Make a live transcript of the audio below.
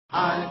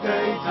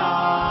Algaita.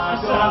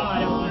 Assalamu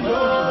alaikum.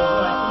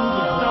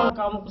 Za mu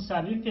kawo muku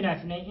sabbin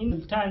fina-finan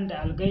Sultan da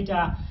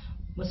Algaita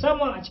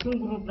musamman a cikin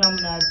group namu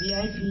na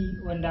VIP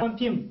wanda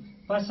fim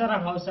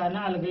fassarar Hausa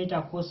na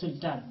Algaita ko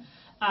Sultan.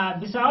 A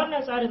bisa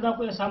wannan tsarin za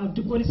ku iya samun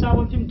duk wani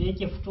sabon fim da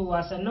yake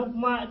fitowa, sannan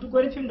kuma duk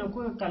wani fim da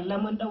kuka kalla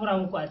mun daura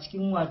muku a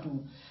cikin wato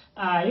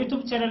a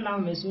YouTube channel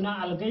namu mai suna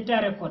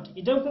Algaita Record.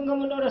 Idan kun ga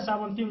mun daura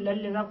sabon fim,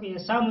 lalle za ku iya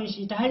samun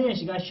shi ta hanyar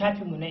shiga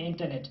shafinmu na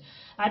internet.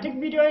 A duk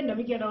bidiyoyin da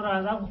muke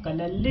daura za ku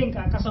kalla link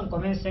a kasan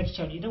comment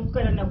section. Idan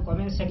kuka danna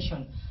comment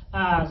section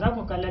za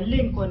ku kalla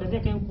link wanda zai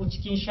kai ku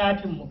cikin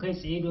shafinmu kai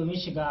tsaye domin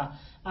shiga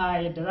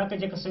yadda za ka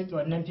je ka sauke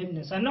wannan fim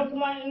din. Sannan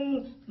kuma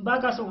in ba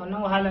ka son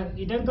wannan wahalar,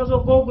 idan ka zo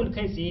Google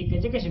kai tsaye ka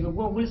je ka shiga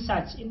Google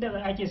search inda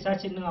ake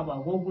searching din abu a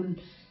Google,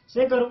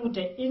 sai ka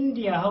rubuta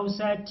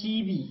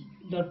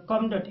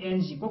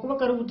indiahausatv.com.ng ko kuma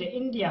ka rubuta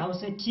India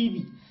Hausa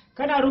TV.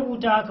 Kana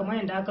rubuta kamar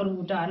yadda aka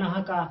rubuta a nan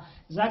haka,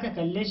 za ka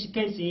kalle shi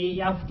kai tsaye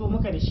ya fito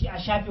maka da shi a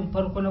shafin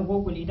farko na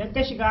Google. Idan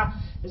ka shiga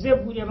zai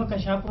bude maka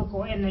shafuka,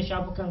 wayannan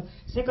shafukan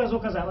sai ka zo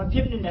ka zaba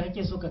fim din da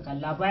kake so ka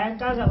kalla. Bayan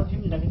ka zaba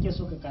fim din da kake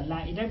so ka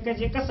kalla, idan ka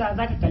je kasa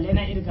za ka kalle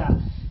na irga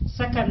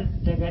sakan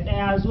daga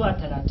 1 zuwa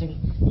 30.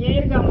 Ya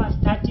irga ma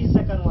 30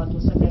 sakan, wato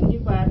sakanni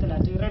baya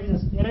 30,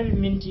 rabin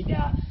minti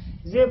daya,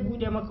 zai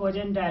bude maka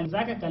wajen da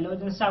zaka kalla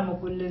wajen sa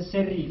makullin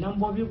sirri,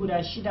 lambobi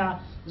guda 6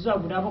 zuwa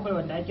guda 7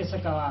 wanda ake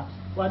sakawa,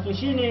 wato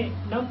shine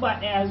namba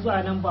 1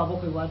 zuwa namba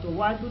 7, wato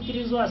 1 2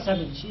 3 zuwa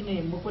 7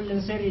 shine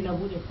makullin sirri na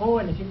bude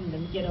kowane fim da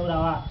muke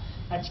daurawa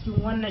a cikin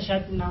wannan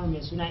shafin namu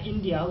mai suna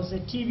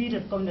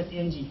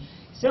indiahausatv.com.ng.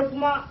 sai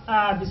kuma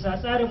a bisa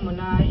tsarinmu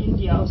na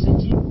India Hausa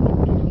TV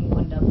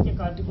wanda muke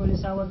kawo duk wani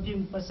sabon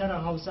fim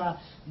fassarar Hausa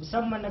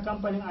musamman na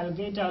kamfanin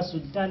Algaita,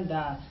 Sultan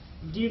da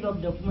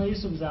D-Log da kuma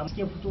Yusuf za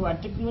suke fitowa,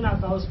 duk muna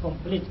kawo su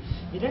complete.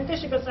 Idan ka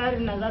shiga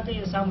tsarin nan za ka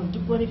iya samun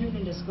duk wani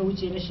fim da suka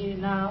wuce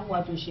na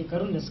wato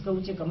shekarun da suka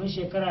wuce kamar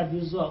shekara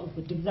 2 zuwa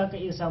 3, duk za ka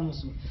iya samun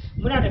su.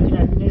 Muna da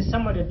fina-finai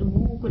sama da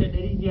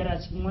 3,500 a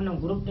cikin wannan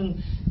group din.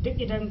 Duk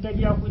idan ka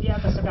biya kuɗi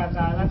aka saka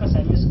ka za ka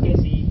same su kai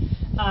tsaye.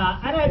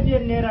 Ana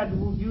biyan naira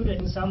 2,000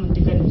 da samun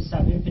dukkanin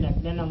sabbin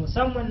fina-finan na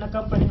musamman na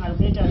kamfanin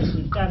Algaita da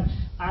Sultan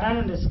a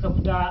ranar da suka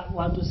fita,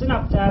 wato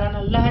suna fita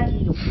ranar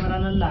Lahadi da kuma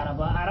ranar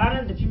Laraba. A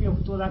ranar da fim ya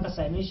fito za ka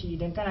same shi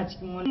idan kana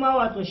cikin wani ma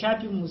wato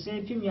shafin mu,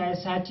 sai fim ya yi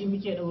sati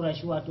muke daura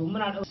shi, wato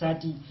muna daura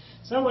sati.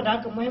 Saboda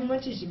haka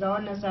muhimmancin shiga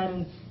wannan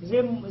tsarin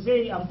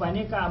zai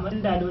amfane ka a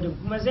mandalo da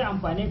kuma zai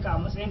amfane ka a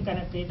matsayin ka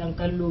na kai dan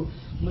kallo,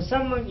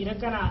 musamman idan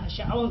kana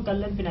sha'awan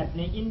kallon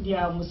fina-finan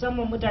India,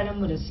 musamman mutanen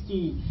mu da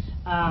suke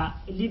a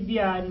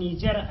Libya,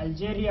 Niger,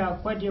 Algeria,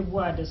 Cote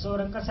d'Ivoire da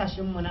sauran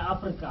kasashen mu na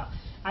Afirka.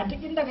 A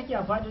duk inda kake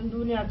a fadin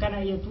duniya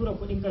kana iya tura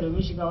kudin ka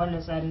domin shiga wannan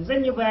tsarin.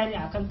 Zan yi bayani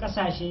akan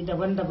kasashe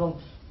daban-daban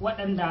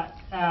waɗanda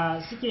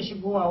suke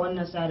shigowa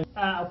wannan tsarin.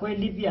 Akwai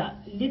Libya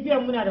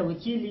muna da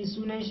wakili,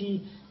 sunan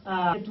shi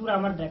tura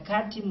mar da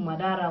katin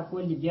Madara ko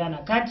Libyana,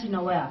 kati na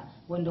waya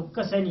wanda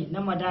kuka sani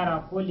na Madara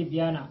ko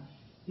Libyana,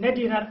 na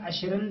dinar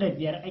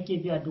 25 ake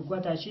biya duk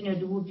wata, shine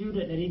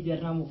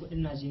 2,500 namu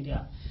kudin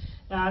Najeriya.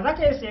 Za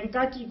ka iya sayan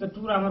kati ka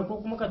tura mar ko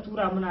kuma ka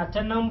tura muna ta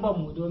namban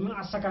mu domin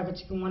a saka ka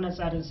cikin wannan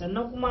tsarin.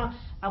 Sannan kuma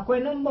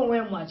akwai namban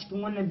wayan mu a cikin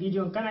wannan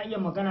bidiyon, kana iya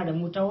magana da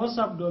mu ta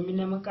WhatsApp domin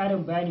neman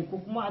karin bayani ko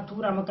kuma a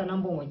tura maka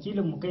namban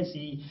wakilin mu kai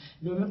tsaye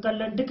domin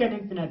kallon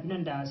dukkanin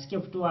fina-finan da suke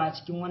fitowa a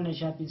cikin wannan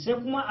shafin. Sai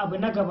kuma abu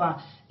na gaba,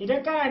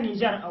 idan kana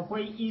Nijar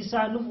akwai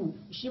Isa Nuhu,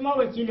 shi ma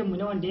wakilin mu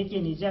ne wanda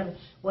yake Nijar,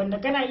 wanda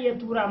kana iya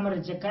tura mar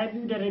jaka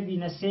 2.5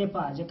 na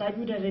sefa, jaka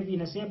 2.5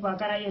 na sefa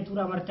kana iya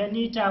tura mar ta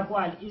Nita ko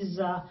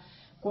Al'izza,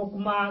 ko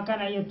kuma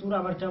kana iya tura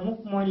marta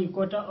Muk Money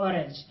ko ta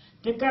Orange.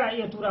 Duk kana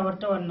iya tura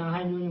marta wannan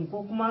hanyoyin,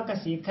 ko kuma ka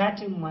sai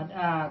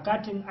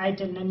katin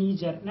item na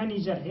Niger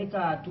sai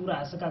ka tura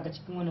a saka ka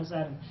cikin wannan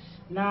tsarin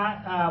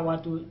na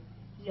wato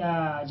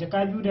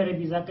jaka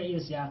 2.5 za ka iya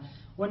siya.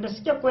 Wanda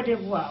suke Cote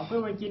d'Ivoire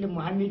akwai wakilin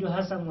Muhammadu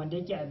Hassan wanda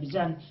yake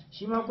Abidjan,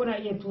 shi ma kuna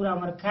iya tura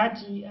mar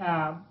kati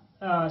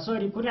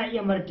kuna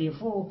iya mar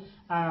defo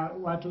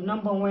wato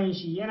namban wayan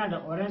shi yana da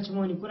Orange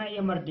Money, kuna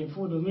iya mar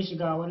defo domin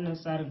shiga wannan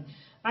tsarin.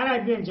 Ana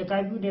biyan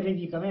jaka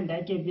 2.5 kamar yadda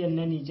ake biyan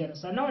na Nijar.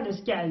 Sannan wanda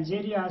suke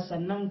Algeria,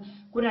 sannan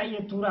kuna iya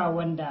tura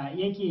wanda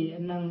yake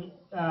nan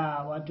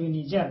wato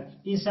Nijar,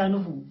 Isa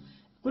Nuhu,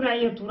 kuna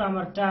iya tura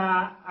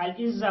marta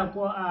Al'izza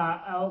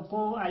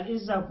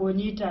ko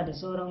Nita da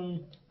sauran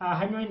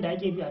hanyoyin da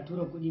ake bi a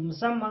tura kuɗi.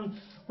 Musamman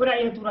kuna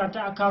iya tura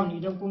ta account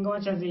idan kun ga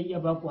wancan zai iya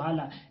baku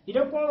hala.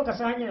 Idan kuma baka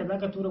san hanyar da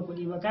zaka tura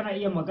kuɗi ba, kana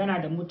iya magana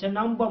da mu ta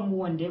namban mu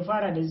wanda ya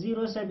fara da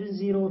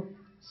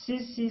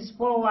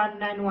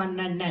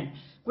 07066419199.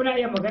 Kuna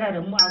iya magana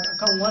da mu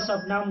akan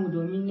WhatsApp namu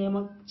domin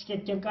neman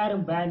cikakken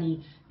karin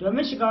bayani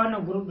domin shiga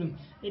wannan group din.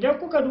 Idan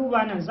kuka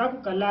duba nan za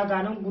ku kalla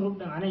ga nan group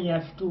din anan ya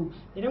fito.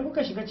 Idan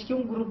kuka shiga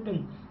cikin group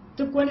din,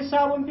 duk wani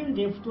sabon fim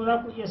da ya fito za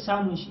ku iya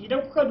samun shi.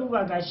 Idan kuka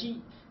duba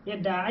gashi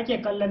yadda ake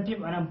kallon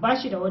fim anan, ba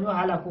shi da wani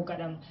wahala ko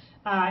kaɗan.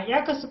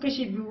 Ya kasu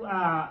kashi biyu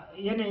a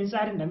yanayin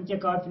tsarin da muke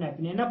kawo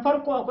fina-finai. Na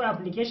farko akwai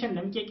application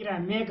da muke kira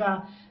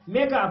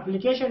mega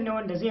application ne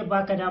wanda zai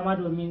baka dama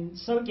domin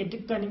sauke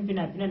dukkanin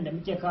fina-finan da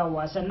muke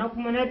kawowa. Sannan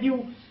kuma na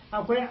biyu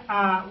akwai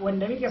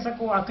wanda muke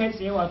sakawa kai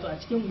tsaye wato a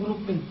cikin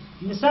group din.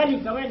 Misali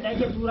kamar yadda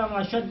ake tura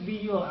ma short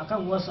video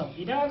akan WhatsApp,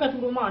 idan aka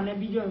turo ma wannan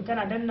bidiyon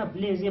kana danna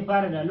play zai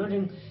fara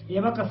downloading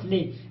ya maka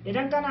play.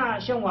 Idan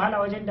kana shan wahala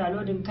wajen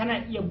downloading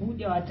kana iya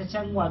budewa ta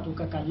can wato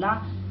ka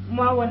kalla,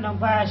 kuma wannan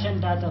baya shan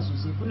data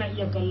sosai. Kuna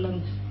iya kallon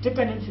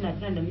dukkanin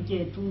fina-finan da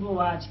muke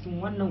turowa a cikin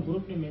wannan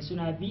group din mai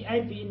suna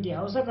VIP India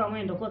Hausa, kamar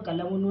yadda kuka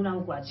kalla mun nuna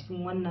muku a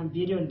cikin wannan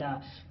bidiyon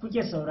da kuke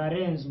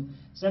saurare yanzu.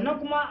 Sannan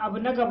kuma abu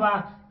na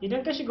gaba,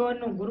 idan ka shiga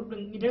wannan group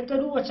din, idan ka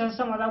duba can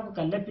sama za ku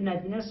kalla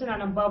fina-finan suna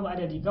nan babu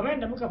adadi. Kamar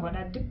yadda muka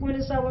faɗa, duk wani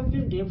sabon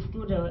fim da ya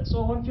fito da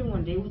tsohon fim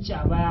wanda ya wuce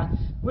a baya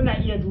kuna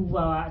iya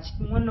dubawa a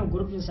cikin wannan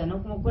group din, sannan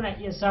kuma kuna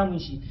iya samun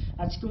shi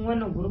a cikin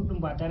wannan group din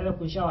ba tare da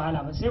kun sha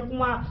wahala ba. Sai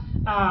kuma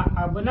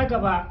abu na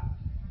gaba,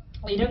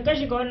 idan ka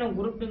shiga wannan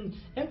group din,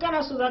 in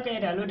kana so zaka yi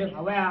downloading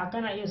a waya,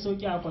 kana iya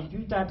sauki a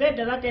kwamfuta. Ta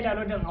yadda zaka yi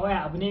downloading a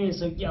waya abu ne mai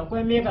sauki.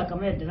 Akwai mega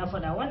kamar yadda na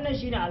faɗa, wannan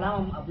shine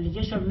alamar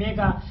application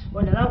mega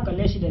wanda za ku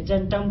kalle shi da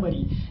jan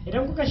tambari.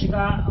 Idan kuka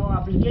shiga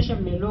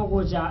application mai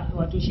logo ja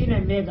wato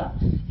shine mega,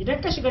 idan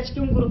ka shiga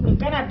cikin group din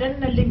kana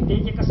danna link da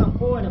yake kasan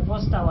kowane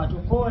poster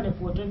wato kowane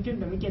hoton film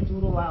da muke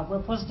turowa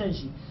akwai poster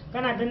shi,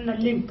 kana danna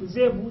link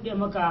zai bude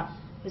maka,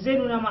 zai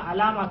nuna ma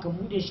alama ka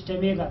bude shi ta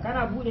mega.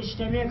 Kana bude shi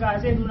ta mega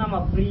zai nuna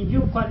ma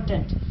preview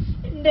content.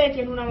 Inda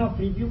yake nuna ma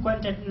preview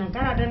content nan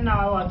kana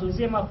dannawa wato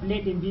zai ma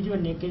play din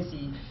bidiyon ne kai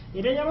tsaye.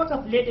 Idan ya maka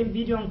play din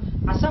bidiyon,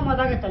 a sama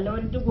zaka kalla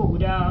wani digo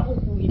guda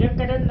uku, idan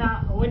ka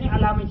danna wani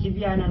alaman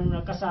kibiya yana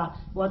nuna kasa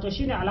wato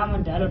shine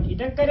alaman download.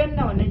 Idan ka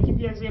danna wannan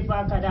kibiyan zai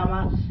baka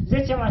dama,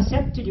 zai ce ma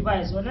save to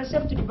device. Wannan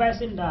save to device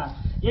din da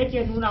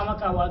yake nuna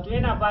maka wato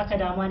yana baka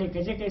dama ne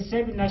ka je kai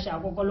save nashi a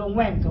kwakwalwar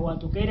wayanka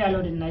wato kai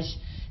downloading nashi.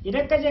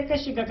 Idan ka je ka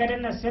shiga ka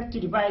danna save to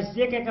device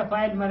zai kai ka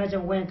file manager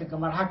wayanka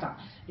kamar haka.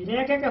 Idan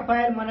ya kai ka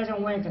file manager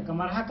wayanka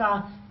kamar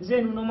haka,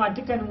 zai nuna ma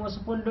dukkanin wasu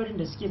folderin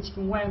da suke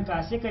cikin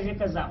wayanka, sai ka je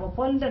ka zaba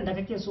folder da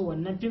kake so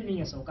wannan film din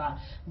ya sauka.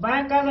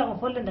 Bayan ka zaba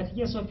folder da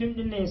kake so film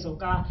din ne ya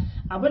sauka,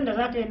 abin da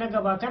zaka yi na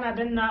gaba kana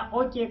danna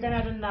okay,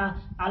 kana danna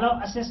allow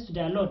access to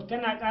download,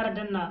 kana ƙara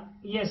danna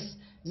yes,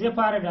 zai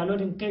fara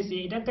downloading kai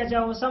tsaye. Idan ka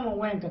jawo saman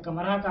wayanka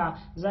kamar haka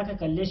zaka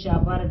kalle shi a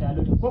fara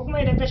downloading. Ko kuma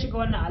idan ka shiga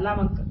wannan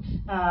alaman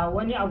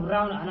wani abu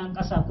round a nan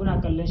ƙasa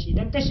kuna kallon shi,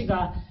 idan ka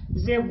shiga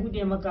zai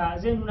bude maka,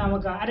 zai nuna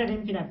maka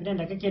adadin fina-finan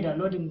da kake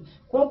downloading,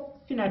 ko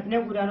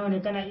fina-finai guda nawa ne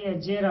kana iya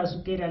jera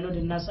su kai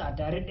downloading nasu a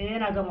tare, ɗaya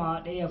yana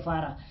gamawa ɗaya ya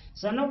fara.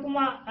 Sannan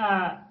kuma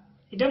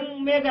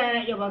idan mega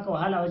yana iya baka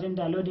wahala wajen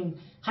downloading,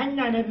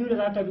 hanya na biyu da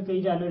zaka bi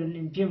kai downloading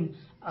din film,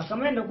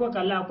 kamar yadda kuka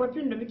kalla akwai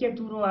film da muke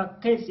turowa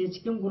kai tsaye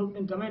cikin group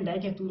din, kamar yadda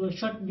ake turo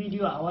short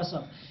video a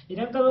WhatsApp.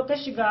 Idan ka zo ka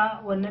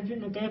shiga wannan film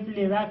din kai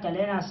play, zaka kalla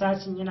yana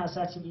searching.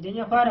 Idan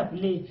ya fara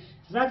play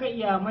zaka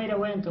iya mai da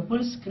wayanka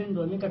full screen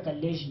domin ka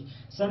kalle shi.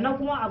 Sannan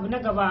kuma abu na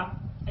gaba,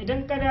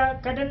 idan ka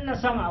danna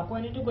sama akwai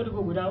wani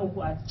digo-digo guda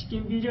uku a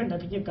cikin bidiyon da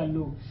kake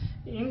kallo.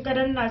 In ka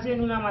danna zai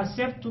nuna ma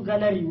save to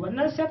gallery.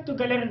 Wannan save to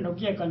gallery da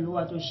kuke kallo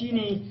wato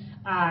shine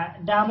a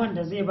daman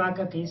da zai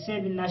baka kai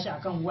saving nashi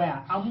akan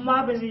waya,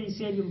 amma ba zai yi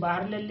saving ba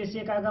har lalle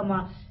sai ka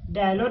gama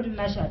downloading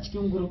nashi a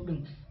cikin group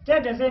din. Ta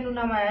yadda zai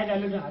nuna ma yayi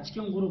downloading a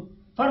cikin group,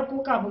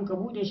 farko kafin ka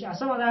bude shi a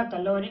sama za ka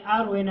kalla wani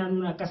arrow yana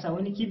nuna kasa,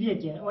 wani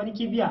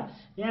kibiya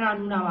yana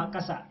nuna ma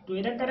kasa. To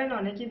idan ka danna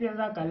wannan kibiyan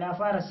za ka kalla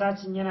fara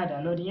searching, yana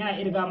downloading, yana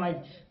irga mai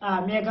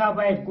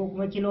megabyte ko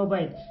kuma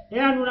kilobyte,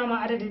 yana nuna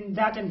ma adadin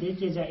datan da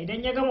yake ja.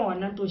 Idan ya gama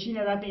wannan to shine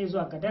za ka iya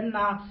zuwa ka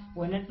danna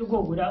wannan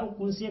digo guda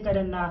uku, sai ka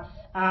danna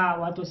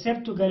wato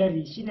save to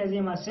gallery, shine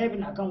zai ma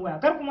saving akan waya.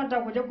 Kar ku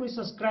manta ku je ku yi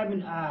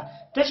subscribing a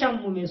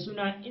tashan mu mai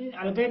suna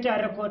Algaita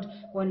record,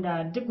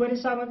 wanda duk wani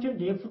sabon film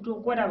da ya fito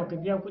ko da baka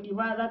biya kuɗi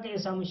ba za ka iya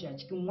samun shi a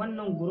cikin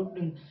wannan group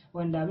din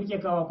wanda muke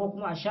kawo, ko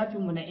kuma a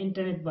shafin mu na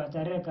internet ba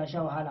tare da ka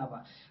sha wahala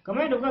ba.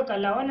 Kamar yadda kuka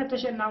kalla, wannan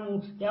tashar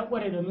namu ya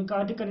kware domin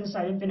kawo dukkanin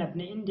sabbin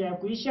fina-finan India.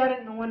 Ku yi share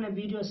din wannan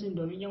bidiyo sin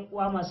domin yan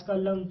uwa masu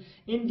kallon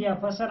India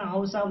fassarar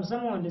Hausa,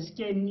 musamman wanda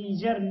suke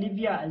Niger,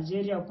 Libya,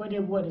 Algeria, Cote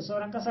d'Ivoire da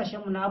sauran kasashen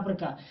mu na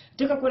Afirka.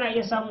 Duka kuna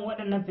iya samun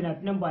waɗannan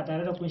fina-finan ba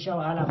tare da kun sha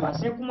wahala ba.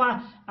 Sai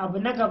kuma abu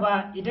na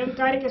gaba, idan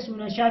ka rike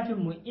sunan shafin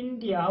mu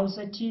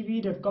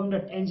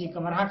indiahausatv.com.ng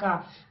kamar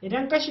haka,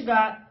 idan ka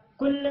shiga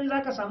kullum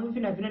zaka samu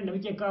fina-finan da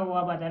muke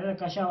kawowa ba tare da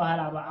ka sha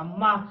wahala ba.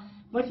 Amma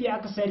mafi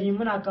akasari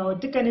muna kawo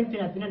dukkanin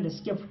fina-finan da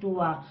suke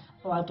fitowa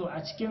wato a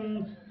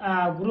cikin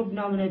group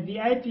namu na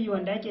VIP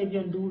wanda ake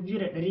biyan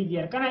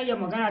 2,500. Kana iya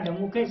magana da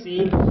mu kai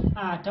tsaye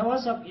ta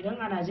WhatsApp. Idan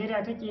a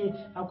Najeriya kake,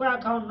 akwai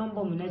account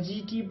number mu na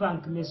GT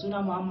Bank mai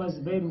suna Muhammad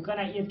Zubairu,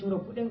 kana iya tura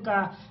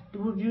kudinka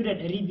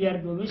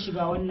 2,500 domin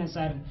shiga wannan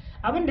tsarin.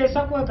 Abin da ya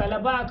sa kuka kala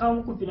ba a kawo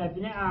muku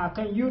fina-finai a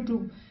kan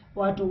YouTube,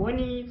 wato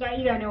wani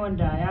ka'ida ne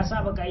wanda ya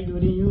saba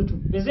ka'idodin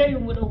YouTube. Ba zai yi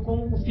mu dauko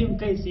muku film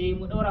kai tsaye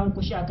mu daura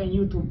muku shi akan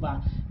YouTube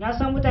ba. Na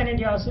san mutane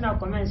da yawa suna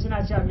comment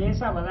suna cewa me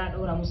yasa ba za a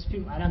daura musu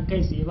film a nan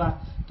kai tsaye ba.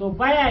 To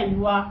baya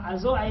yiwuwa a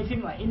zo a yi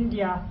film a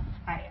India,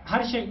 a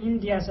harshen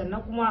India,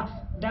 sannan kuma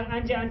dan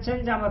an je an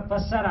canja mai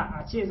fassara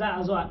a ce za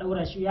a zo a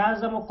daura shi ya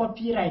zama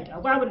copyright.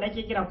 Akwai abin da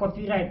ake kira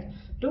copyright.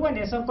 Duk wanda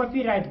ya san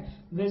copyright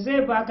ba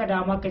zai baka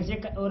dama ka je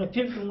ka daura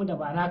fim din mu da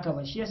ba naka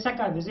ba, shi ya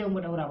saka ba zai mu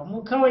daura ba.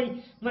 Mu kawai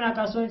muna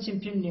kasuwancin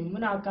fim ne,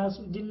 muna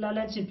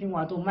dillalancin fim,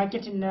 wato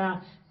marketing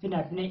na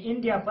fina-finan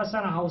India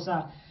fassarar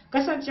Hausa.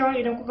 Kasancewa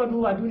idan kuka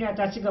duba duniya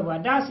ta ci gaba,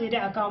 da sai dai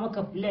a kawo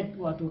maka plate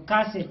wato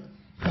cassette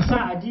ka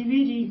sa a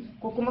DVD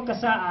ko kuma ka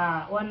sa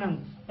a wannan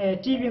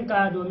TV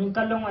ka domin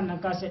kallon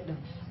wannan cassette din.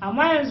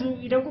 Amma yanzu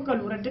idan kuka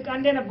lura duk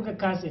an daina buga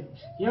cassette,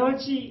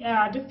 yawanci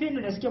duk fim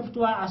da suke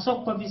fitowa a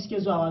soft copy suke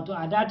zuwa, wato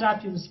a data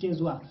film suke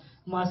zuwa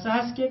masu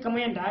haske kamar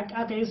yadda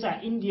aka yi sa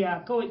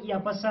India, kawai iya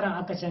fassaran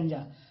aka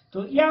canja.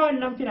 To iya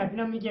wannan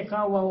fina-finan muke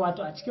kawowa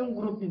wato a cikin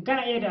group din,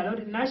 kana iya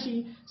downloading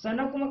nashi,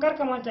 sannan kuma kar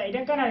ka manta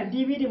idan kana da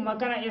DVD ma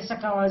kana iya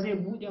sakawa, zai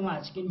bude ma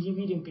a cikin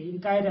DVD ka in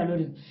ka yi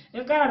downloading.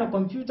 In kana da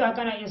computer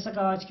kana iya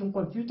sakawa cikin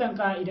computer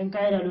ka idan ka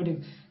yi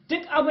downloading.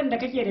 Duk abin da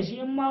kake da shi,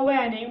 in ma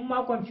waya ne, in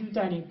ma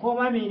computer ne, ko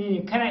ma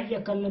menene, kana iya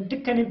kallon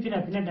dukkanin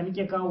fina-finan da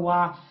muke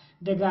kawowa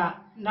daga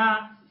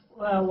na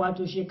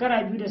wato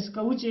shekara 2 da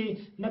suka wuce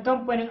na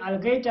kamfanin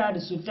Algaita da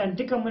Sultan.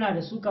 Duka muna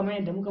da su kamar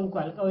yadda muka muku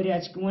alkawari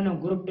a cikin wannan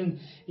group din.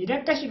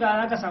 Idan ka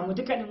shiga za ka samu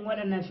dukkanin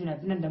waɗannan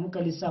fina-finan da muka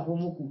lissafo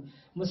muku,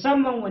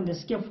 musamman wanda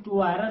suke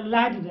fitowa ran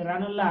Lahadi da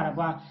ranar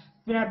Laraba.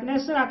 Fina-finan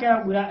suna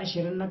kaiwa guda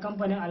 20 na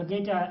kamfanin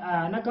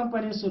Algaita, na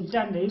kamfanin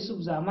Sultan da Yusuf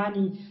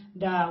Zamani,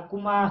 da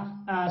kuma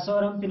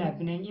sauran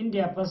fina-finan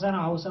India fassarar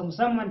Hausa,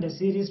 musamman da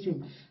series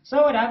film.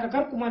 Saboda haka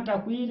kar ku manta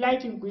ku yi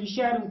liking, ku yi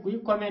sharing, ku yi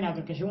comment a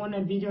karkashin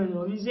wannan bidiyon,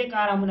 domin zai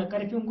kara mana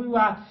karfin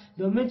gwiwa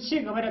domin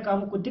ci gaba da kawo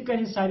muku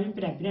dukkanin sabbin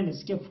fina-finan da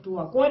suke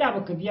fitowa. Ko da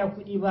baka biya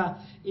kuɗi ba,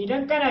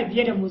 idan kana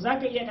biye da mu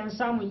zaka iya dan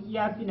samun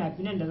iya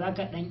fina-finan da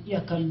zaka dan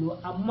iya kallo.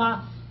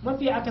 Amma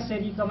mafi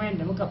akasari kamar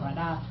yadda muka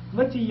faɗa,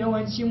 mafi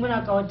yawanci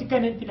muna kawo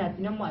dukkanin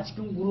fina-finan mu a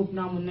cikin group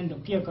namu nan da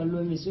kuke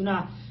kallo mai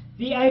suna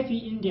VIP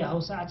India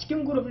Hausa. A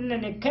cikin group din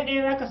nan ne kadai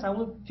zaka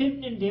samu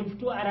fim din da ya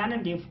fito a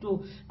ranar da ya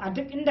fito. A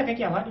duk inda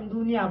kake a faɗin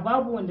duniya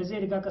babu wanda zai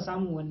riga ka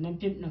samu wannan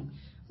fim din,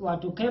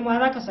 wato kai ma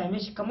zaka same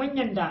shi kamar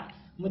yadda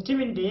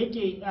mutumin da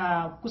yake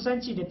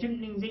kusanci da fim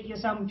din zai iya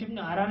samun fim din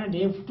a ranar da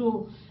ya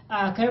fito.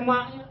 Kai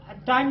ma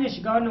ta hanyar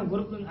shiga wannan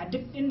gurbin a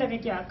duk inda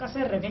kake a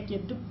kasar da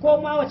kake, duk ko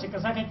ma wace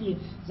kasa kake,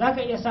 zaka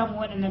iya samun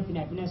waɗannan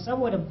fina-finan,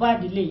 saboda ba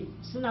delay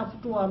suna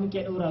fitowa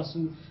muke ɗaura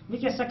su,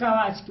 muke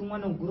sakawa a cikin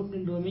wannan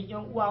gurbin domin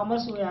yan uwa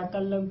masoya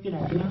kallon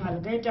fina-finan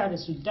Algaita da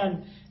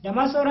Sultan da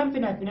ma sauran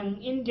fina-finan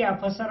India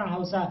fassarar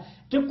Hausa.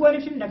 Duk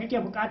wani fim da kake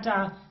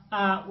bukata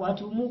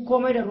wato mu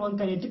komai da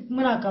ruwanka ne, duk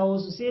muna kawo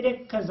su, sai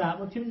dai ka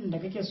zaɓa fim da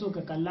kake so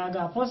ka kalla,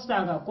 ga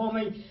poster ga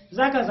komai,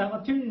 zaka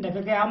zaɓa fim da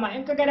ka gaya ma.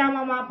 In ka ga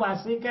dama ma ba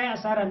sai kai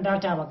asaran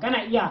data ba,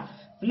 kana iya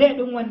play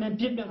din wannan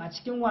fim din a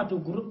cikin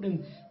wato group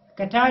din,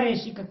 ka tare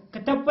shi, ka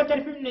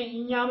tabbatar fim din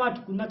in ya ma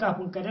tukuna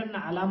kafin ka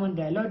danna alaman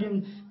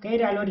downloading, ka yi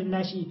downloading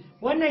nashi.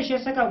 Wannan shi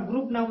saka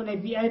group namu na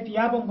VIP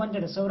ya bambanta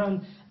da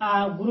sauran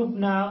group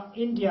na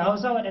India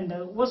Hausa,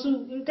 waɗanda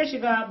wasu in ka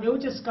shiga bai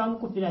wuce su kawo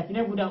muku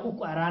fina-finai guda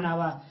 3 a rana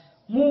ba.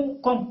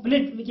 Mu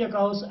complete muke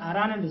kawo su a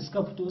ranar da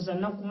suka fito,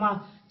 sannan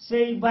kuma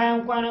sai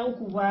bayan kwana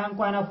 3 bayan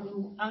kwana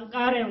 4 an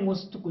ƙara yin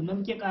wasu tukuna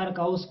muke ƙara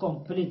kawo su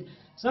complete.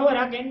 Saboda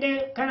haka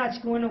inda kana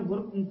cikin wannan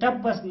gurbin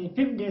tabbas ne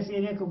fim da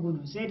sai dai ka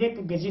gudu, sai dai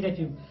ka gaji da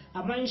fim.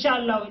 Amma insha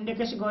Allah inda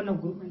ka shiga wannan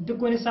gurbin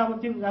duk wani sabon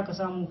fim zaka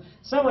samu.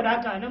 Saboda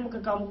haka nan muka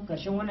kawo muku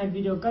karshen wannan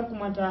bidiyo. Kar ku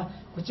manta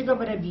ku ci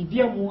gaba da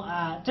bibiyan mu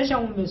a tashar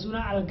mu mai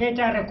suna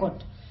Algaita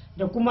Record,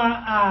 da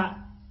kuma a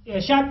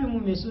shafin mu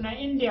mai suna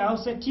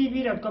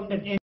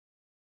indiahausatv.com.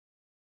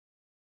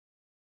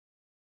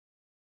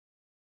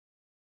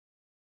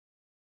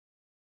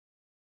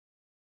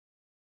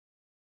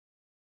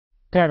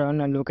 da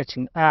wannan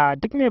lokacin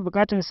duk mai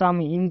bukatun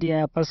samun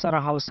India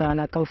fassarar Hausa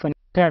na kamfanin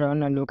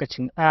wannan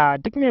lokacin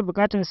duk mai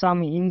bukatun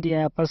samun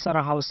India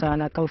fassarar Hausa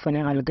na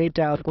kamfanin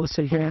Algaita ko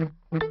Sultan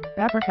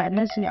ya fata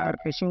shi a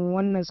ƙarƙashin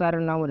wannan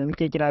tsarin namu da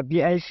muke kira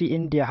VIP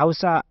India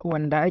Hausa,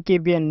 wanda ake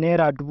biyan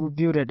naira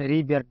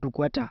 2,500 duk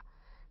wata.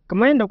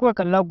 Kamar yadda kuka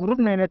kalla, group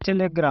ne na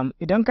Telegram.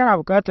 Idan kana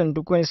bukatan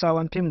duk wani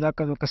sabon fim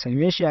zaka zo ka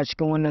same shi a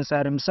cikin wannan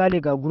tsarin.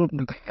 Misali ga group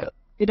din,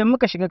 idan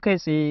muka shiga kai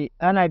tsaye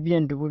ana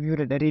biyan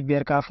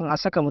 2,500 kafin a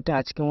saka mutum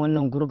a cikin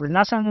wannan group.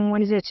 Na san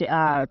wani zai ce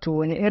to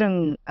wani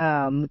irin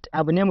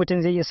abu ne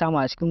mutum zai iya samu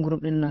a cikin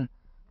group din nan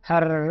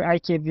har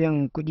ake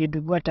biyan kuɗi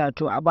duk wata.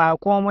 To ba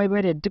komai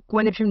ba da duk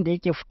wani fim da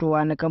yake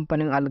fitowa na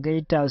kamfanin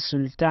Algaita,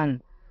 Sultan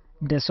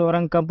da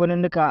sauran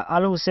kamfanin duka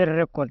HAUSA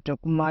Record da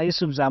kuma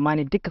Yusuf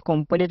Zamani, duka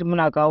complete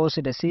muna kawo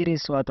su da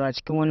series wato a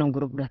cikin wannan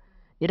group din.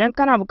 Idan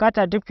kana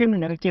bukata duk fim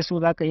da kake so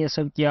zaka iya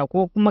saukiya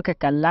ko kuma ka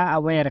kalla a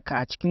wayarka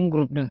a cikin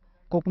group din,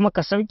 ko kuma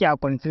ka sauke a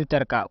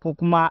kwamfutar ka, ko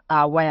kuma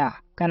a waya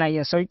kana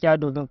iya sauke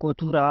domin ko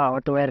turawa a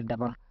wata wayar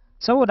daban.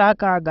 Saboda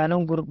haka ga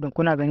nan group din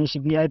kuna ganin shi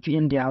VIP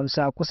India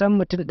Hausa, kusan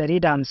mutum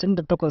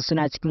 158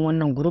 suna cikin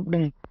wannan group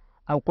din.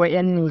 Akwai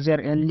 'yan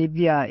Niger, 'yan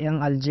Libya, 'yan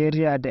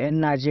Algeria da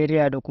 'yan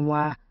Najeriya da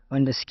kuma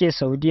wanda suke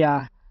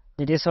Saudiya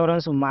da dai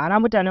sauransu. Ma'ana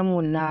mutanen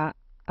mu na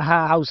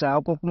Hausa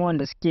ko kuma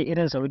wanda suke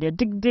irin Saudiya,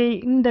 duk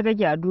dai inda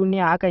kake a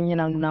duniya, hakan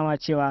yana nuna ma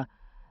cewa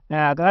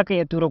za ka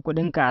iya tura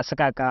kuɗinka a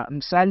saka ka.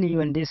 Misali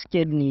wanda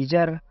suke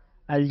Niger,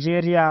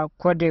 Algeria,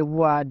 Cote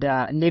d'Ivoire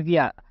da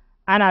Libya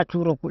ana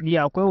tura kuɗi.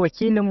 Akwai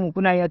wakilinmu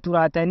kuna iya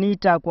tura ta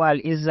Nita ko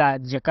Al'izza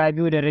jaka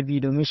 2.5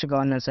 domin shiga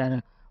wannan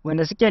tsarin.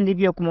 Wanda suke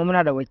Libya kuma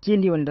muna da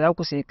wakili wanda za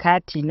ku sai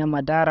kati na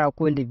Madara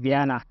ko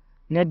Libyana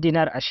na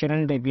dinar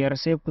 25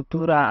 sai ku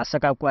tura a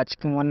saka ku a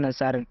cikin wannan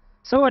tsarin.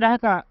 Saboda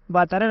haka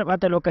ba tare da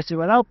bata lokaci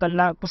ba za ku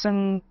kalla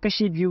kusan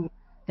kashi biyu.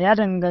 Ya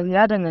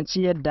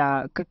danganci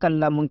yadda ka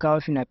kalla mun kawo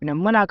fina-finan.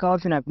 Muna kawo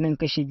fina-finan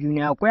kashi biyu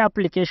ne. Akwai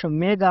application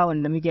Mega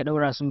wanda muke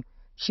ɗaura su.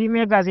 Shi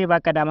Mega zai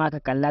baka dama ka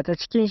kalla ta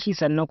cikin shi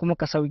sannan kuma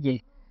ka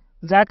sauke.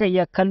 Za ka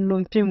iya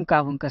kallon fim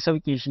kafin ka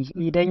sauke shi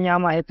idan ya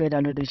ma haifar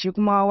da da shi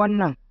kuma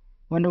wannan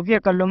wanda kuke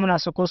kallo muna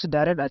sako su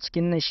direct a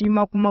cikin nan shi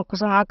ma kuma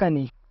kusan haka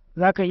ne.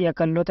 Za ka iya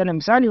kallo ta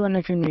misali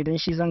wannan fim ne idan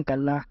shi zan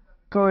kalla.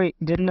 Kawai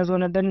idan na zo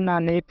na danna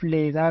na yi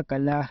play za ka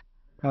kalla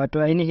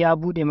wato ainihi ya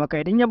buɗe maka.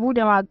 Idan ya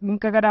buɗe ma in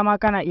ka ga dama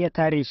kana iya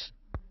tare shi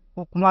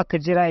ko kuma ka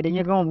jira idan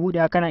ya gama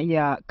buɗewa kana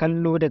iya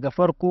kallo daga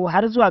farko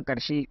har zuwa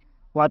ƙarshe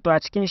wato a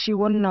cikin shi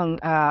wannan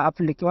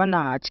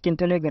wannan a cikin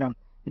Telegram.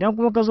 Idan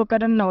kuma ka zo ka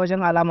danna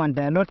wajen alaman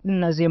download din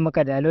na zai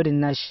maka downloading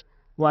nashi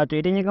wato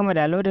idan ya gama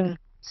downloading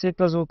sai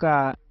ka zo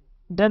ka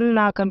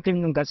danna kan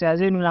fim ɗin ka tsaya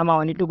zai nuna ma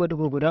wani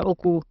digo-digo guda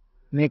 3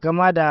 mai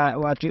kama da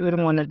wato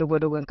irin wannan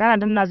digo-digon kana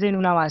danna zai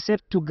nuna ma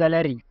save to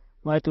gallery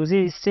wato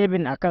zai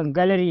saving akan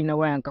gallery na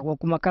wayanka ko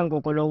kuma kan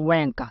kwakwalwar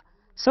wayanka.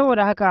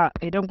 Saboda haka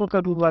idan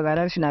kuka duba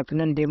ga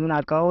fina-finan da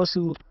muna kawo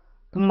su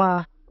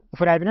kuma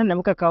fina-finan da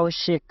muka kawo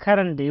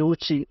shekaran da ya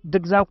wuce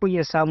duk za ku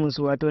iya samun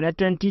su wato na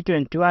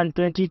 2021,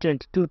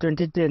 2022,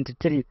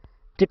 2023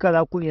 duka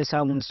za ku iya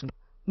samun su.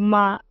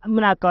 Kuma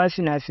muna kawo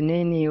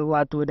fina-finai ne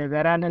wato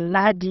daga ranar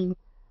Lahadi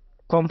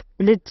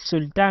Complete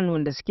Sultan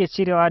wanda suke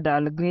cirewa da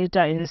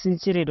Algaita in sun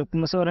cire da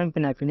kuma sauran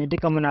fina-finai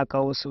duka muna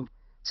kawo su.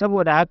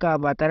 Saboda haka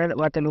ba tare da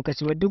bata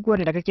lokaci ba duk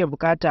wanda kake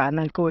bukata a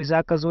nan kawai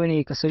za ka zo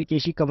ne ka sauke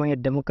shi kamar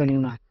yadda muka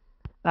nuna.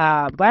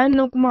 Bayan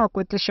nan kuma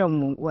akwai tashan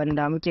mu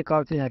wanda muke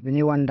kawo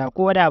fina-finai wanda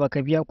ko da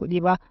baka biya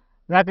kuɗi ba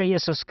za ka iya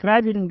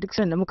subscribing duk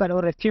sanda muka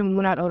ɗaura fim.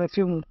 Muna ɗaura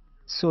fim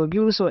sau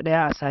 2 sau 1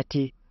 a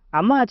sati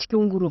amma a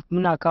cikin group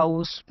muna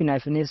kawo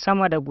fina-finai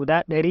sama da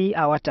guda 100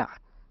 a wata.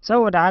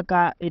 Saboda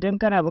haka idan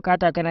kana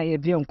bukata kana iya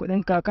biyan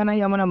kuɗinka kana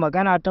iya mana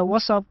magana ta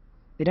WhatsApp.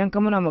 Idan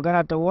ka muna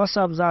magana ta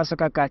WhatsApp za a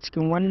saka ka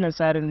cikin wannan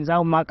tsarin za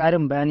mu ma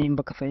ƙarin bayani in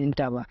baka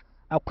fahimta ba.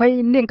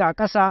 Akwai link a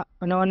ƙasa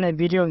na wannan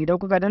bidiyon idan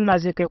kuka danna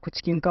zai kai ku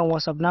cikin kan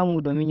WhatsApp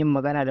namu domin yin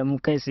magana da mu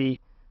kai tsaye.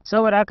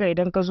 Saboda haka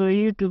idan ka zo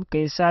YouTube ka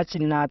yi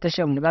sacin na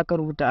tashar mu za ka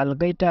rubuta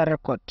Algaita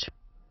Record.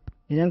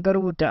 Idan ka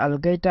rubuta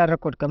Algaita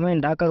Record kamar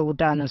yadda aka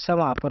rubuta a nan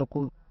sama a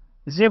farko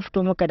zai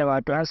fito maka da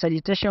wato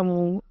asali tashar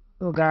mu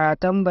ga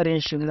tambarin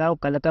shi za ku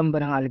kalla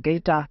tambarin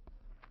Algaita.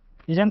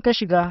 Idan ka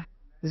shiga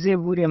zai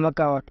bude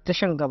maka wato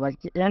tashan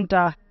gabaki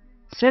ɗayanta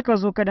sai ka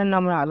zo ka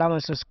danna mana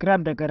alamar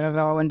subscribe da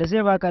ƙararrawa wanda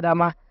zai baka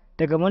dama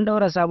daga mun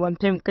daura sabon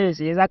fim kai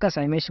tsaye za ka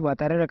same shi ba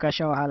tare da ka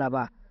sha wahala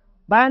ba.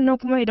 Bayan nan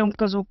kuma idan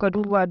ka zo ka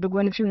duba duk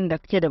wani fim da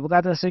kake da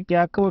buƙatar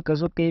sauƙiya kawai ka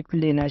zo ka yi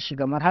play na shi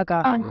kamar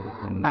haka.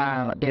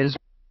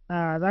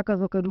 Za ka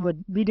zo ka duba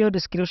video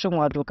description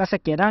wato ƙasa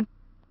kenan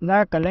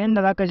za ka kalla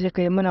inda za ka je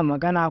ka yi mana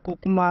magana ko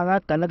kuma za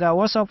ka kalla ga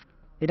WhatsApp.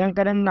 Idan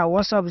ka danna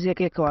WhatsApp zai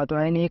kai ka wato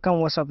ainihin kan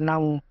WhatsApp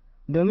namu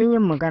domin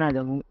yin magana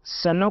da mu.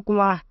 Sannan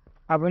kuma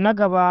abu na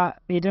gaba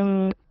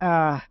idan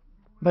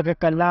baka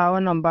kalla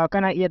wannan ba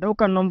kana iya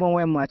ɗaukar number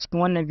wayar mu a cikin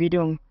wannan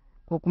bidiyon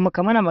ko kuma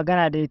ka mana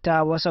magana da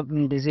ita WhatsApp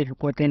ɗin da zai fi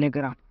ko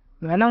Telegram.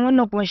 Nan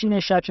wannan kuma shine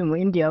shafin mu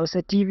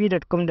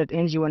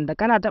indiahausatv.com.ng wanda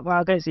kana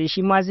taɓa kai sai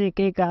shi ma zai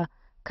kai ka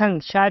kan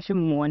shafin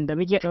mu wanda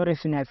muke ɗaura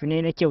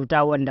fina-finai na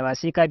kyauta wanda ba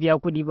sai ka biya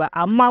kuɗi ba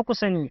amma ku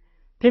sani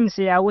fim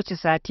sai ya wuce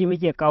sati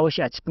muke kawo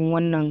shi a cikin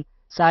wannan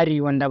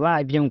tsari wanda ba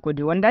a biyan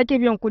kuɗi wanda ake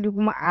biyan kuɗi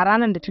kuma a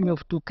ranar da fim ya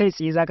fito kai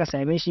tsaye zaka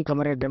same shi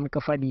kamar yadda muka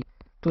faɗi.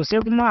 To sai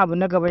kuma abu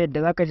na gaba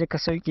yadda zaka je ka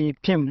sauke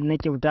fim na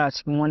kyauta a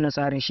cikin wannan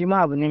tsarin shi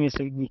ma abu ne mai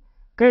sauki.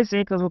 Kai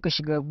tsaye ka zo ka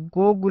shiga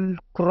Google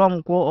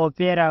Chrome ko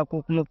Opera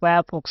ko kuma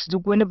Firefox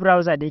duk wani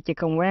browser da yake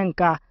kan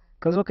wayanka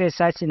ka zo ka yi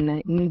sacin na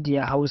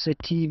India Hausa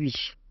TV.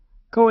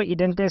 Kawai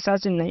idan ka yi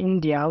sacin na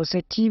India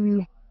Hausa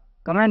TV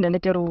kamar yadda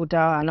nake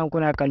rubutawa a nan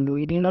kuna kallo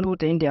idan na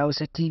rubuta India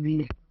Hausa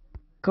TV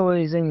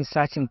kawai zan yi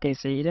sacin kai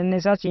tsaye. Idan na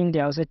sacin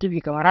India Hausa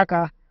TV kamar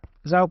haka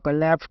za ku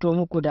kalla ya fito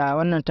muku da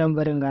wannan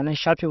tambarin ga nan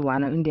shafin wa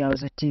nan India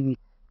Hausa TV.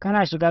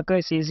 Kana shiga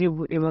kai sai zai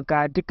buɗe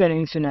maka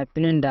dukkanin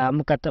fina-finan da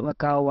muka taɓa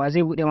kawowa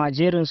zai buɗe ma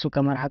jerin su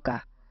kamar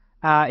haka.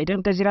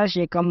 Idan ka jira shi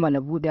ya kammala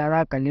buɗe za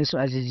ka kalle su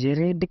a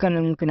jejjere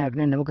dukkanin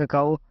fina-finan da muka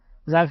kawo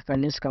za ka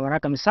kalle su kamar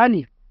haka.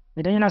 Misali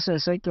idan yana son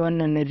sauke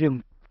wannan na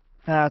fim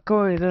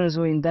kawai zan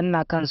zo in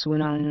danna kan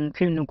sunan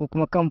fim ɗin ko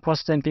kuma kan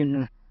postan fim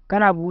ɗin.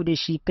 Kana buɗe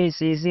shi kai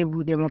sai zai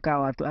buɗe maka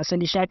wato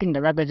asali shafin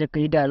da za ka je ka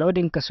yi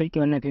downloading ka sauke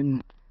wannan fim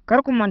ɗin.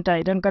 Kar ku manta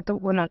idan ka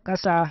tafi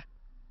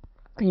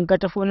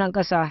nan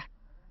ƙasa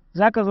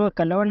za ka zo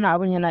kalla wannan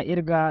abin yana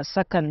irga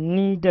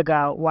sakanni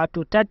daga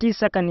wato 30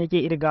 sakan yake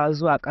irga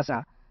zuwa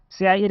ƙasa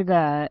sai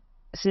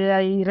ya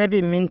yi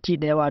rabin minti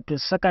da wato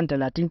sakan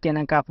 30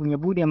 kenan kafin ya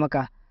buɗe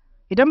maka.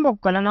 Idan ba ku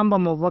kalla number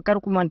mu ba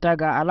kar ku manta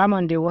ga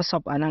alaman da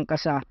WhatsApp a nan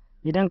ƙasa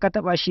idan ka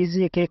taba shi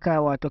zai kai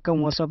ka wato kan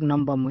WhatsApp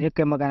number mu, ya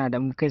kai magana da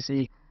mu kai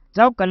tsaye.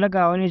 Za ku kalla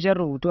ga wani jan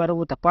rubutu a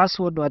rubuta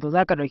password, wato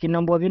za ka ɗauki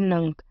nambobin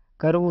nan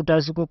ka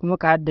rubuta su ko kuma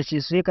ka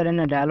haddace su, sai ka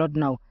danna download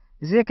now,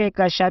 zai kai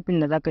ka shafin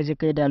da za ka je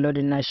kai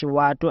downloading nashi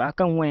wato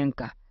akan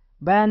wayanka.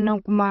 Bayan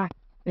nan kuma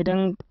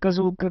idan ka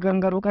zo ka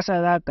gangaro kasa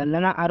za ka kalla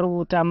na a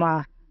rubuta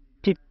ma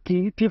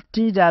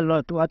 50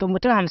 download, wato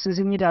mutum 50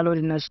 sun yi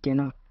downloading nashi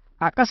kenan.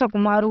 A ƙasa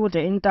kuma a rubuta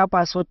enter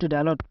password to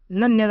download,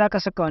 nan ne za ka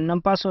saka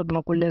wannan password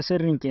makullin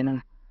sirrin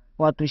kenan,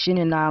 wato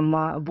shine na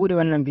ma bude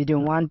wannan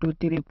bidiyon 1 2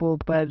 3 4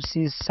 5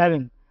 6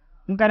 7.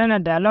 in ka dana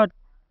download,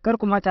 kar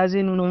kuma ta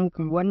zai nuna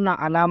muku wannan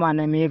alama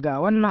na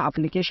mega. Wannan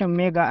application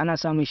mega ana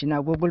samun shi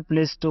na Google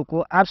Play Store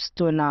ko App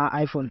Store na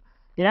iPhone.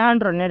 Idan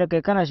Android ne da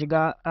kai kana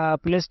shiga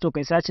Play Store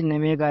kai sacin na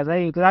mega, za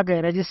ka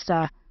yi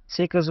register,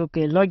 sai ka zo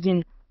kai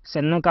login,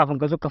 sannan kafin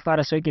ka zo ka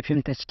fara sauke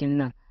fim ta cikin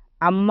nan.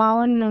 Amma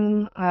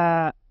wannan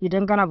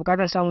idan kana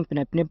bukatar samun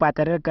fina-finai ba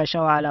tare da ka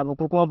sha wahala ba,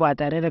 ko kuma ba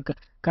tare da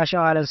ka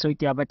sha wahalar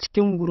saukiya ba,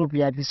 cikin group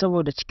ya fi,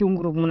 saboda cikin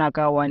group muna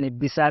kawowa ne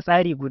bisa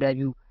tsari guda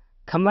biyu.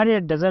 Kamar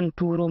yadda zan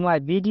turo ma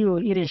bidiyo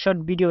irin short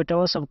bidiyo ta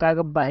WhatsApp,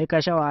 kaga ba sai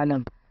ka sha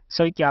wahalar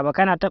saukiya ba,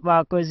 kana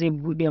taba ko zai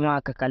bude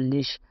ma ka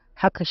kalle shi.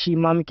 Haka shi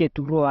ma muke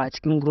turowa a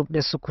cikin group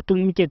da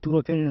sukutun muke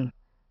turo fim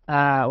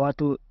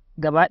wato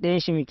gaba ɗayan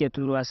shi muke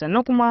turowa.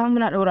 Sannan kuma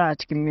muna ɗaura a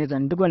cikin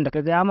mezan, duk wanda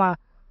ka ga ma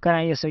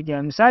kana iya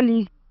saukewa.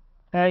 Misali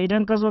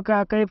idan ka zo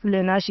ka kai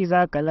play nashi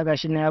za ka kalla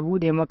gashi na ya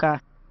bude maka,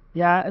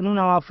 ya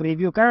nuna ma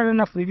preview, kana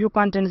na preview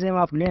content zai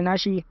ma play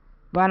nashi.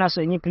 Ba na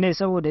so in yi play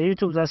saboda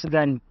YouTube za su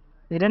gani.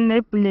 Idan na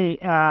yi play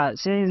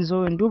sai in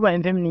zo in duba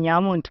in fim ya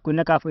mun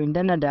tukuna kafin in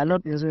danna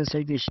download in zo in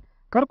sauke shi.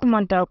 Kar ku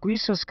manta ku yi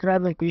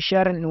subscribe ku yi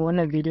share din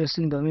wannan video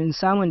sun domin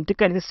samun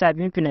dukkan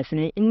sabbin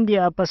fina-finai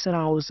Indiya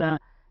fassarar Hausa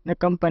na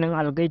kamfanin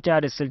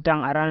Algaita da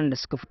Sultan a ranar da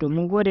suka fito.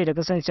 Mun gode da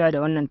kasancewa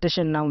da wannan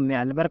tashar namu mai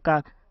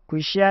albarka. Ku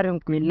yi sharing,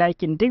 ku yi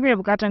liking. Duk mai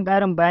bukatan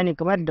ƙarin bayani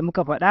kamar da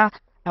muka faɗa,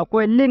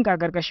 akwai link a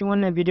ƙarƙashin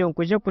wannan bidiyon,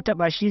 ku je ku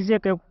taɓa shi, zai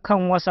kai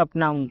kan WhatsApp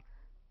namu,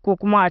 ko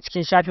kuma a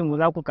cikin shafin mu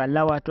za ku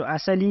kalla, wato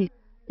asali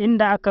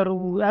inda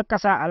aka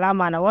sa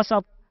alama na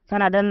WhatsApp,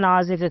 kana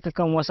dannawa zai kai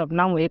kan WhatsApp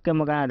namu, ya kai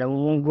magana da mu.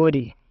 Mun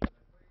gode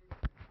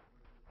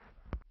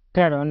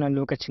da wannan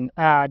lokacin.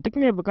 Duk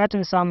mai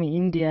bukatun samun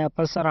Indiya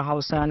fassarar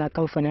Hausa na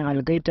kamfanin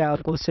Algaita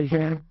ko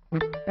Sabuwar,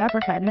 ya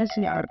faɗa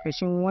nasi a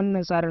ƙarƙashin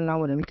wannan tsarin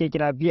namu da muke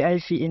kira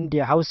VIP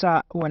Indiya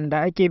Hausa,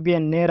 wanda ake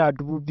biyan naira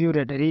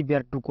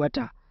 2,500 duk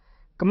wata.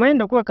 Kamar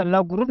yadda kuka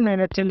kalla, group ne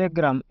na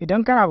Telegram.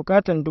 Idan kana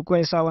bukatan duk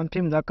wani sabon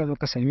fim za ka zo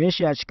ka same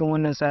shi a cikin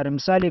wannan tsarin.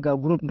 Misali ga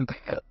group ɗin,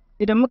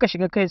 idan muka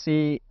shiga kai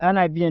tsaye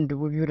ana biyan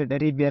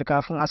 2,500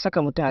 kafin a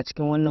saka mutum a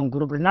cikin wannan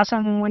group. Na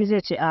san wani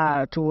zai ce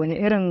to wani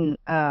irin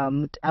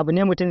abu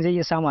ne mutum zai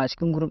iya samu a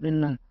cikin group ɗin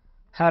nan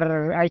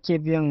har ake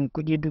biyan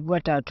kuɗi duk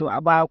wata. To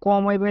ba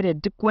komai ba da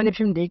duk wani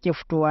fim da yake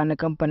fitowa na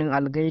kamfanin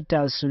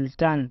Algaita,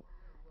 Sultan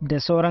da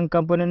sauran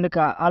kamfanin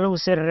duka,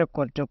 Al-Hussein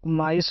Record da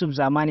kuma Yusuf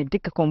Zamani,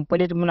 duka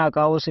complete muna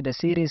kawo su da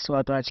series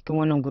wato a cikin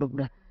wannan group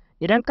ɗin.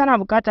 Idan kana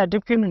bukata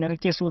duk fim da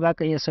kake so za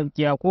ka iya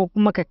saukiya, ko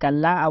kuma ka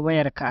kalla a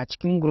wayarka a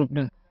cikin group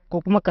ɗin,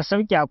 ko kuma ka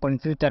sauke a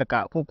kwamfutar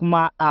ka, ko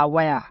kuma a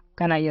waya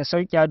kana iya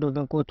sauke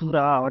domin ko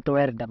turawa a wata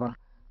wayar daban.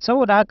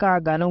 Saboda haka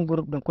ga nan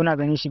group din kuna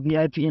ganin shi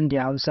VIP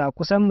Indiya Hausa,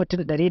 kusan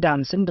mutum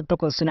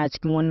 158 suna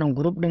cikin wannan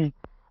group din.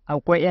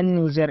 Akwai 'yan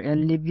Niger,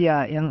 'yan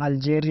Libya, 'yan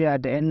Algeria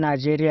da 'yan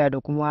Najeriya da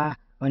kuma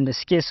wanda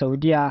suke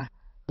Saudiya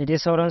da dai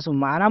sauransu.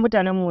 Ma'ana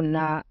mutanen mu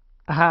na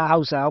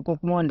Hausa ko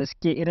kuma wanda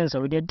suke irin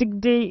Saudiya,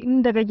 duk dai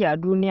inda kake a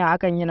duniya,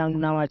 hakan yana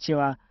nuna ma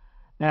cewa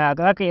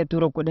za ka iya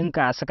tura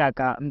kuɗinka a saka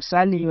ka.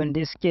 Misali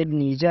wanda suke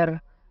Niger,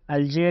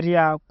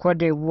 Algeria, Cote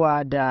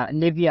d'Ivoire da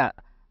Libya,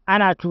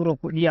 ana tura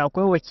kuɗi.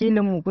 Akwai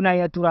wakilinmu, kuna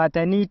iya tura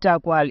ta Nita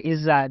ko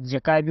Al'izza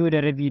jaka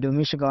 2.5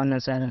 domin shiga wannan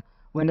tsarin.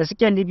 Wanda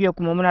suke Libya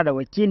kuma muna da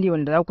wakili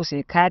wanda za ku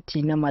sai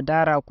kati na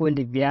Madara ko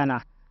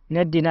Libyana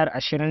na dinar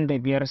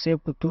 25, sai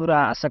ku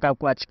tura a saka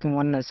ku a cikin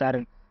wannan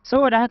tsarin.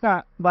 Saboda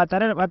haka ba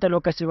tare da bata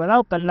lokaci ba, za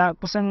ku kalla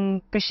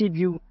kusan kashi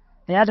biyu.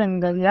 Ya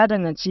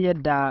danganci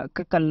yadda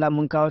ka kalla.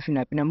 Mun kawo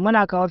fina-finan,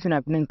 muna kawo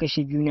fina-finan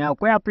kashi biyu ne.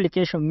 Akwai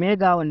application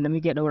mega wanda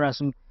muke ɗaura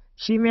su,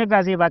 shi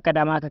mega zai baka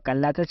dama ka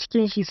kalla ta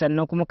cikin shi,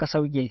 sannan kuma ka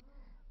sauke.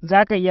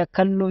 Za ka iya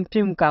kallon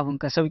fim kafin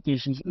ka sauke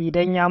shi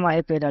idan ya ma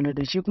ya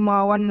da shi.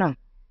 Kuma wannan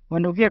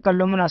wanda kuke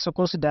kallo muna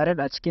sako su direct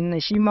a cikin nan,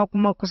 shi ma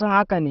kuma kusan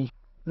haka ne.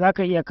 Za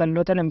ka iya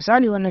kallo ta nan.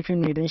 Misali wannan fim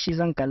ne, idan shi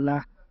zan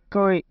kalla,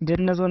 kawai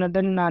idan na zo na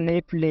danna na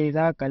yi play,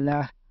 za ka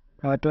kalla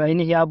wato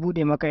ainihi ya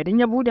bude maka. Idan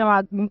ya bude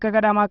ma, in ka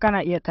ga dama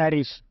kana iya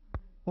tare shi,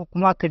 ko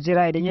kuma ka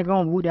jira idan ya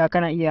gama budewa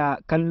kana iya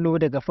kallo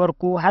daga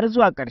farko har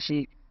zuwa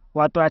ƙarshe,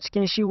 wato a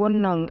cikin shi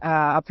wannan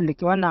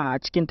application, wannan a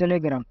cikin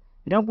Telegram.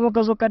 Idan kuma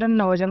ka zo ka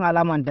danna wajen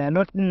alaman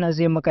download din na,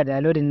 zai maka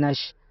downloading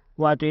nashi.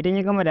 Wato idan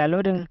ya gama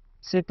downloading,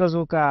 sai ka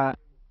zo ka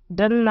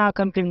danna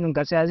kan fim din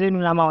ka tsaya, zai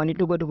nuna ma wani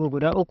digo-digo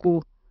guda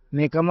 3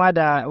 mai kama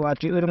da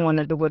wato irin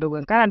wannan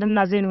digo-digon. Kana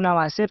danna zai nuna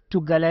ma save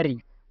to gallery,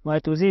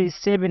 wato zai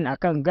saving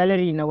akan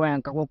gallery na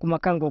wayanka ko kuma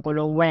kan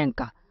kwakwalwar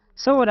wayanka.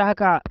 Saboda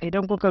haka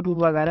idan kuka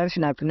duba ga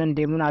fina-finan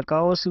da muna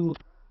kawo su,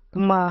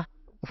 kuma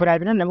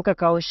fina-finan da muka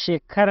kawo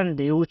shekaran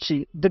da ya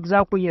wuce duk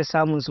za ku iya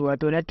samun su,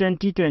 wato na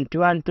 2021,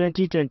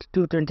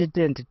 2022,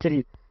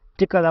 2023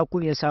 duka za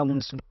ku iya samun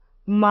su.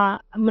 Kuma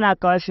muna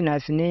kawo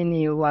fina-finai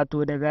ne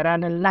wato daga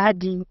ranar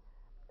Lahadi,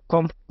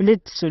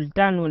 Complete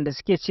Sultan wanda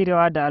suke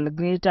cirewa da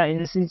Algaita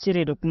in sun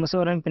cire da kuma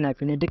sauran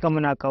fina-finai duka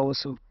muna kawo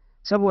su.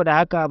 Saboda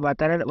haka ba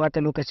tare da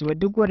bata lokaci ba,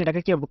 duk wanda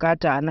kake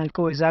bukata a nan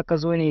kawai zaka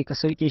zo ne ka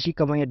sauke shi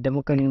kamar yadda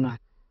muka nuna.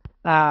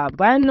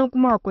 Bayan nan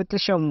kuma akwai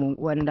tashar mu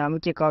wanda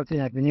muke kawo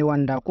fina-finai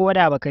wanda ko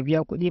da baka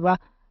biya kuɗi ba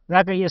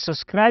zaka iya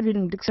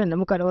subscribing. Duk sanda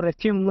muka ɗaura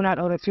fim muna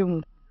ɗaura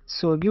fim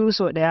sau biyu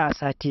sau ɗaya a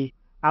sati,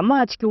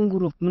 amma a cikin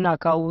group muna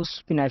kawo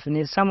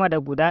fina-finai sama da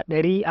guda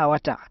 100 a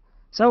wata.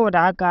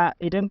 Saboda haka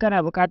idan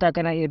kana bukata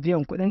kana iya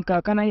biyan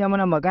kuɗinka, kana iya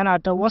mana magana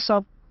ta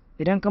WhatsApp.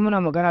 Idan ka mana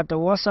magana ta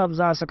WhatsApp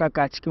za a saka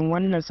ka cikin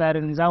wannan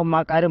tsarin, za mu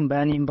ma ƙarin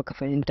bayani in baka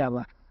fahimta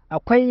ba.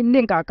 Akwai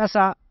link a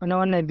ƙasa na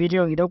wannan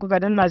bidiyon, idan kuka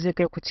danna zai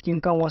kai ku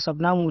cikin kan WhatsApp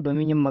namu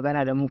domin yin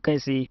magana da mu kai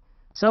tsaye.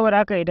 Saboda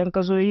haka idan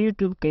ka zo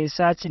YouTube ka yi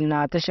sacin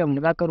na tashar mu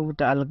za ka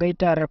rubuta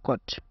Algaita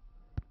Record.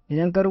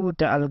 Idan ka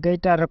rubuta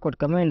Algaita Record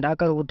kamar yadda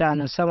aka rubuta a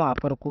nan sama a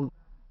farko,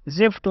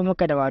 zai fito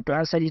maka da wato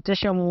asali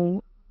tashar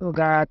mu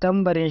ga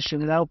tambarin shi,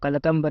 za ku kalla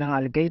tambarin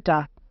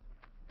Algaita.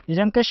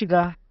 Idan ka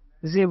shiga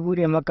zai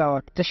bude maka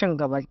wato tashan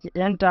gaba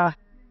ɗayanta,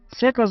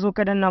 sai ka zo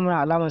ka danna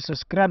mana alamar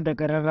subscribe da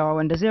ƙararrawa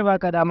wanda zai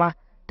baka dama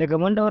daga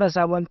mun daura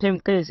sabon fim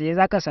kai tsaye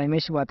za ka same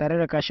shi ba tare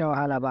da ka sha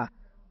wahala ba.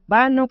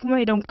 Bayan nan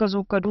kuma idan ka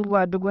zo ka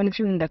duba duk wani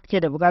fim da kake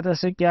da buƙatar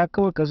sauƙiya,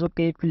 kawai ka zo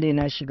ka yi play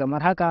na shi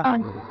kamar haka.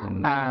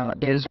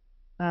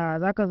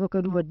 Za ka zo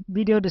ka duba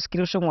video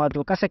description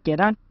wato ƙasa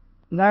kenan,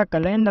 za ka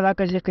kalla inda za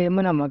ka je ka yi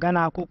mana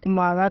magana, ko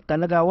kuma za ka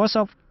kalla ga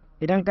WhatsApp.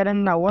 Idan ka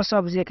danna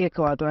WhatsApp zai kai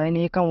ka wato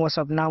ainihin kan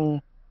WhatsApp namu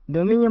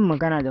domin yin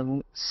magana da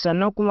mu.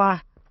 Sannan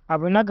kuma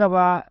abu na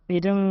gaba,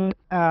 idan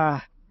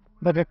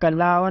baka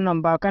kalla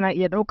wannan ba kana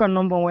iya ɗaukar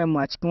number wayar mu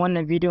a cikin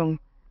wannan bidiyon,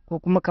 ko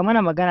kuma ka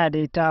mana magana da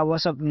ita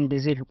WhatsApp ɗin da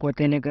zai fi ko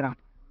Telegram.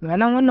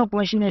 Nan wannan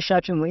kuma shine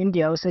shafin mu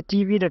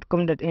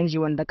indiahausatv.com.ng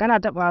wanda kana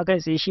taɓa kai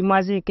sai shi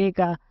ma zai kai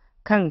ka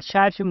kan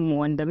shafin mu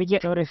wanda muke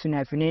ɗaura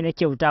fina-finai na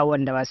kyauta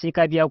wanda ba sai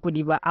ka biya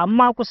kuɗi ba.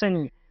 Amma ku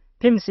sani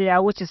fim sai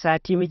ya wuce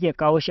sati muke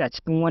kawo shi a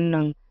cikin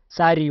wannan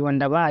tsari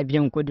wanda ba a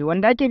biyan kuɗi.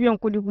 Wanda ake biyan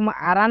kuɗi kuma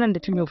a ranar da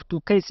fim ya fito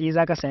kai tsaye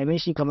zaka same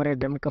shi kamar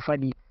yadda muka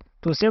faɗi.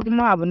 To sai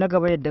kuma abu na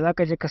gaba yadda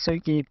zaka je ka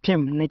sauke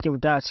fim na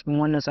kyauta a cikin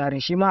wannan tsarin,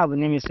 shi ma abu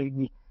ne mai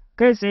sauki.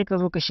 Kai tsaye ka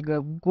zo ka shiga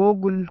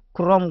Google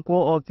Chrome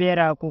ko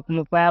Opera ko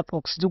kuma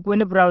Firefox, duk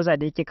wani browser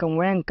da yake kan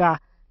wayanka,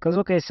 ka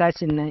zo ka yi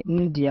sacin na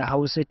India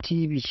Hausa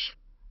TV.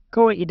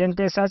 Kawai idan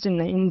ka yi sacin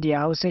na India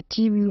Hausa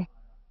TV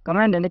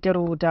kamar yadda nake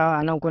rubutawa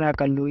a nan kuna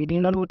kallo,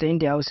 idan na rubuta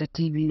India Hausa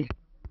TV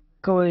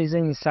kawai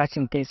zan yi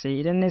sacin kai tsaye.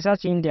 Idan na yi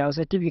sacin India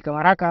Hausa TV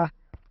kamar haka,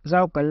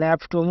 za ku kalla ya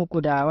fito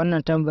muku da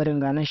wannan tambarin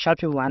ga nan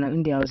shafin wa nan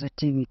India Hausa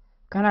TV.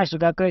 Kana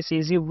shiga kai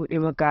sai zai buɗe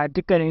maka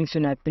dukkanin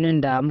fina-finan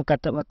da muka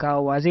taɓa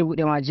kawowa, zai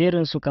buɗe ma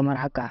jerin su kamar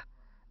haka.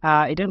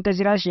 Idan ka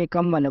jira shi ya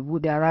kammala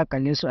buɗe za ka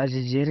kalle su a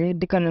jejjere,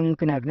 dukkanin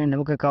fina-finan da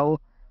muka kawo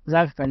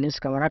za ka kalle su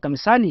kamar haka.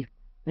 Misali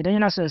idan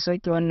yana son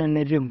sauke wannan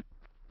na fim,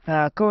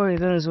 kawai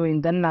zan zo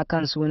in danna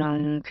kan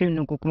sunan fim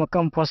ɗin ko kuma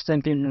kan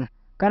postan fim ɗin.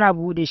 Kana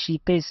buɗe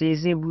shi kai sai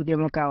zai buɗe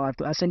maka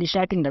wato asali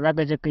shafin da za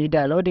ka je ka yi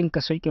downloading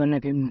ka sauke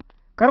wannan fim ɗin.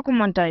 Kar ku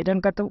manta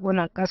idan ka tafi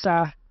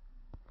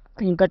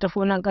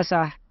nan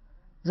ƙasa,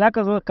 za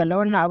ka zo kalla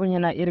wannan abin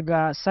yana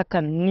irga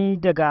sakanni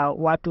daga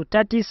wato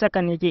 30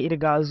 sakan yake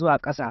irga zuwa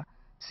ƙasa,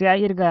 sai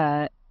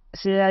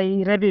ya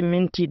yi rabin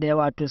minti da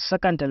wato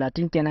sakan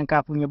 30 kenan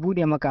kafin ya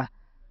buɗe maka.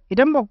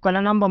 Idan ba ku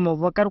kalla number mu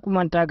ba, kar ku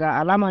manta ga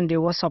alaman da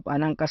WhatsApp a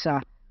nan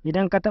ƙasa,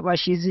 idan ka taɓa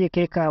shi zai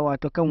kai ka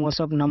wato kan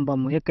WhatsApp number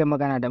mu, ya kai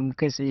magana da mu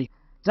kai tsaye.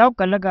 Za ku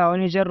kalla ga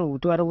wani jan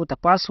rubutu a rubuta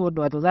password,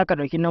 wato za ka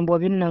ɗauki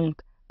nambobin nan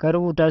ka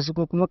rubuta su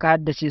ko kuma ka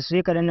haddace su,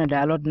 sai ka danna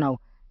download now,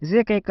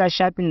 zai kai ka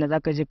shafin da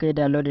zaka je kai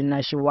downloading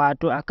nashi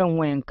wato akan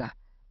wayanka.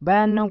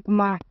 Bayan nan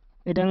kuma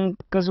idan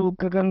ka zo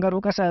ka gangaro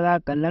kasa za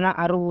ka kalla na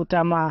a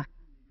rubuta ma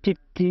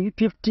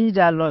 50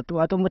 download,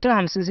 wato mutum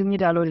 50 sun yi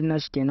downloading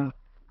nashi kenan.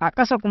 A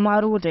ƙasa kuma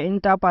a rubuta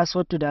enter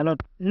password to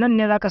download, nan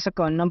ne zaka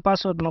saka wannan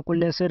password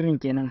makullin sirrin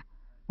kenan,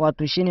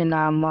 wato shine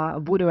na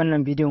bude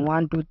wannan bidiyon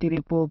 1 2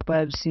 3 4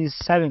 5 6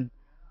 7.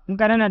 In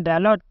ka danna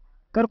download,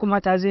 kar kuma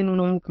ta zai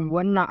nuna muku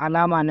wannan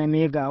alama na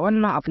mega.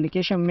 Wannan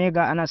application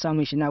mega ana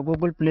samun shi na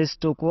Google Play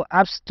Store ko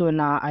App Store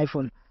na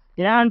iPhone.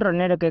 Idan Android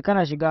ne da kai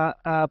kana shiga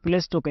Play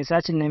Store kai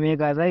sacin na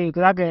mega, za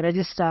ka yi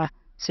register,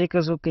 sai ka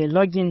zo kai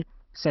login,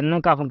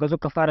 sannan kafin ka zo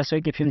ka fara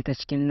sauke fim ta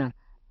cikin nan.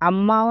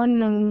 Amma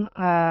wannan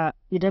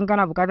idan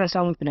kana bukatar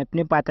samun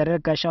fina-finai ba tare da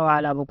ka sha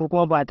wahala ba, ko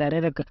kuma ba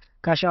tare da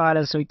ka sha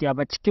wahalar sauki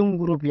ba, cikin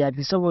group ya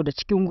fi, saboda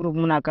cikin group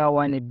muna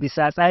kawowa ne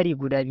bisa tsari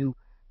guda biyu.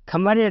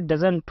 Kamar yadda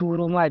zan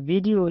turo ma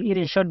bidiyo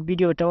irin short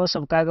bidiyo ta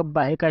WhatsApp, kaga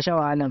ba sai ka sha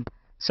wahalan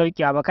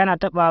sauki ba, kana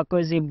taba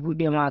kawai zai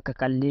bude ma ka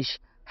kalle shi.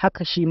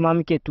 Haka shi ma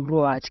muke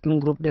turowa a cikin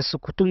group da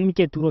sukutun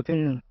muke turo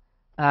fim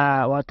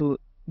wato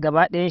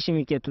gaba ɗayan shi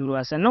muke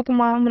turowa. Sannan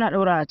kuma muna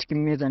ɗaura a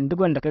cikin mezan, duk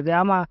wanda ka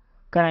ga ma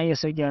kana iya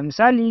saukewa.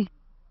 Misali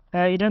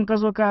idan ka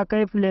zo ka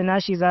kai play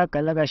nashi za ka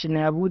kalla shi na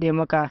ya bude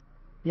maka,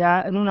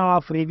 ya nuna ma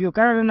preview,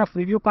 kana nuna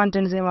preview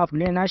content zai ma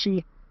play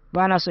nashi,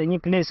 ba na so in yi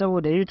play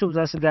saboda YouTube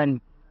za su gani.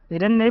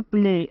 Idan na yi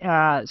play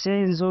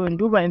sai in zo in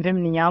duba in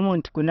fim din ya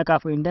mun tukuna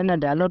kafin in danna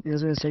download in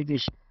zo in sauke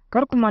shi.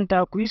 Kar ku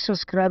manta ku yi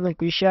subscribe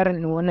ku yi share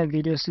din wannan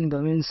video sun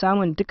domin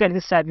samun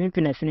dukkanin sabbin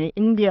fina-finai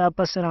Indiya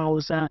fassarar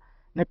Hausa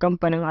na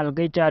kamfanin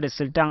Algaita da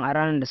Sultan a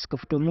ranar da suka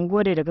fito. Mun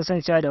gode da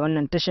kasancewa da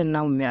wannan tashar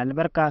namu mai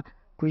albarka.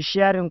 Ku yi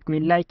sharing ku yi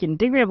liking,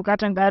 duk mai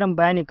bukatan ƙarin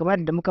bayani kamar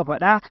da muka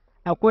faɗa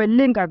akwai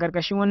link a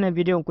ƙarƙashin wannan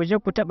bidiyon, ku je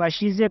ku taɓa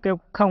shi zai kai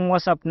kan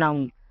WhatsApp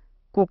namu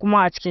ko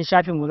kuma a cikin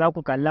shafin mu za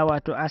ku kalla,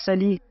 wato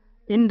asali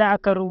inda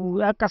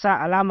aka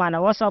sa alama na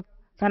WhatsApp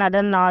kana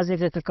dannawa zai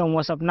kai kan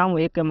WhatsApp namu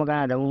ya kai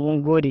magana da mu.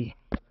 Mun gode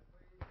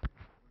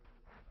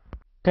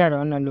da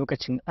wannan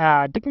lokacin.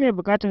 Duk mai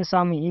bukatun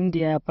samun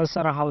Indiya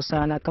fassarar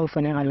Hausa na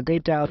kamfanin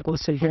Algaita ko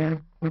Sabuwar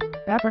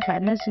ya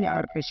faɗa su ne a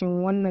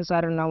ƙarƙashin wannan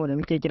tsarin namu da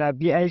muke kira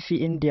BIP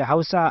Indiya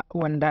Hausa,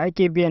 wanda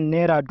ake biyan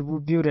naira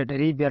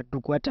 2,500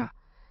 duk wata.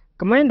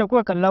 Kamar yadda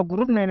kuka kalla,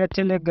 group ne na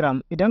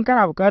Telegram. Idan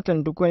kana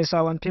bukatan duk wani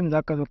sabon fim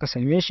zaka zo ka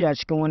same shi a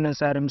cikin wannan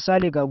tsarin.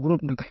 Misali ga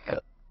group din,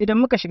 idan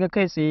muka shiga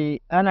kai tsaye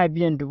ana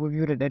biyan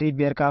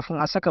 2,500 kafin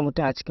a saka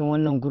mutum a cikin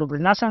wannan group.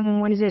 Na san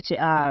wani zai ce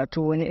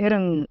to wani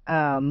irin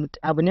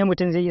abu ne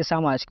mutum zai iya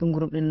samu a cikin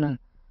group din nan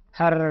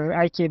har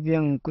ake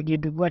biyan kuɗi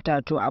duk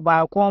wata. To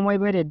ba komai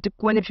ba da duk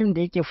wani fim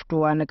da yake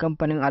fitowa na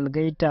kamfanin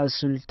Algaita,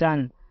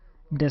 Sultan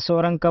da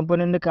sauran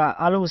kamfanin duka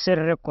HAUSA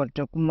record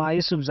da kuma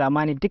Yusuf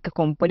Zamani duka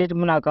complete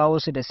muna kawo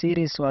su da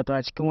series wato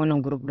a cikin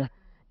wannan group din.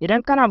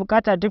 Idan kana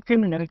bukata duk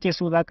fim da kake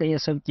so zaka iya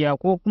saukiya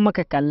ko kuma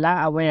ka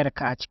kalla a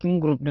wayarka a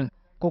cikin group din,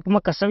 ko kuma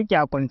ka sauke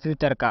a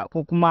kwamfutar ka,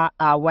 ko kuma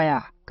a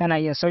waya kana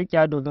iya sauke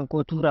domin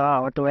ko turawa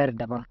a wata wayar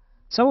daban.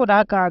 Saboda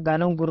haka ga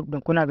nan group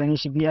din kuna ganin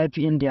shi VIP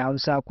Indiya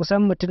Hausa,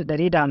 kusan mutum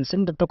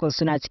 158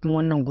 suna cikin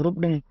wannan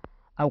group din.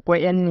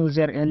 Akwai 'yan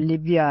Niger, 'yan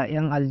Libya,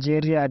 'yan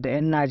Algeria da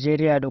 'yan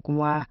Najeriya da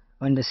kuma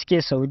wanda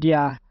suke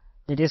Saudiya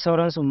da dai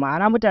sauransu.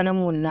 Ma'ana mutanen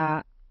mu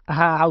na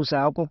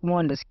Hausa ko kuma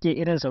wanda suke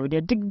irin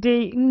Saudiya, duk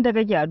dai inda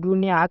kake a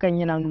duniya hakan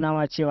yana nuna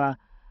ma cewa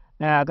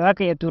za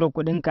ka iya tura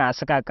kuɗinka a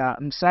saka ka.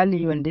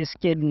 Misali wanda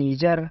suke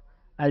Niger,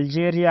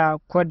 Algeria,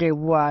 Cote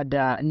d'Ivoire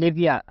da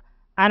Libya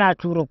ana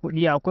tura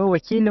kuɗi. Akwai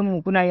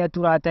wakilinmu kuna iya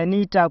tura ta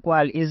Nita ko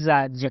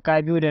Al'izza jaka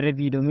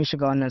 2.5 domin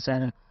shiga wannan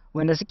tsarin.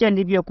 Wanda suke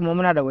Libya kuma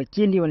muna da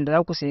wakili wanda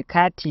za ku sai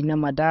kati na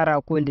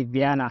Madara ko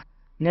Libyana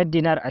na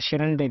dinar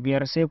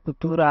 25 sai ku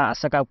tura a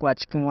saka ku a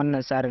cikin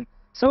wannan tsarin.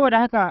 Saboda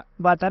haka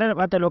ba tare da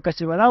bata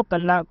lokaci ba za ku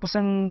kalla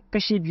kusan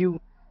kashi biyu.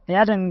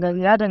 Ya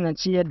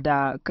danganci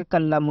yadda ka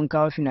kalla. Mun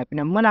kawo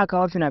fina-finan, muna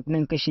kawo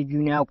fina-finan kashi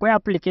biyu ne. Akwai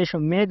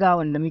application Mega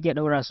wanda muke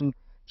ɗaura su,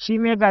 shi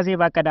Mega zai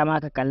baka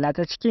dama ka kalla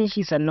ta cikin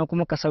shi sannan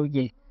kuma ka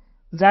sauke.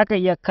 Za ka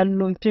iya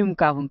kallon fim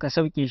kafin ka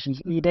sauke shi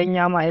idan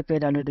ya ma haifa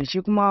da da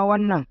shi. Kuma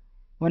wannan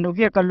wanda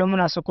kuke kallo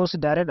muna sako su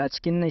direct a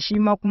cikin nan, shi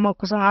ma kuma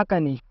kusan haka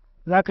ne.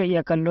 Za ka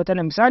iya kallo ta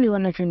nan. Misali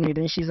wannan fim ne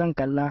idan shi zan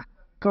kalla,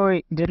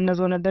 kawai idan na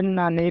zo na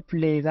danna na yi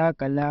play za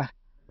ka kalla,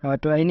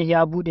 wato ainihi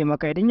ya bude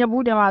maka. Idan ya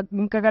bude ma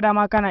in ka ga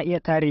dama kana iya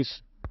tare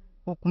shi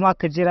ko kuma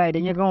ka jira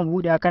idan ya gama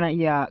budewa kana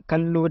iya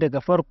kallo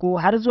daga farko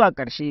har zuwa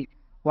ƙarshe,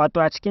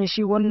 wato a cikin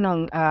shi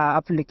wannan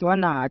application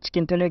wannan a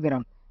cikin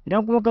Telegram.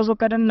 Idan kuma ka zo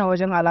ka danna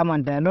wajen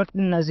alaman download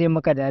din na zai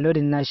maka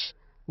downloading nashi,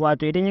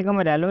 wato idan ya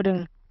gama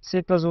downloading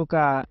sai ka zo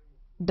ka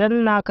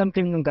danna kan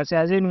fim din ka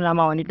tsaya, zai nuna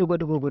ma wani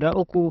digo-digo guda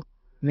 3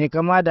 mai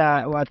kama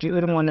da wato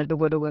irin wannan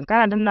digo-digon.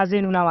 Kana danna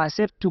zai nuna ma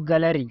save to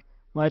gallery,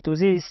 wato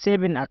zai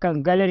saving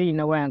akan gallery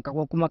na wayanka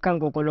ko kuma kan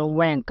kwakwalwar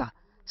wayanka.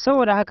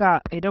 Saboda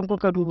haka idan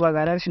kuka duba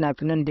ganar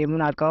fina-finan da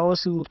muna kawo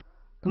su,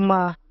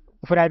 kuma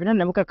fina-finan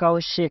da muka kawo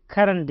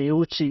shekaran da ya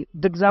wuce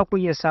duk za ku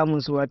iya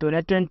samun su, wato na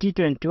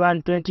 2021,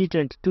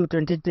 2022,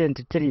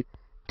 2023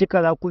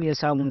 duka za ku iya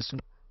samun su.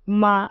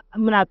 Kuma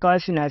muna kawo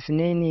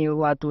fina-finai ne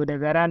wato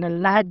daga ranar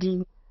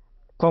Lahadi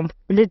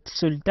complete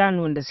Sultan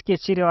wanda suke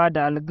cirewa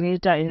da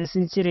Algaita in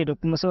sun cire da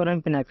kuma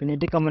sauran fina-finai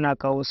duka muna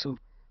kawo su.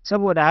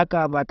 Saboda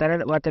haka ba tare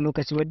da bata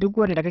lokaci ba, duk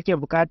wanda kake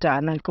bukata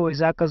a nan kawai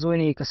zaka zo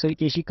ne ka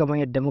sauke shi kamar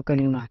yadda muka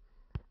nuna.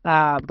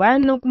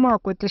 Bayan nan kuma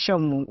akwai tashar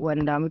mu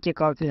wanda muke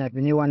kawo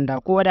fina-finai wanda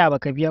ko da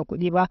baka biya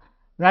kuɗi ba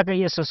zaka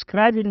iya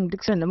subscribing.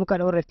 Duk sanda muka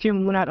daura fim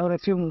muna daura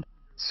fim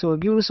so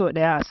 2 so 1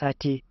 a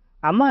sati,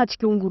 amma a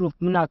cikin group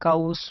muna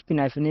kawo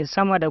fina-finai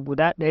sama da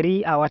guda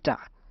 100 a wata.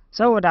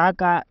 Saboda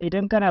haka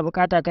idan kana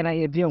bukata kana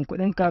iya biyan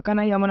kuɗinka,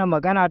 kana iya mana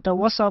magana ta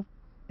WhatsApp.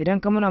 Idan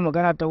ka muna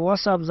magana ta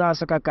WhatsApp za a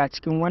saka ka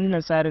cikin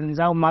wannan tsarin,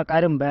 za mu ma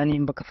ƙarin bayani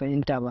in baka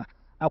fahimta ba.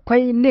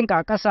 Akwai link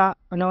a ƙasa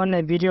na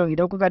wannan bidiyon,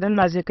 idan kuka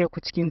danna zai kai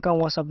ku cikin kan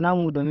WhatsApp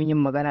namu domin yin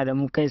magana da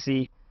mu kai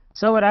tsaye.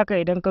 Saboda haka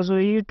idan ka zo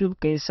YouTube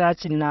ka yi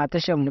sacin na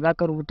tashar mu za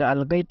ka rubuta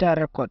Algaita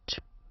record.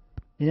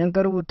 Idan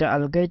ka rubuta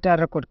Algaita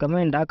record kamar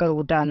yadda aka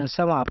rubuta a nan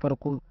sama a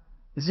farko,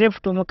 zai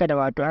fito maka da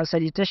wato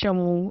asali tashar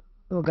mu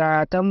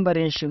ga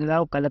tambarin shi, za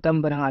ku kalla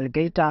tambarin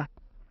Algaita.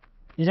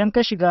 Idan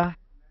ka shiga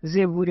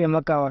zai bude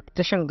maka wato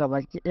tashan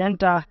gabaki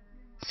ɗayanta,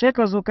 sai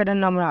ka zo ka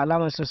danna mana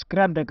alamar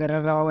subscribe da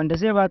ƙararrawa wanda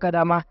zai baka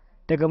dama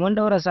daga mun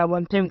daura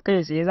sabon fim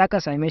kai tsaye za ka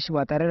same shi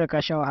ba tare da ka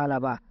sha wahala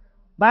ba.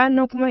 Bayan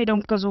nan kuma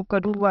idan ka zo ka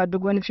duba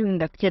duk wani fim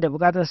da kake da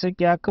buƙatar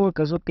sauƙiya, kawai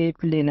ka zo ka yi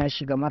play na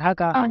shi kamar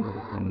haka.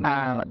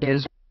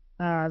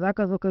 za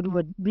ka zo ka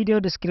duba video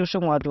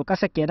description wato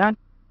ƙasa kenan,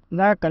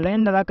 za ka kalla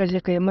inda za ka je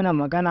ka yi mana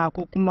magana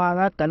ko kuma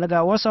za ka kalla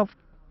ga WhatsApp.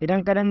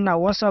 Idan ka danna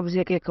WhatsApp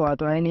zai kai ka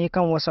wato ainihin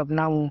kan WhatsApp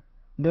namu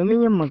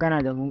domin yin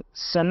magana da mu.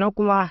 Sannan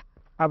kuma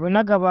abu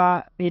na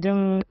gaba,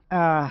 idan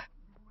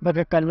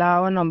baka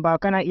kalla wannan ba,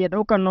 kana iya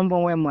ɗaukar number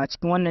wayar mu a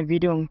cikin wannan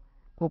bidiyon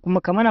ko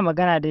kuma ka mana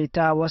magana da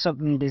ita WhatsApp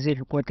ɗin da zai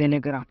fi ko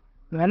Telegram.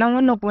 Nan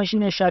wannan kuma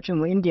shine shafin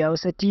mu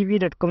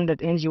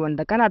indiahausatv.com.ng,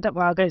 wanda kana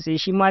taɓa kai sai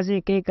shi ma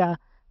zai kai ka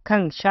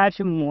kan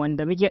shafin mu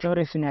wanda muke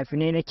ɗaure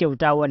fina-finai na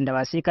kyauta wanda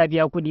ba sai ka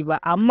biya kuɗi ba,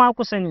 amma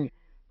kusa ne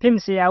fim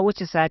sai ya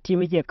wuce sati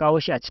muke kawo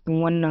shi a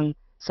cikin wannan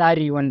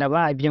tsari wanda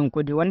ba a biyan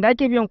kuɗi. Wanda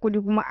ake biyan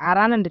kuɗi kuma a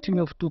ranar da fim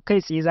ya fito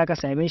kai tsaye zaka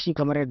same shi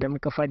kamar yadda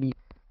muka faɗi.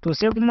 To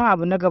sai kuma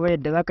abu na gaba,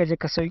 yadda zaka je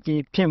ka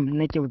sauke fim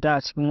na kyauta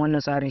a cikin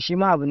wannan tsarin, shi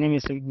ma abu ne mai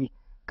sauki.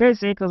 Kai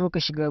tsaye ka zo ka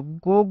shiga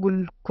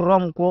Google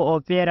Chrome ko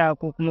Opera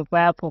ko kuma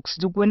Firefox,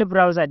 duk wani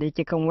browser da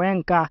yake kan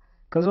wayanka,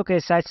 ka zo ka yi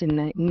sacin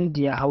na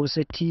India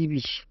Hausa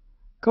TV.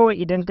 Kawai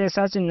idan kai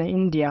sacin na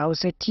India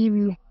Hausa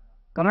TV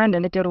kamar yadda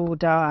nake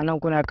rubutawa a nan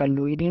kuna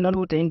kallo, idan na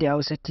rubuta India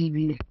Hausa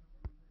TV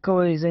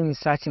kawai zan yi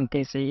sacin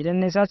kai tsaye. Idan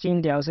na sacin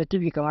India Hausa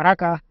TV kamar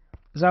haka,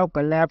 za ku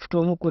kalla ya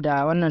fito muku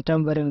da wannan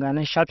tambarin ga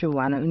nan shafin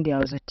wa na India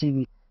Hausa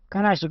TV.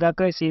 Kana shiga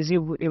kai sai zai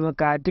buɗe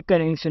maka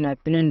dukkanin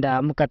fina-finan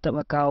da muka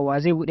taɓa kawowa,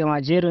 zai buɗe ma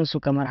jerin su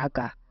kamar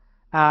haka.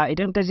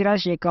 Idan ka jira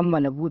shi ya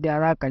kammala buɗe, za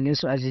ka kalle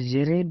su a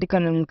jejjere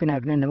dukkanin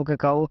fina-finan da muka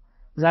kawo,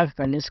 za ka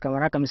kalle su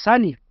kamar haka.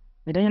 Misali,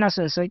 idan yana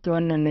son sauke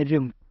wannan na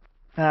fim,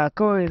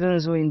 kawai zan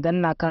zo in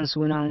danna kan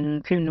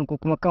sunan fim ɗin ko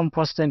kuma kan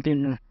postan fim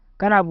ɗin.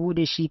 Kana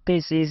buɗe shi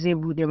kai sai zai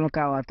buɗe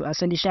maka wato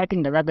asali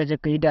shafin da za ka je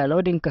ka yi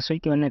downloading ka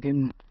sauke wannan fim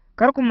ɗin.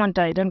 Kar ku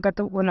manta, idan ka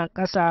tafi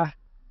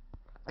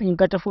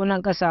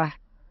nan ƙasa,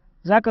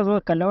 za ka zo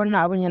kalla wannan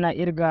abin yana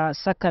irga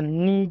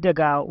sakanni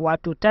daga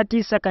wato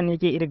 30 sakan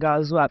yake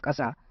irga zuwa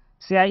ƙasa,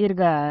 sai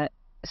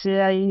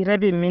ya yi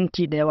rabin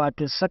minti ɗaya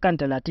wato sakan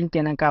 30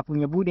 kenan kafin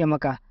ya buɗe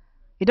maka.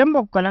 Idan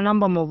ba ku kalla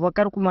number mu ba,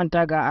 kar ku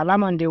manta ga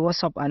alaman da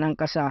WhatsApp a nan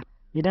ƙasa,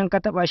 idan ka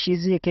taɓa shi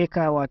zai kai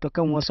ka wato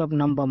kan WhatsApp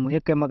number mu, ya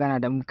kai magana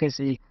da mu kai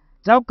tsaye.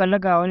 Za ku kalla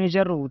ga wani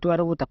jan rubutu a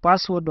rubuta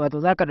password, wato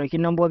za ka ɗauki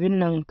nambobin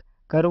nan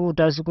ka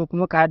rubuta su ko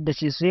kuma ka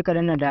haddace su, sai ka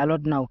danna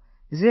download now,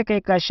 zai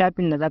kai ka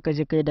shafin da zaka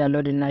je kai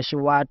downloading nashi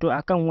wato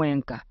akan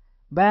wayanka.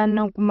 Bayan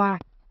nan kuma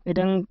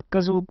idan ka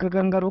zo ka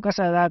gangaro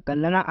kasa, za ka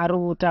kalla na a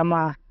rubuta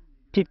ma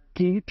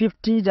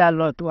 50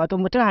 download, wato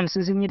mutum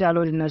 50 sun yi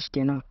downloading nashi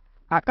kenan.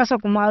 A ƙasa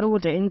kuma a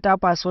rubuta enter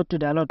password to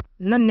download,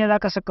 nan ne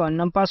zaka saka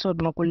wannan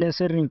password makullin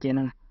sirrin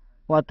kenan,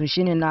 wato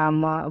shine na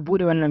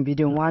bude wannan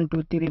bidiyon 1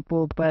 2 3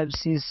 4 5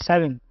 6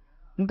 7.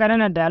 In ka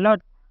danna download,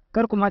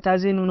 kar kuma ta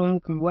zai nuna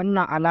muku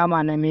wannan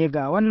alama na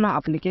mega. Wannan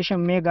application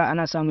mega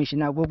ana samun shi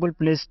na Google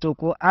Play Store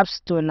ko App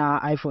Store na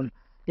iPhone.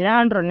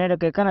 Idan Android ne da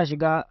kai, kana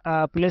shiga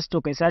Play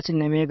Store kai sacin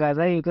na mega,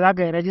 za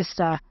ka yi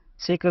register,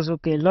 sai ka zo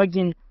kai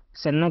login,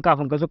 sannan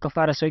kafin ka zo ka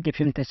fara sauke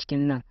fim ta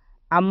cikin nan.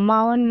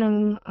 Amma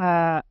wannan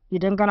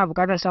idan kana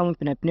bukatar samun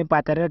fina-finai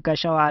ba tare da ka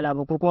sha wahala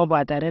ba ko kuma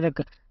ba tare da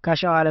ka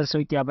sha wahalar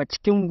sauki ba,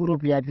 cikin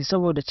group ya fi,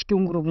 saboda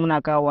cikin group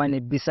muna kawowa ne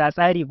bisa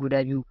tsari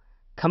guda biyu.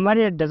 Kamar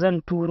yadda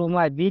zan turo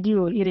ma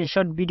bidiyo irin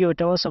short bidiyo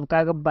ta WhatsApp,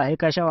 kaga ba sai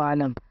ka sha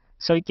wahalan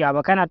sauki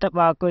ba, kana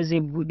taɓa kawai zai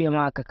buɗe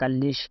ma ka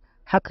kalle shi.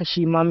 Haka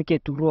shi ma muke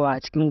turowa a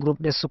cikin group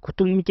da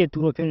sukutun muke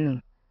turo fim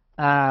ɗin,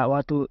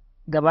 wato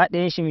gaba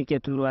ɗayan shi muke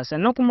turowa.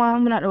 Sannan kuma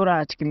muna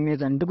ɗaura a cikin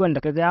mezan, duk wanda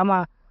ka ga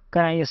ma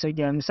kana iya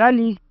saukewa.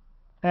 Misali,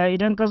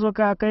 idan ka zo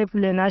ka kai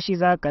play nashi,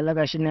 za ka kalla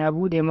gashi na ya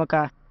buɗe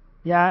maka,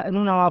 ya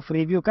nuna ma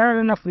preview.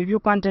 Kana na preview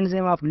content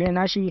zai ma play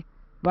nashi.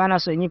 Ba na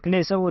so in yi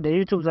play saboda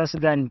YouTube za su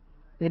gani.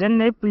 Idan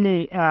na yi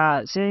play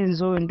sai in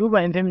zo in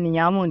duba in fim ɗin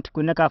ya mun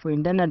tukuna kafin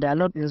in danna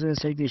download in zo in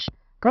sauke shi.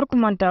 Kar ku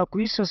manta ku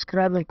yi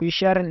subscribe ku yi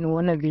share din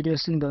wannan video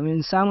sun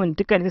domin samun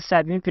dukkanin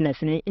sabbin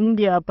fina-finai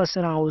India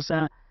fassarar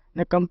Hausa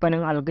na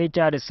kamfanin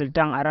Algaita da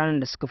Sultan a ranar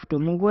da suka fito.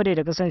 Mun gode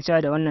da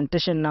kasancewa da wannan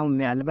tashar namu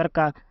mai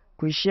albarka.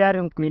 Ku yi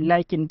sharing, ku yi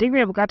liking. Duk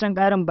mai bukatan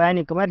ƙarin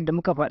bayani kamar da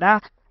muka faɗa,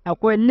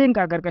 akwai link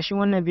a ƙarƙashin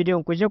wannan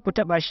bidiyon, ku je ku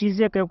taɓa shi,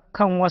 zai kai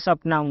kan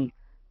WhatsApp namu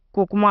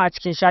ko kuma a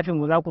cikin shafin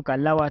mu za ku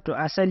kalla, wato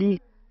asali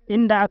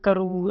inda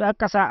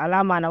aka sa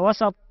alama na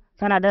WhatsApp,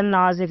 kana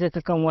dannawa zai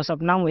kai kan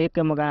WhatsApp namu, ya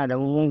kai magana da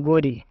mu. Mun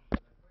gode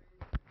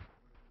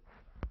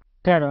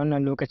ta da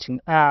wannan lokacin.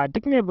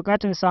 Duk mai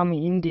bukatun samun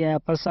India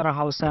fassarar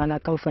Hausa na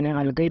kamfanin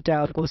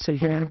Algaita ko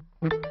Sultan,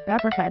 ya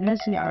faɗa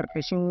shi a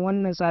ƙarƙashin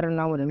wannan tsarin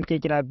namu da muke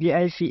kira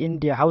VIP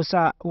India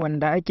Hausa,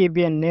 wanda ake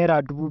biyan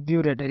naira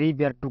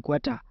 2,500 duk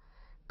wata.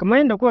 Kamar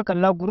yadda kuka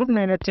kalla, group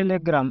ne na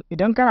Telegram.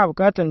 Idan kana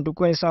bukatan duk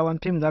wani sabon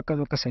fim, za ka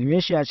zo ka same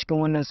shi a cikin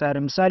wannan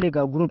tsarin. Misali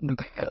ga group ɗin,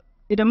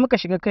 idan muka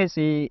shiga kai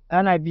tsaye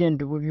ana biyan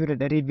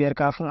 2,500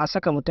 kafin a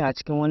saka mutum a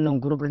cikin wannan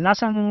group. Na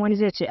san wani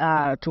zai ce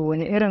to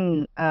wani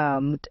irin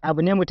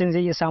abu ne mutum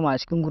zai iya samu a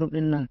cikin group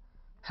ɗin nan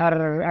har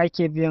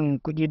ake biyan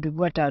kuɗi duk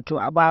wata. To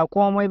ba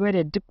komai ba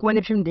da duk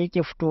wani fim da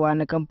yake fitowa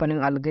na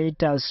kamfanin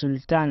Algaita,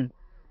 Sultan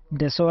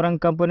da sauran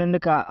kamfanin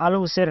duka,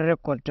 Al-Hussein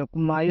Record da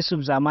kuma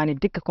Yusuf Zamani,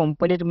 duka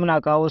complete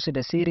muna kawo su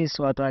da series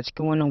wato a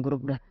cikin wannan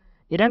group ɗin.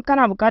 Idan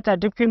kana bukata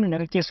duk fim da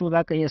kake so,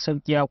 za ka iya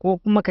saukiya ko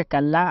kuma ka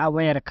kalla a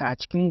wayarka a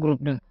cikin group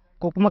ɗin.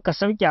 ko kuma ka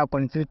sauke a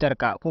kwamfutar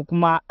ka ko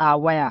kuma a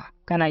waya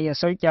kana iya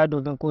saukewa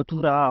domin ko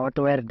turawa a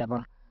wata wayar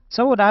daban.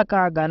 Saboda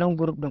haka ga nan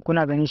group din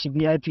kuna ganin shi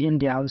VIP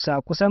India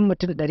Hausa, kusan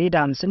mutum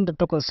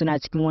 158 suna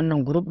cikin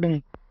wannan group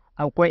din.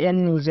 Akwai 'yan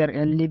Niger,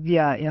 'yan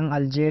Libya, 'yan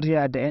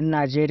Algeria da 'yan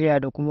Najeriya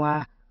da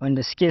kuma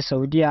wanda suke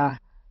Saudiya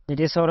da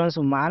dai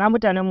sauransu, ma'ana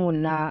mutanenmu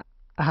na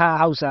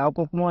Hausa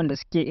ko kuma wanda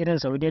suke irin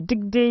Saudiya. Duk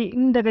dai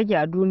inda kake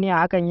a duniya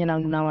hakan yana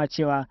nuna ma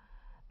cewa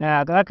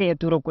za ka iya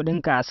tura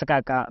kuɗinka a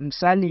saka ka.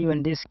 Misali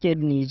wanda suke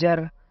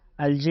Niger,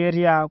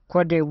 Algeria,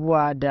 Cote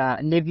d'Ivoire da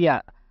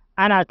Libya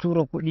ana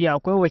tura kuɗi.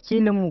 Akwai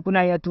wakilinmu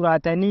kuna iya tura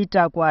ta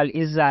Nita ko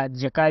Al'izza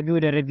jaka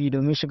 2.5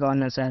 domin shiga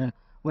wannan tsarin.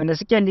 Wanda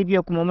suke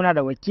Libya kuma muna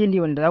da wakili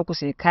wanda za ku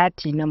sai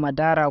kati na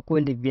Madara ko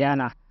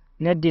Libyana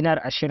na dinar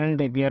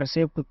 25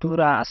 sai ku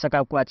tura a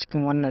saka ku a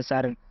cikin wannan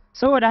tsarin.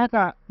 Saboda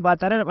haka ba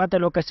tare da bata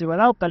lokaci ba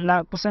za ku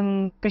kalla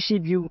kusan kashi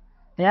biyu.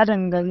 Ya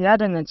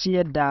danganci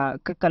yadda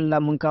ka kalla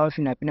mun kawo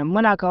fina-finan.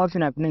 Muna kawo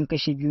fina-finan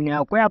kashi biyu ne.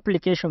 Akwai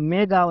application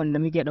Mega wanda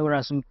muke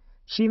ɗaura su.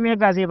 Shi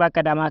Mega zai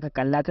baka dama ka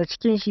kalla ta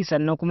cikin shi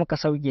sannan kuma ka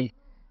sauke.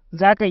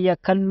 Za ka iya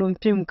kallon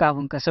fim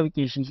kafin ka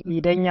sauke shi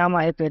idan ya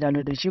ma ya kai da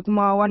shi.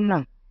 Kuma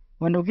wannan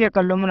wanda kuke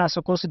kallo muna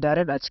sako su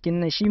direct a cikin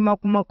nan, shi ma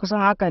kuma kusan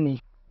haka ne.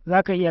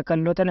 Za ka iya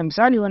kallo ta nan.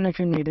 Misali wannan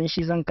fim ne idan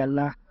shi zan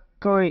kalla,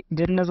 kawai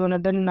idan na zo na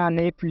danna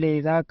na yi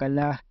play za ka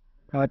kalla,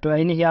 wato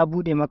ainihi ya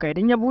buɗe maka.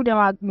 Idan ya buɗe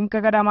ma in ka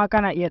ga dama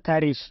kana iya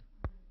tare shi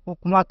ko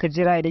kuma ka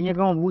jira idan ya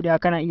gama buɗewa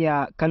kana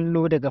iya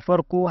kallo daga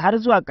farko har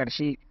zuwa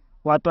ƙarshe,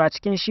 wato a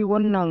cikin shi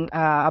wannan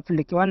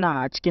wannan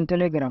a cikin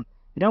Telegram.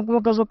 Idan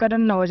kuma ka zo ka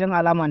danna wajen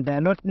alaman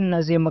download din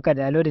na zai maka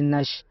downloading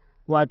nashi,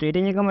 wato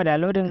idan ya gama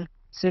downloading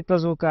sai ka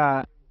zo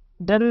ka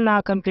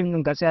danna kan fim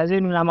ɗin ka tsaya, zai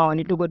nuna ma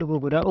wani ɗigo-ɗigo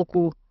guda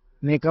 3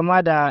 mai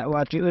kama da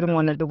wato irin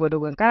wannan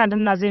ɗigo-ɗigon. Kana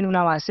danna zai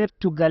nuna ma save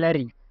to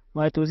gallery,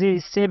 wato zai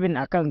saving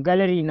akan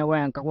gallery na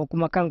wayanka ko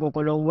kuma kan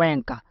kwakwalwar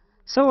wayanka.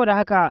 Saboda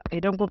haka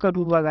idan kuka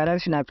duba ga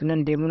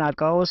fina-finan da muna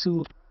kawo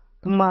su,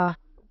 kuma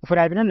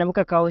fina-finan da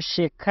muka kawo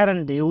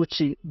shekaran da ya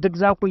wuce duk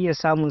za ku iya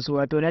samun su,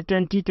 wato na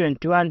 2021,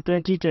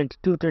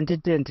 2022,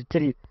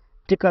 2023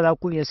 duka za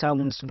ku iya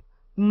samun su.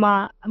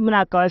 Kuma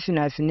muna kawo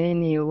fina-finai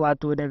ne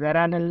wato daga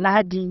ranar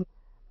Lahadi,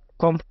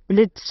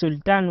 Complete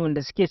Sultan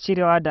wanda suke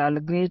cirewa da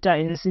Algaita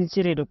in sun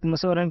cire da kuma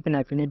sauran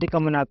fina-finai duka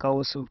muna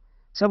kawo su.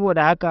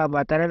 Saboda haka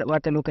ba tare da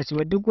bata lokaci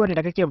ba, duk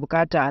wanda kake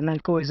bukata a nan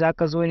kawai za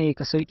ka zo ne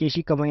ka sauke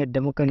shi kamar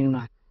yadda muka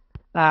nuna.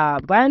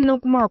 Bayan nan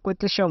kuma akwai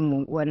tashan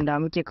mu wanda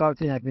muke kawo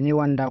fina-finai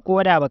wanda ko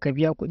da baka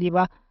biya kuɗi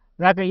ba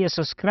za ka iya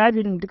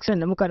subscribing. Duk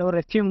sanda muka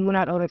ɗaura fim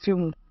muna ɗaura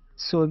fim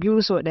sau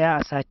 2 sau 1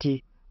 a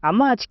sati,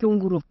 amma a cikin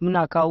group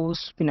muna kawo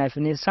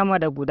fina-finai sama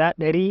da guda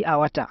 100 a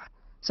wata.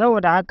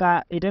 Saboda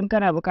haka idan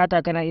kana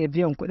bukata kana iya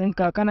biyan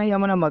kuɗinka, kana iya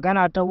mana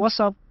magana ta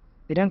WhatsApp.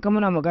 Idan ka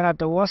muna magana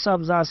ta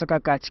WhatsApp za a saka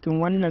ka cikin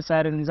wannan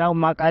tsarin, za mu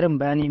ma ƙarin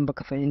bayani in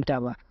baka fahimta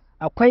ba.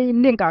 Akwai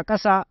link a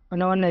ƙasa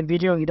na wannan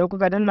bidiyon, idan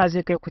kuka danna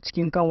zai kai ku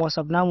cikin kan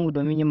WhatsApp namu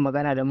domin yin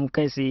magana da mu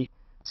kai tsaye.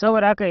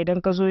 Saboda haka idan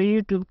ka zo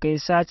YouTube ka yi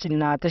sacin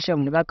na tashar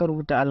mu za ka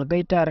rubuta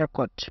Algaita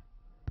Record.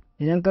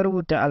 Idan ka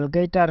rubuta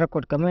Algaita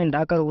Record kamar yadda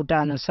aka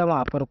rubuta a nan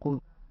sama a farko,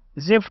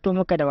 zai fito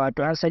maka da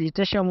wato asali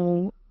tashar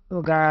mu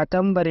ga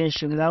tambarin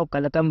shi, za ku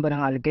kalla tambarin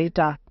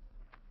Algaita.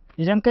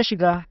 Idan ka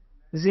shiga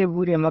zai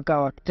bude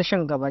maka wato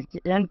tashan gaba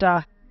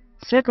ɗayanta,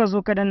 sai ka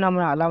zo ka danna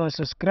mana alamar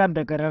subscribe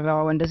da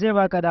ƙararrawa wanda zai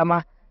baka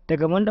dama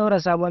daga mun daura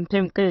sabon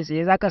fim kai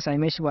tsaye za ka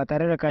same shi ba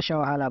tare da ka sha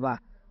wahala ba.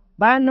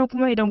 Bayan nan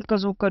kuma idan ka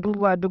zo ka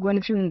duba duk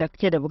wani fim da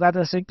kake da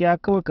buƙatar sauƙiya,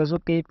 kawai ka zo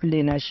ka yi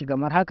play na shi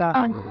kamar haka.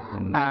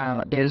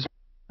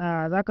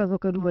 Za ka zo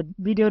ka duba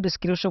video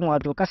description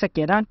wato ƙasa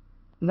kenan,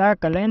 za ka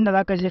kalla inda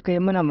za ka je ka yi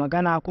mana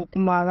magana ko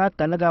kuma za ka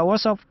kalla ga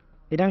WhatsApp.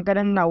 Idan ka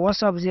danna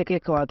WhatsApp zai kai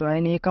ka wato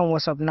ainihin kan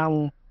WhatsApp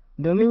namu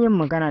domin yin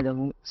magana da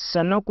mu.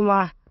 Sannan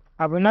kuma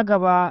abu na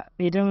gaba,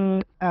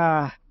 idan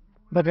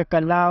baka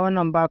kalla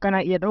wannan ba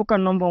kana iya ɗaukar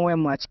number wayar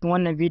mu a cikin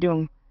wannan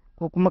bidiyon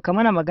ko kuma ka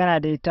mana magana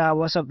da ita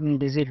WhatsApp ɗin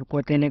da zai fi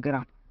ko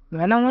Telegram.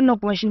 Ganan wannan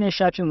kuma shine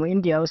shafin mu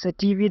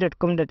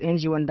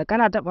indiahausatv.com.ng wanda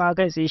kana taɓa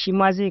kai sai shi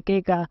ma zai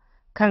kai ka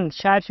kan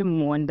shafin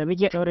mu wanda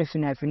muke ɗaure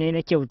fina-finai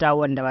na kyauta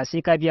wanda ba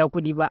sai ka biya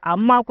kuɗi ba,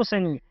 amma kusa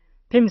ne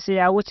fim sai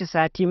ya wuce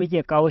sati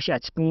muke kawo shi a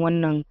cikin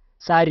wannan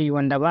tsari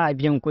wanda ba a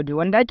biyan kuɗi.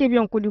 Wanda ake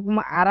biyan kuɗi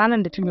kuma a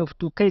ranar da fim ya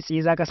fito kai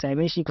tsaye zaka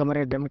same shi kamar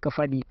yadda muka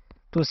faɗi.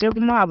 To sai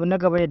kuma abu na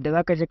gaba yadda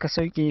zaka je ka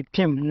sauke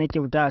fim na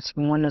kyauta a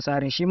cikin wannan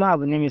tsarin, shi ma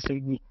abu ne mai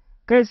sauki.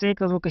 Kai tsaye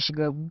ka zo ka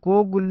shiga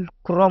Google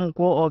Chrome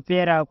ko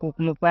Opera ko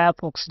kuma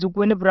Firefox, duk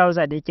wani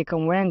browser da yake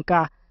kan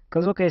wayanka,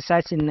 ka zo ka yi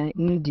sacin na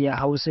India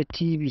Hausa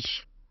TV.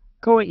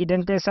 Kawai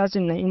idan kai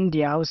sacin na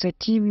India Hausa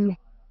TV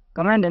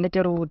kamar yadda nake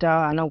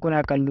rubutawa a nan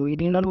kuna kallo,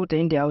 idan na rubuta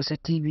India Hausa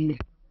TV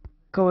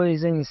kawai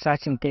zan yi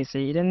sacin kai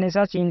tsaye. Idan na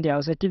sacin India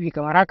Hausa TV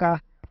kamar haka,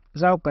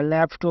 za ku kalla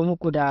ya fito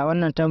muku da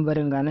wannan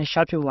tambarin ga nan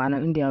shafin wa na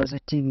India Hausa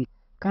TV.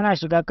 Kana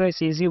shiga kai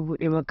sai zai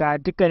buɗe maka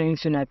dukkanin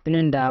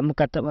fina-finan da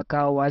muka taɓa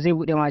kawowa, zai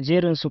buɗe ma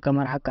jerin su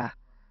kamar haka.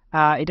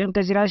 Idan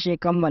ka jira shi ya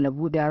kammala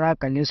buɗe za ka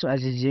kalle su a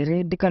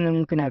jejjere,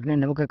 dukkanin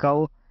fina-finan da muka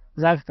kawo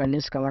za ka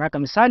kalle su kamar haka.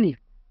 Misali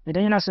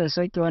idan yana son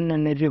sauke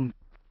wannan na fim,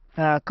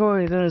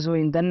 kawai zan zo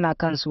in danna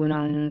kan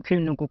sunan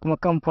fim ɗin ko kuma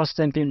kan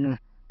postan fim ɗin.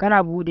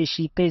 Kana buɗe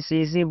shi kai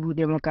sai zai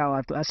buɗe maka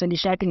wato asali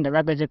shafin da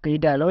zaka je ka yi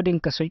downloading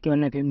ka sauke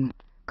wannan fim ɗin.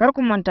 Kar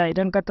ku manta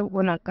idan ka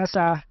tafi nan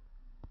ƙasa,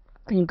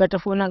 in ka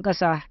tafi nan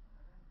ƙasa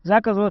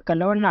zaka zo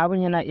kalla wannan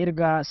abin yana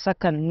irga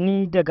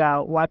sakanni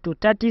daga wato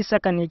 30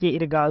 sakan yake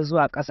irga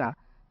zuwa ƙasa,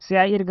 sai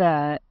ya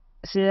irga,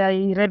 sai ya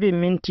yi rabin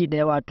minti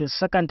da wato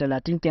sakan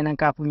 30 kenan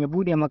kafin ya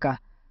buɗe maka.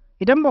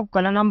 Idan ba ku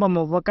kalla number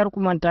mu ba kar ku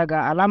manta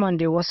ga alaman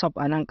dai WhatsApp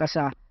a nan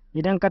ƙasa,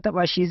 idan ka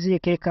taɓa shi zai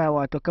kai ka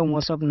wato kan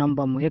WhatsApp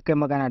number mu ya kai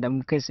magana da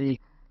mu kai tsaye.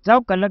 Za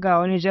ku kalla ga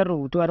wani jan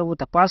rubutu a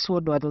rubuta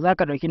password, wato za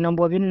ka ɗauki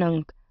nambobin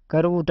nan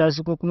ka rubuta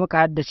su ko kuma ka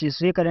haddace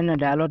su sai ka danna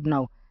download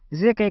now,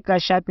 zai kai ka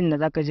shafin da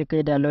zaka je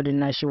kai downloading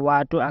nashi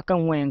wato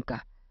akan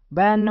wayanka.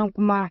 Bayan nan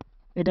kuma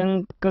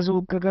idan ka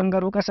zo ka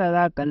gangaro ƙasa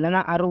za ka kalla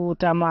na a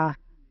rubuta ma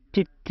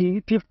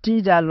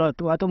 50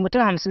 download, wato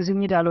mutum 50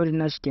 sun yi downloading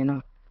nashi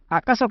kenan. A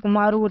ƙasa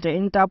kuma a rubuta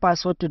enter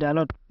password to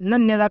download,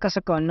 nan ne zaka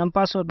saka wannan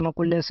password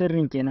makullin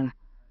sirrin kenan,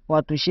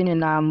 wato shine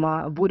na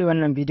ma bude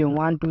wannan bidiyon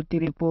 1 2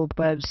 3 4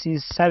 5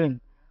 6 7.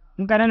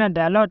 In ka danna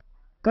download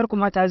kar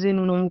kuma ta zai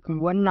nuna muku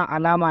wannan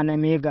alama na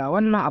mega.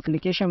 Wannan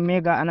application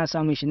mega ana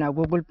samun shi na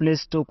Google Play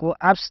Store ko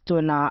App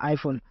Store na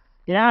iPhone.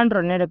 Idan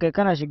Android ne da kai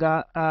kana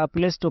shiga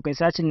Play Store kai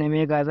sacin na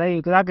mega, za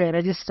ka yi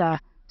register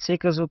sai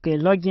ka zo kai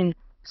login,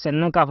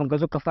 sannan kafin ka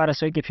zo ka fara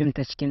sauke fim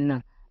ta cikin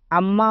nan.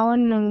 Amma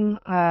wannan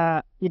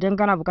idan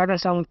kana bukatar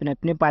samun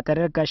fina-finai ba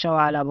tare da ka sha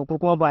wahala ba ko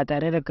kuma ba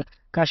tare da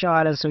ka sha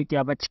wahalar sauki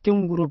ba,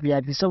 cikin group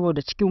ya fi,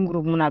 saboda cikin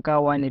group muna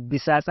kawowa ne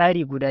bisa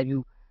tsari guda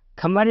biyu.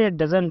 Kamar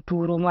yadda zan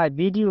turo ma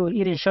bidiyo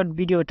irin short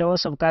bidiyo ta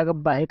WhatsApp, kaga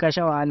ba sai ka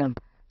sha wahalar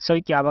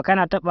sauki ba,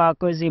 kana taba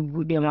kawai zai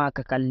bude ma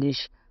ka kalle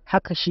shi.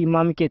 Haka shi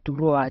ma muke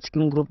turowa a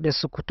cikin group da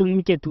sukutun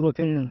muke turo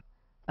fim din,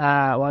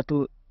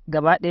 wato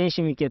gaba ɗayan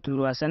shi muke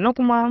turowa. Sannan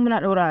kuma muna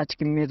ɗaura a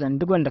cikin mezan,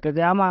 duk wanda ka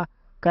ga ma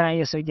kana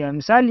iya saukewa.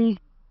 Misali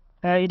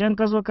idan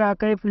ka zo ka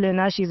kai play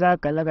nashi za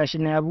ka kalla gashi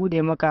na ya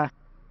bude maka,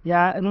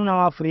 ya nuna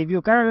ma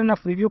preview, kana na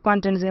preview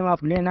content zai ma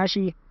play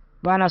nashi.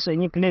 Ba na so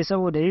in yi play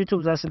saboda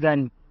YouTube za su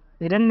gani.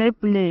 Idan na yi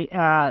play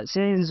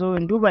sai in zo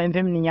in duba in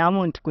fim din ya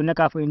mun tukuna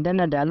kafin in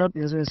danna download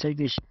in zo in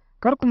sauke shi.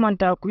 Kar ku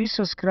manta ku yi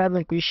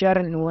subscribe ku yi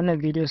share din wannan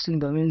video sun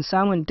domin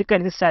samun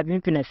dukkanin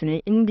sabbin fina-finai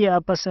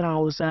Indiya fassarar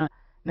Hausa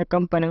na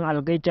kamfanin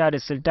Algaita da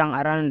Sultan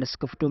a ranar da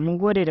suka fito. Mun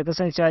gode da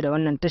kasancewa da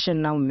wannan tashar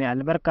namu mai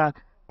albarka.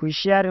 Ku yi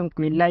sharing,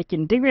 ku yi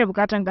liking. Duk mai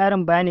bukatan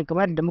ƙarin bayani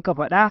kamar da muka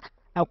faɗa,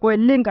 akwai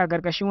link a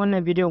ƙarƙashin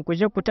wannan bidiyon, ku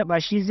je ku taɓa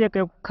shi zai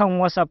kai kan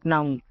WhatsApp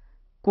namu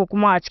ko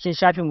kuma a cikin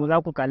shafin mu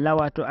za ku kalla,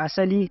 wato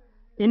asali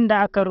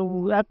inda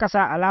aka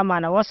sa alama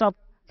na WhatsApp,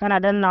 kana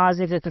dannawa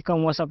zai kai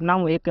kan WhatsApp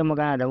namu ya kai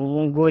magana da mu.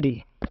 Mun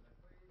gode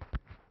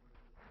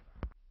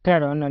da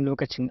wannan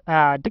lokacin.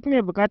 Duk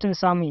mai bukatun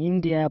samun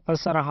Indiya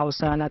fassarar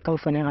Hausa na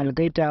kamfanin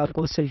Algaita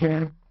ko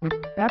Sabuwar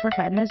ya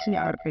faɗa nasi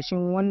a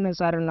ƙarƙashin wannan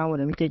tsarin namu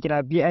da muke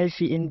kira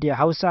BIP Indiya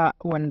Hausa,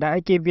 wanda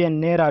ake biyan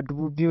naira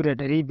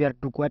 2,500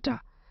 duk wata.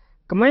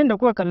 Kamar yadda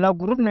kuka kalla,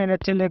 group ne na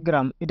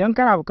Telegram. Idan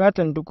kana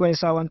bukatan duk wani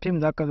sabon fim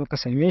zaka zo ka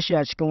same shi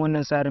a cikin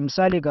wannan tsarin.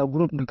 Misali ga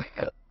group din,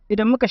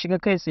 idan muka shiga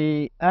kai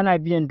tsaye ana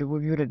biyan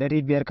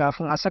 2,500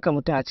 kafin a saka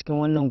mutum a cikin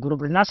wannan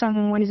group. Na san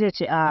wani zai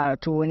ce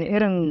to wani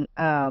irin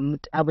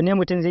abu ne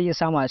mutum zai iya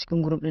samu a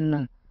cikin group din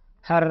nan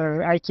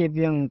har ake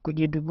biyan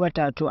kuɗi duk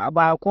wata. To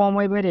ba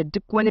komai ba da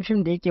duk wani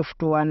fim da yake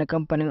fitowa na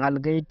kamfanin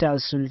Algaita,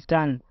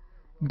 Sultan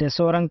da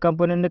sauran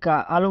kamfanin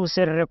duka,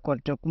 ALHAUSA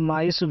Record da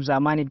kuma Yusuf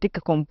Zamani,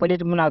 duka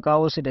complete muna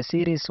kawo su da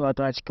series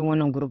wato a cikin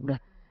wannan group din.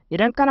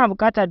 Idan kana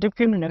bukata duk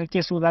fim da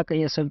kake so zaka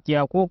iya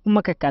saukiya ko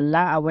kuma ka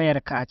kalla a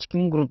wayarka a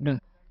cikin group din,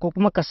 ko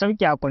kuma ka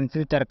sauke a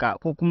kwamfutar ka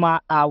ko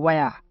kuma a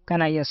waya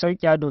kana iya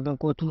sauke domin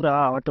ko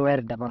turawa a wata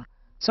wayar daban.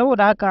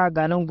 Saboda haka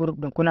ga nan group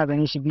din kuna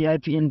ganin shi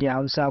BIP Indiya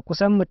Hausa,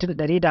 kusan mutum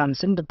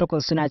 158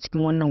 suna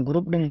cikin wannan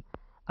group din.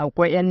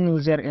 Akwai 'yan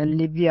Niger, 'yan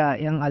Libya,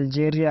 'yan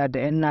Algeria da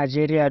 'yan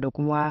Najeriya da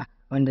kuma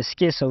wanda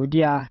suke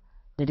Saudiya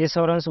da dai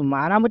sauransu.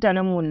 Ma'ana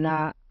mutanen mu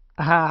na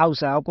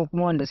Hausa ko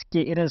kuma wanda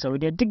suke irin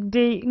Saudiya, duk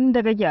dai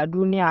inda kake a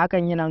duniya,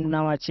 hakan yana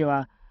nuna ma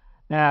cewa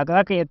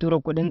za ka iya tura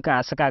kuɗinka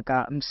a saka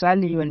ka.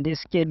 Misali wanda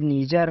suke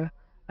Niger,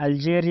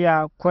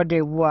 Algeria, Cote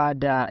d'Ivoire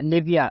da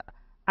Libya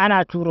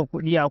ana tura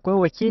kuɗi. Akwai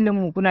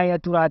wakilinmu kuna iya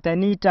tura ta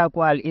Nita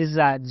ko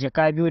Al'izza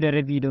jaka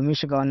 2.5 domin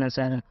shiga wannan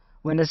tsarin.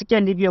 Wanda suke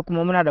Libya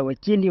kuma muna da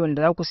wakili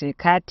wanda za ku sai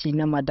kati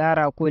na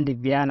Madara ko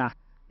Libyana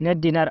na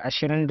dinar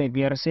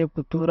 25 sai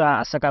ku tura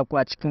a saka ku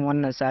a cikin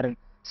wannan tsarin.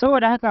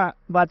 Saboda haka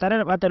ba tare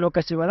da bata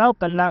lokaci ba, za ku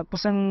kalla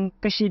kusan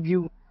kashi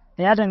biyu.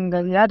 Ya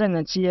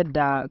danganci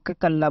yadda ka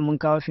kalla. Mun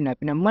kawo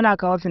fina-finan, muna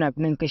kawo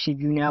fina-finan kashi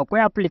biyu ne.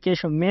 Akwai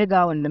application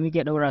mega wanda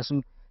muke ɗaura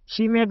su,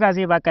 shi mega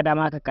zai baka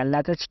dama ka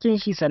kalla ta cikin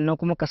shi sannan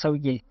kuma ka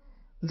sauke.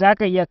 Za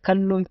ka iya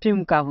kallon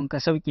fim kafin ka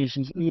sauke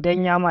shi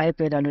idan ya ma ya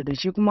kai da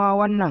shi. Kuma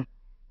wannan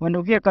wanda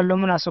kuke kallo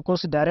muna sako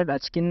su direct a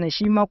cikin nan,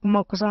 shi ma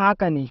kuma kusan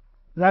haka ne.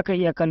 Za ka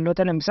iya kallo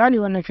ta nan. Misali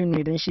wannan fim ne,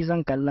 idan shi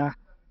zan kalla,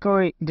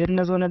 kawai idan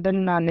na zo na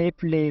danna na yi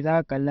play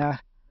za ka kalla,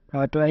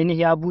 wato ainihi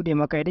ya bude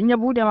maka. Idan ya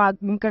bude ma,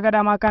 in ka ga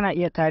dama kana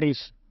iya tare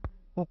shi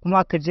ko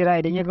kuma ka jira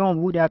idan ya gama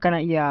budewa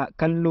kana iya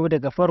kallo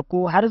daga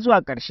farko har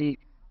zuwa ƙarshe.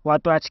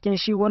 wato a cikin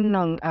shi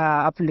wannan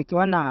application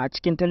wannan a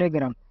cikin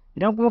Telegram.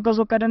 Idan kuma ka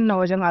zo ka danna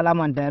wajen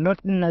alaman download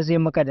din na zai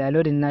maka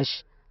downloading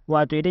nashi,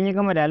 wato idan ya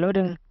gama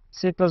downloading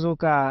sai ka zo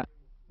ka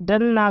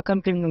danna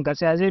kan fim din ka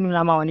tsaya, zai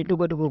nuna ma wani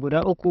digo-digo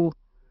guda uku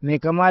mai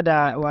kama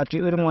da wato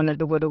irin wannan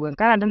digo-digon.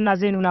 Kana danna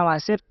zai nuna ma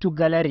save to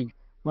gallery,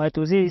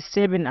 wato zai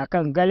saving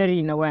akan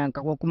gallery na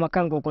wayanka ko kuma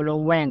kan kwakwalwar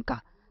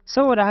wayanka.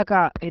 Saboda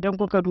haka idan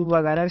kuka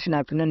duba ga nan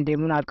fina-finan da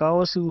muna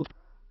kawo su,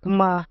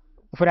 kuma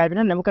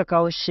fina-finan da muka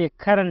kawo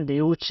shekaran da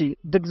ya wuce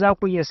duk za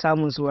ku iya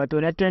samun su,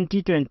 wato na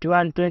 2021,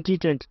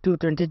 2022,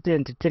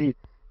 2023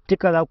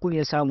 duka za ku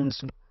iya samun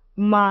su.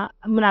 Kuma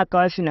muna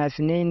kawo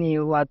fina-finai ne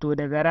wato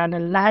daga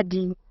ranar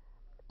Lahadi,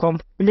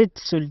 Complete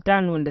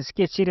Sultan wanda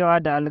suke cirewa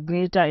da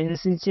Algaita in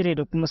sun cire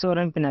da kuma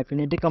sauran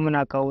fina-finai duka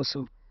muna kawo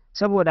su.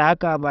 Saboda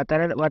haka ba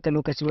tare da bata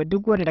lokaci ba,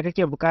 duk wanda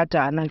kake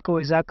bukata a nan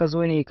kawai zaka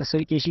zo ne ka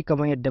sauke shi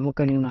kamar yadda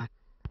muka nuna.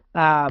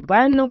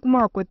 Bayan nan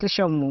kuma akwai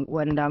tashar mu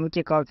wanda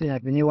muke kawo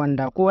fina-finai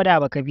wanda ko da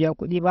baka biya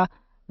kuɗi ba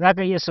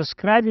zaka iya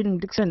subscribing.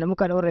 Duk sanda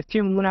muka daura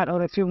fim muna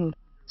daura fim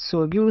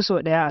so biyu so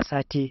ɗaya a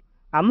sati,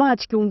 amma a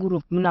cikin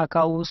group muna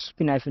kawo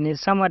fina-finai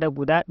sama da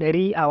guda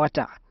 100 a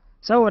wata.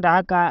 Saboda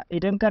haka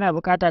idan kana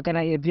bukata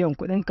kana iya biyan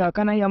kuɗinka,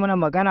 kana iya mana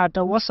magana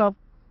ta WhatsApp.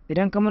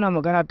 Idan ka muna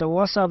magana ta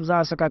WhatsApp za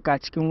a saka ka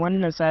cikin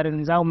wannan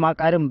tsarin, za mu ma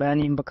ƙarin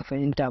bayani in baka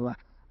fahimta ba.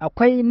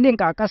 Akwai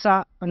link a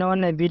ƙasa na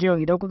wannan bidiyon,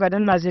 idan kuka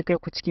danna zai kai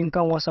ku cikin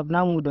kan WhatsApp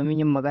namu domin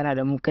yin magana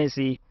da mu kai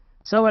tsaye.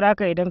 Saboda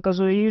haka idan ka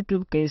zo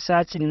YouTube kai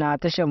sacin na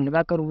tashar mu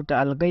za ka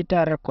rubuta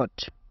Algaita Record.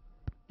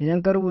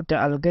 Idan ka rubuta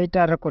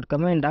Algaita Record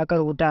kamar yadda aka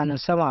rubuta nan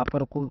sama a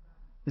farko,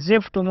 zai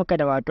fito maka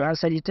da wato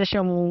asali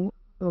tashar mu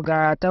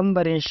ga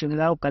tambarin shi,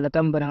 za ku kalla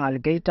tambarin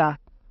Algaita.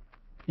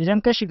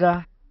 Idan ka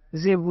shiga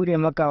zai bude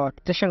maka wato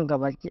tashan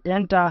gabaki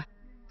ɗayanta,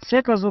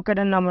 sai ka zo ka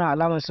danna mana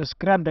alamar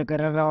subscribe da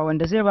ƙararrawa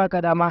wanda zai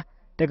baka dama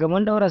daga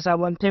mun daura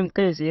sabon fim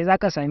kai tsaye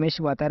zaka same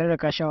shi ba tare da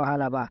ka sha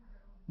wahala ba.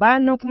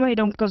 Bayan nan kuma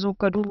idan ka zo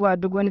ka duba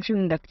duk wani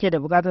fim da kake da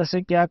buƙatar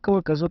sauƙiya,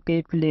 kawai ka zo ka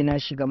yi play na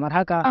shi kamar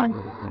haka.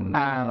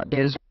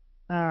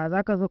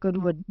 Za ka zo ka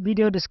duba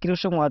video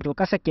description wato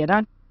ƙasa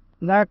kenan,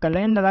 za ka kalla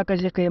inda za ka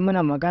je ka yi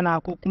mana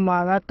magana ko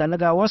kuma za ka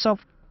ga WhatsApp.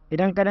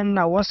 Idan ka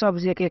danna WhatsApp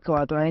zai kai ka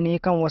wato ainihin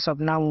kan WhatsApp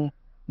namu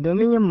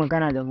domin yin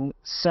magana da mu.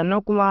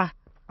 Sannan kuma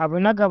abu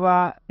na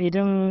gaba,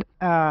 idan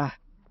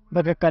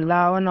baka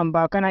kalla wannan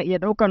ba kana iya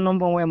ɗaukar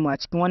number wayar mu a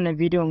cikin wannan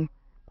bidiyon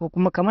ko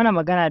kuma ka mana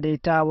magana da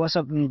ita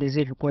WhatsApp ɗin da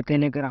zai fi ko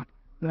Telegram.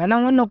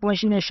 Ganan wannan kuma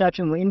shine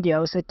shafin mu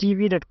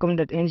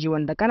indiahausatv.com.ng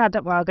wanda kana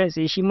taɓa kai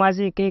sai shi ma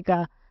zai kai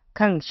ka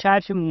kan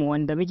shafin mu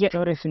wanda muke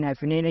ɗaure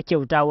fina-finai na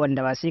kyauta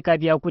wanda ba sai ka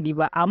biya kuɗi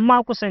ba,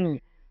 amma ku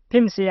sani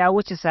fim sai ya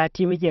wuce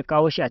sati muke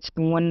kawo shi a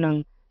cikin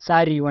wannan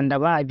tsari wanda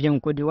ba a biyan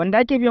kuɗi. Wanda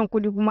ake biyan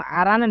kuɗi kuma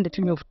a ranar da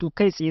fim ya fito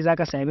kai tsaye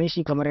zaka same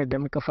shi kamar yadda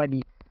muka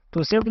faɗi.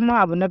 To sai kuma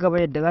abu na gaba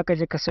yadda zaka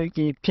je ka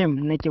sauke fim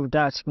na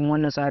kyauta a cikin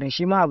wannan tsarin,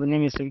 shi ma abu ne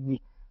mai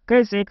sauki.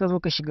 Kai tsaye ka zo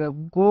ka shiga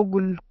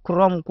Google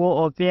Chrome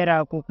ko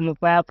Opera ko kuma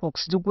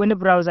Firefox, duk wani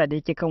browser da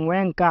yake kan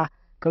wayanka,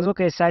 ka zo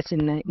ka yi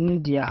sacin na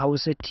India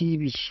Hausa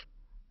TV.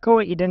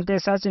 Kawai idan ka yi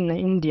sacin na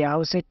India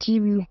Hausa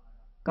TV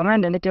kamar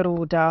yadda nake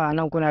rubutawa a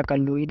nan kuna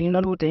kallo, idan na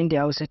rubuta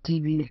India Hausa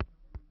TV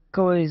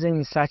kawai zan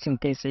yi sacin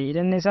kai tsaye.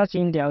 Idan na yi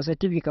sacin India Hausa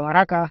TV kamar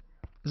haka,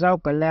 za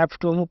ku kalla ya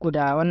fito muku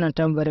da wannan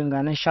tambarin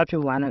ga nan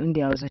shafin wa na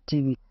India Hausa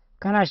TV.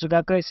 Kana shiga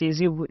kai sai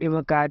zai buɗe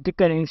maka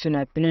dukkanin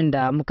fina-finan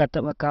da muka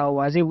taɓa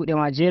kawowa, zai buɗe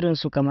ma jerin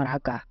su kamar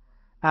haka.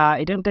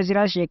 Idan ka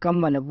jira shi ya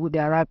kammala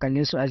buɗe za ka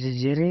kalle su a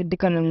jejjere,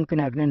 dukkanin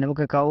fina-finan da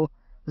muka kawo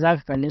za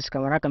ka kalle su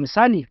kamar haka.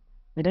 Misali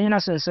idan yana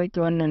son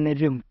sauke wannan na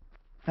fim,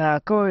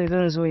 kawai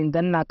zan zo in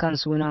danna kan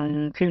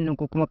sunan fim ɗin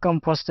ko kuma kan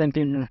postan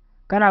fim ɗin.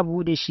 Kana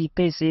buɗe shi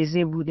kai sai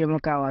zai buɗe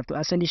maka wato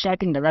asali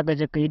shafin da za ka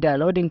je ka yi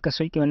downloading ka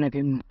sauke wannan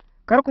fim ɗin.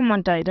 Kar ku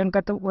manta idan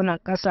ka tafi nan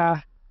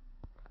ƙasa,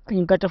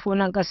 in ka tafi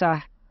nan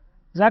ƙasa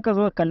za ka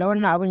zo kalla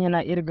wannan abin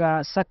yana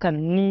irga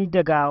sakanni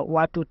daga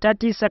wato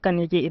 30 sakan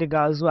yake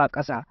irga zuwa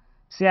ƙasa,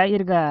 sai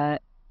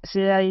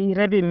ya yi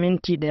rabin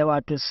minti ɗaya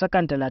wato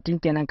sakan 30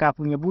 kenan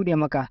kafin ya buɗe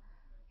maka.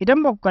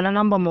 Idan ba ku kalla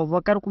number mu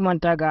ba kar ku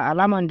manta ga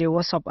alaman da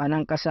WhatsApp a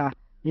nan ƙasa,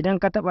 idan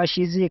ka taɓa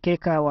shi zai kai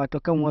ka wato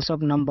kan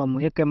WhatsApp number mu,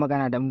 ya kai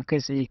magana da mu kai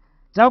tsaye.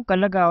 Za ku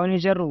kalla ga wani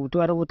jan rubutu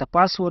a rubuta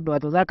password,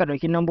 wato za ka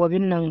ɗauki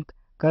nambobin nan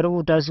ka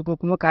rubuta su ko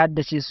kuma ka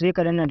haddace su, sai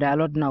ka danna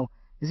download now,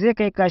 zai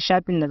kai ka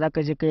shafin da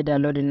zaka je kai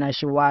downloading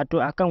nashi wato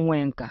akan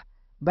wayanka.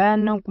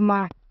 Bayan nan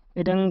kuma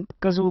idan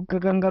ka zo ka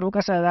gangaro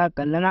kasa za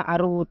ka kalla na a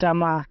rubuta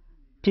ma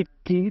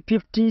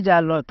 50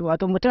 download,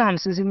 wato mutum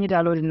 50 sun yi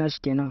downloading nashi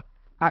kenan.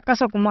 A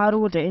ƙasa kuma a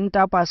rubuta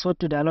enter password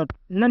to download,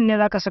 nan ne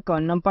zaka saka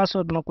wannan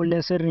password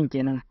makullin sirrin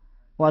kenan,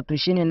 wato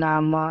shine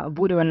na ma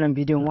bude wannan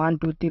bidiyon 1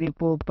 2 3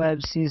 4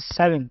 5 6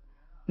 7.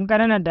 In ka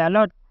danna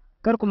download,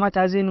 kar kuma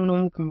ta zai nuna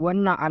muku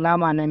wannan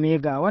alama na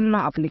mega. Wannan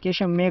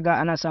application mega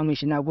ana samun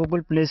shi na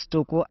Google Play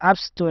Store ko App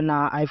Store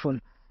na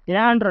iPhone.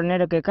 Idan Android ne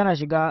da kai kana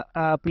shiga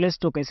Play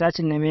Store kai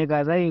sacin na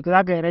mega, za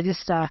ka yi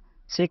register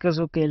sai ka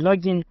zo kai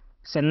login,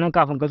 sannan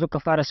kafin ka zo ka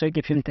fara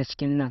sauke fim ta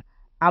cikin nan.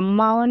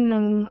 amma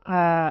wannan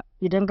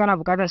idan kana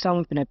buƙatar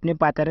samun fina-finai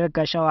ba tare da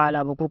ka sha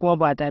wahala ba ko kuma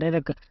ba tare da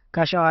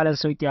ka sha wahalar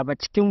sauƙiya ba,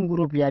 cikin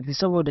group ya fi,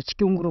 saboda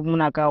cikin group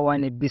muna kawowa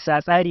ne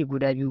bisa tsari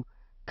guda biyu.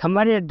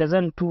 Kamar yadda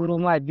zan turo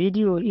ma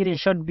bidiyo irin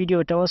short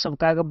bidiyo ta WhatsApp,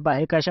 kaga ba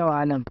sai ka sha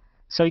wahalar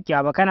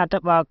sauƙiya ba, kana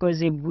taɓa kawai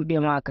zai buɗe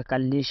ma ka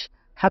kalle shi.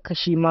 Haka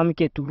shi ma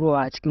muke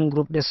turowa a cikin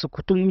group da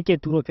sukutun muke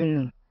turo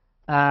fim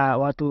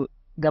wato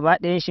gaba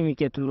ɗayan shi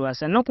muke turowa.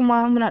 Sannan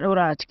kuma muna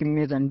ɗaura a cikin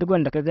mezan, duk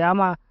wanda ka ga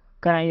ma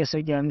kana iya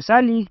sauƙewa.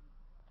 Misali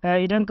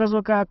idan ka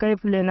zo ka kai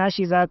play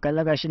nashi za ka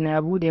kalla gashi na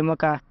ya bude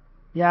maka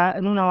ya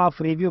nuna ma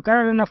preview,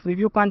 kana na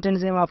preview content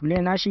zai ma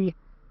play nashi.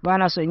 Ba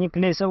na so in yi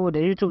play saboda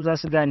YouTube za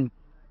su gani.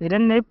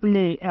 Idan na yi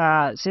play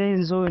sai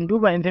in zo in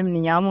duba in fim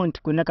ya mun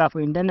tukuna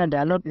kafin in danna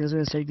download in zo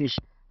in sauke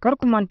shi. Kar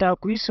ku manta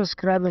ku yi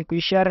subscribe ku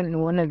yi share din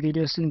wannan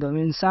video sun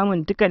domin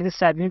samun dukkanin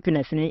sabbin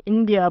fina-finai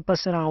Indiya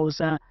fassarar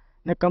Hausa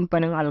na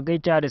kamfanin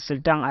Algaita da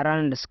Sultan a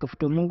ranar da suka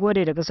fito. Mun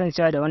gode da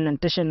kasancewa da wannan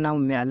tashar namu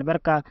mai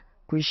albarka.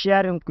 Ku yi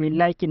sharing, ku yi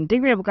liking.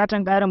 Duk mai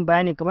bukatan ƙarin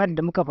bayani kamar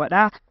da muka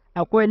faɗa,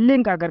 akwai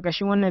link a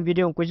ƙarƙashin wannan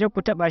bidiyon, ku je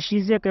ku taɓa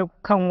shi, zai kai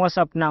kan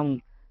WhatsApp namu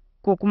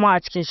ko kuma a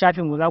cikin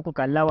shafin mu za ku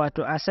kalla,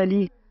 wato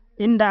asali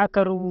inda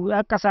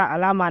aka sa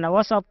alama na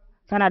WhatsApp,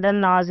 kana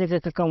dannawa zai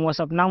kai kan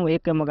WhatsApp namu ya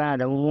kai magana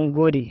da mu. Mun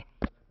gode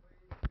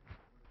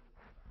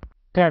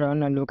da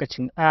wannan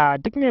lokacin.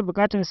 Duk mai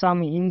bukatun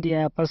samun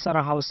Indiya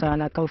fassarar Hausa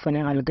na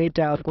kamfanin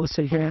Algaita ko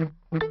Sabuwar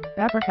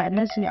ya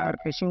faɗa su ne a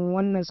ƙarƙashin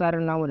wannan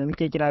tsarin namu da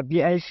muke kira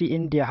BIP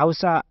Indiya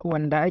Hausa,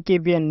 wanda ake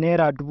biyan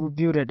naira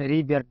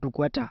 2,500 duk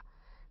wata.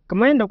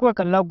 Kamar yadda kuka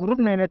kalla, group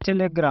ne na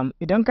Telegram.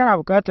 Idan kana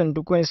bukatan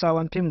duk wani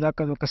sabon fim za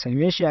ka zo ka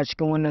same shi a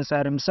cikin wannan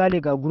tsarin.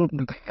 Misali ga group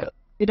ɗin,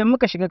 idan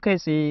muka shiga kai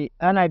tsaye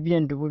ana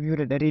biyan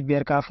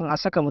 2,500 kafin a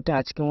saka mutum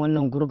a cikin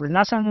wannan group.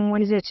 Na san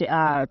wani zai ce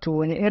to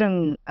wani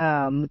irin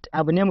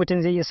abu ne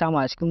mutum zai iya samu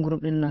a cikin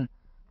group ɗin nan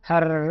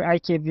har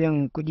ake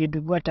biyan kuɗi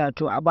duk wata.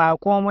 To ba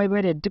komai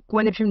ba da duk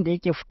wani fim da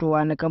yake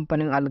fitowa na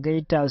kamfanin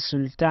Algaita,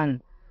 Sultan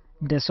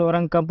da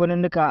sauran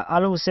kamfanin duka,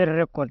 HAUSA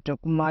Record da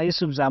kuma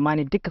Yusuf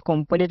Zamani, duka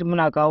complete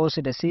muna kawo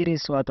su da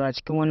series wato a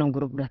cikin wannan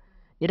group ɗin.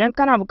 Idan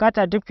kana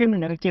bukata duk fim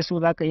da kake so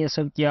zaka iya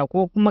saukiya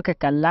ko kuma ka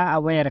kalla a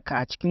wayarka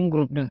a cikin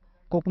group ɗin,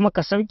 ko kuma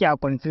ka sauke a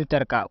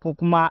kwamfutar ka ko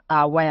kuma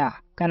a waya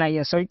kana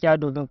iya sauke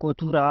domin ko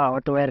turawa a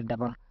wata wayar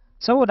daban.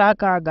 Saboda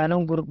haka ga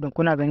nan group din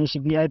kuna ganin shi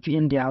VIP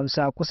Indiya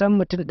Hausa, kusan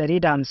mutum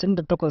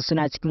 158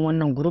 suna cikin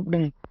wannan group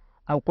din.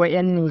 Akwai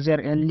 'yan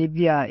Niger, 'yan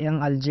Libya, 'yan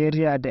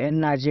Algeria da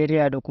 'yan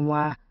Najeriya da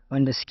kuma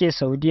wanda suke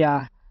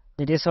Saudiya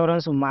da dai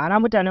sauransu. Ma'ana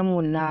mutanen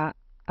mu na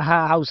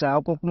Hausa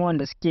ko kuma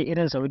wanda suke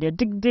irin Saudiya,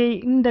 duk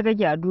dai inda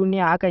kake a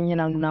duniya, hakan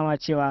yana nuna ma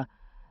cewa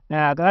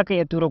za ka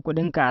iya tura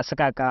kuɗinka a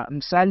saka ka.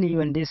 Misali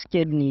wanda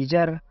suke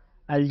Niger,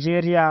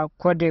 Algeria,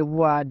 Cote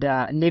d'Ivoire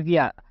da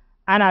Libya,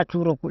 ana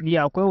tura kuɗi.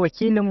 Akwai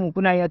wakilinmu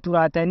kuna iya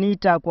tura ta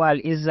Nita ko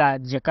Al'izza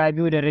jaka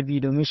 2.5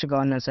 domin shiga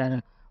wannan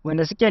tsarin.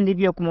 Wanda suke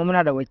Libya kuma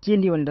muna da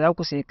wakili wanda za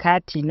ku sai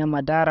kati na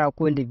Madara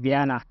ko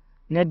Libyana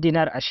na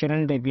dinar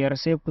 25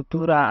 sai ku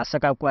tura a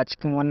saka ku a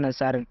cikin wannan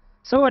tsarin.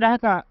 Saboda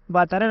haka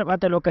ba tare da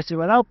bata lokaci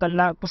ba, za ku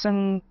kalla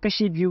kusan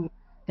kashi biyu.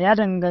 Ya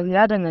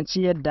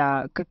danganci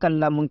yadda ka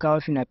kalla. Mun kawo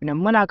fina-finan,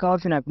 muna kawo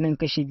fina-finan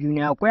kashi biyu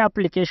ne. Akwai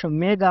application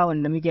Mega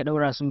wanda muke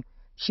ɗaura su.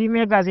 Shi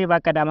Mega zai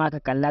baka dama ka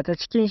kalla ta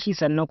cikin shi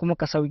sannan kuma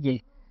ka sauke.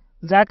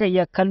 Za ka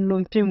iya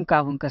kallon fim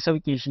kafin ka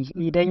sauke shi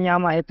idan ya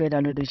ma ya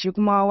da shi.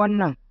 Kuma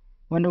wannan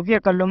wanda kuke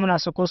kallo muna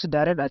sako su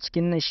direct a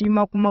cikin nan, shi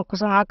ma kuma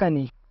kusan haka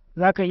ne.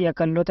 Za ka iya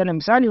kallo ta nan.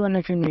 Misali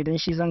wannan fim ne, idan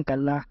shi zan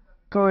kalla,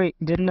 kawai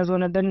idan na zo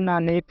na danna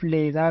na yi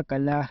play za ka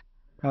kalla,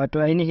 wato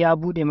ainihi ya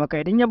bude maka.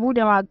 Idan ya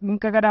bude ma, in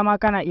ka ga dama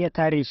kana iya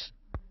tare shi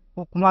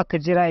ko kuma ka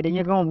jira idan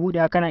ya gama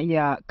budewa kana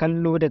iya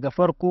kallo daga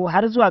farko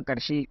har zuwa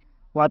ƙarshe,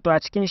 wato a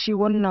cikin shi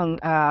wannan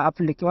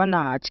application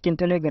wannan a cikin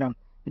Telegram.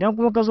 Idan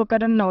kuma ka zo ka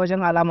danna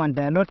wajen alaman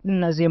download din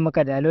na, zai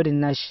maka downloading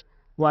nashi.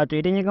 Wato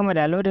idan ya gama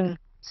downloading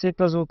sai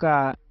ka zo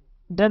ka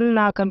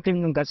danna kan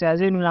fim din ka tsaya,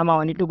 zai nuna ma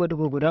wani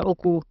digo-digo guda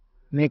 3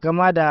 mai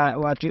kama da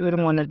wato irin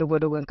wannan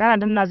digo-digon. Kana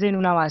danna zai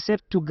nuna ma save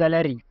to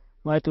gallery,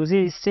 wato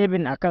zai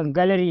saving akan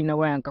gallery na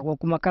wayanka ko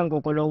kuma kan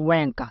kwakwalwar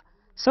wayanka.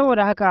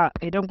 Saboda haka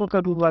idan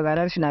kuka duba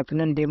ganar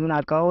fina-finan da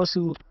muna kawo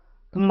su,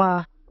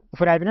 kuma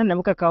fina-finan da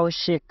muka kawo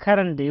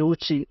shekaran da ya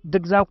wuce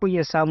duk za ku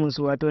iya samun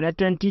su, wato na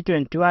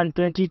 2021,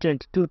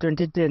 2022,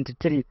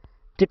 2023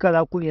 duka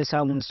za ku iya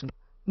samun su.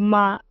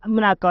 Kuma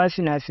muna kawo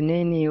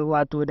fina-finai ne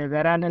wato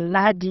daga ranar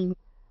Lahadi,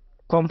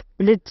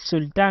 complete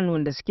Sultan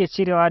wanda suke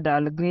cirewa da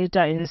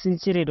Algaita in sun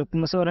cire da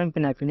kuma sauran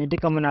fina-finai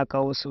duka muna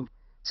kawo su.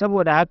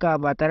 Saboda haka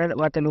ba tare da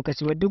bata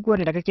lokaci ba, duk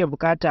wanda kake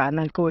bukata a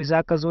nan kawai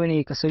za ka zo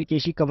ne ka sauke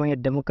shi kamar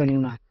yadda muka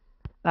nuna.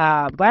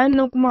 Bayan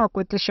nan kuma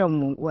akwai tashar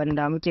mu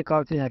wanda muke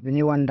kawo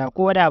fina-finai wanda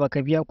ko da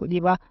baka biya kuɗi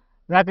ba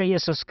za ka iya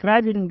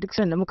subscribing. Duk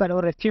sanda muka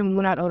ɗaura fim,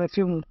 muna ɗaura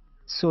fim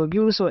sau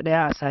 2 sau 1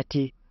 a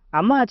sati.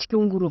 Amma a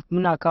cikin group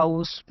muna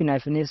kawo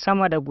fina-finai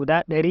sama da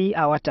guda 100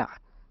 a wata.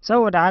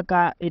 Saboda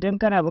haka idan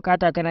kana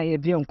bukata kana iya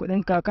biyan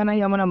kuɗinka, kana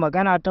iya mana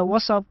magana ta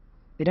WhatsApp.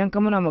 Idan ka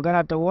muna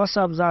magana ta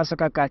WhatsApp za a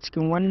saka ka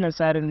cikin wannan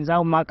tsarin, za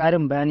mu ma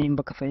ƙarin bayani in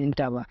baka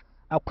fahimta ba.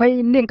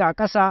 akwai link a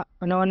ƙasa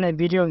na wannan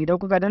bidiyon, idan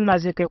kuka danna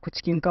zai kai ku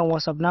cikin kan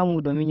WhatsApp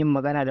namu domin yin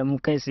magana da mu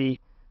kai tsaye.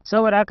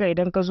 Saboda haka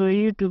idan ka zo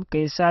YouTube ka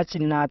yi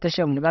sacin na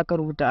tashar mu, za ka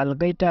rubuta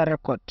Algaita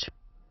Record.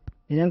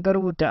 Idan ka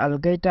rubuta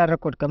Algaita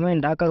Record kamar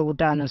yadda aka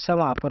rubuta a nan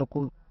sama a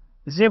farko,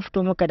 zai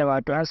fito maka da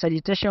wato asali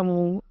tashar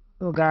mu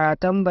ga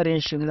tambarin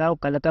shi, za ku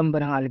kalla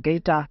tambarin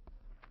Algaita.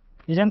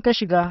 Idan ka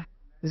shiga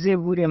zai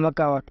bude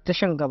maka wato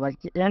tashar gaba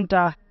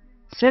ɗayanta,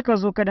 sai ka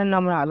zo ka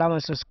danna mana alamar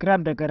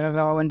subscribe da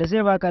ƙararrawa, wanda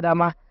zai baka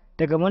dama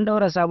daga mun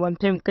daura sabon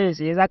fim kai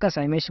tsaye za ka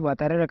same shi ba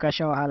tare da ka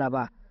sha wahala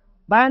ba.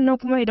 Bayan nan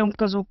kuma idan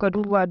ka zo ka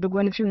duba duk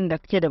wani fim da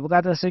kake da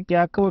buƙatar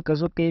sauƙiya, kawai ka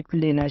zo ka yi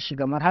play na shi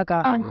kamar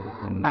haka.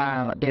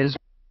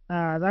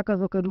 Za ka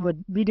zo ka duba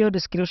video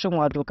description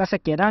wato kasa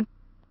kenan,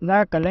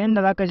 za ka kalla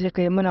inda za ka je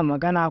ka yi mana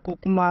magana, ko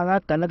kuma za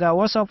ka kalla ga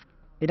WhatsApp.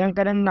 Idan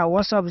ka danna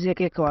WhatsApp zai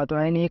kai ka wato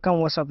ainihin kan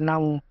WhatsApp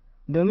namu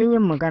domin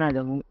yin magana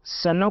da mu.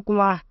 Sannan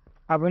kuma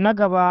abu na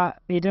gaba,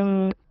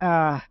 idan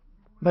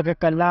baka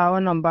kalla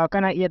wannan ba,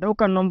 kana iya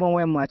ɗaukar number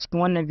wayar mu a cikin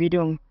wannan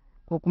bidiyon,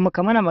 ko kuma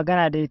ka mana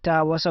magana da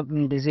ita WhatsApp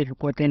ɗin da zai fi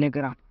ko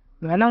Telegram.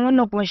 Nan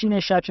wannan kuma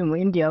shine shafin mu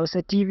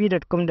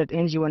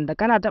indiahausatv.com.ng, wanda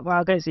kana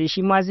taɓa kai sai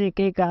shi ma zai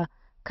kai ka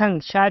kan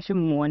shafin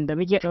mu wanda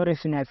muke ɗaure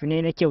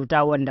fina-finai na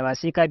kyauta wanda ba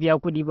sai ka biya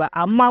kuɗi ba.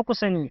 Amma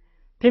kusa ne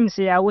fim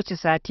sai ya wuce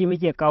sati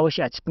muke kawo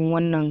shi a cikin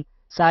wannan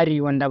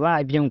tsari wanda ba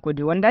a biyan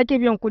kuɗi, wanda ake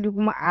biyan kuɗi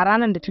kuma a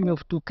ranar da fim ya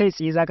fito kai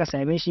tsaye zaka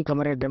same shi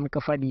kamar yadda muka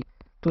faɗi.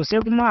 To sai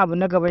kuma abu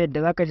na gaba,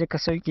 yadda zaka je ka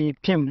sauke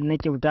fim na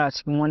kyauta a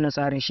cikin wannan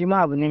tsarin, shi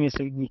ma abu ne mai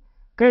sauki.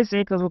 Kai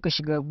tsaye ka zo ka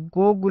shiga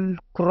Google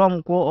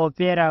Chrome ko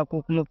Opera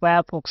ko kuma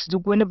Firefox,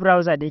 duk wani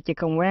browser da yake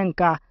kan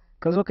wayanka,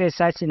 ka zo ka yi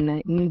sacin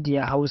na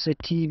India Hausa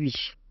TV.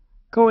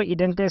 Kawai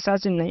idan kai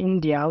sacin na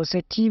India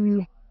Hausa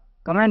TV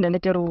kamar yadda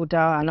nake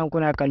rubutawa a nan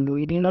kuna kallo,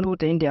 idan na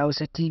rubuta India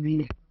Hausa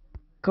TV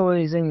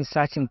kawai zan yi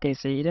sacin kai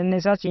tsaye. Idan na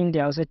sacin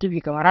India Hausa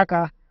TV kamar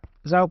haka,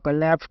 za ku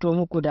kalla ya fito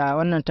muku da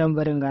wannan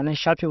tambarin ga nan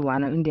shafin wa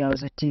na India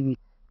Hausa TV.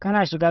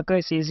 Kana shiga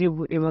kai sai zai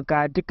buɗe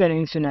maka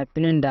dukkanin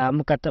fina-finan da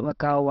muka taɓa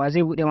kawowa,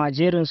 zai buɗe ma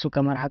jerin su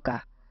kamar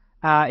haka.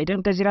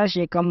 Idan ka jira shi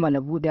ya kammala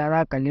buɗe, za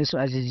ka kalle su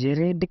a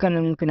jejjere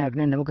dukkanin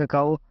fina-finan da muka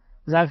kawo,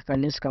 za ka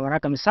kalle su kamar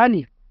haka.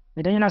 Misali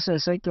idan yana son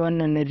sauke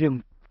wannan na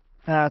fim,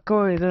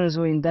 kawai zan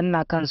zo in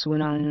danna kan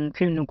sunan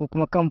fim ɗin ko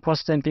kuma kan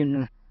postan fim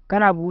ɗin.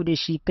 Kana buɗe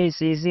shi kai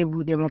sai zai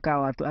buɗe maka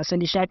wato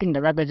asali shafin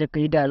da za ka je ka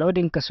yi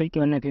downloading ka sauke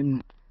wannan fim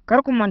ɗin.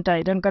 Kar ku manta,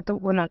 idan ka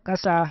tafi nan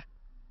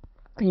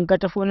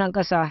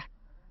ƙasa,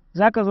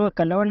 za ka zo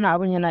kalla wannan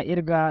abin yana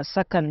irga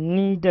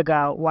sakanni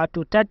daga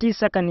wato 30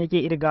 sakan yake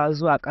irga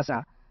zuwa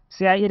ƙasa,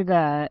 sai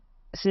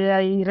ya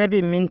yi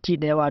rabin minti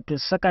da wato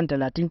sakan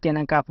 30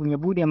 kenan kafin ya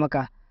buɗe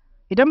maka.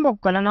 Idan ba ku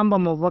kalla number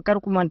mu ba, kar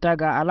ku manta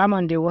ga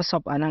alaman da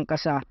WhatsApp a nan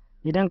ƙasa,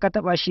 idan ka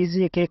taɓa shi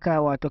zai kai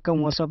ka wato kan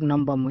WhatsApp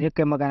number mu, ya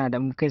kai magana da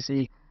mu kai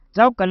tsaye.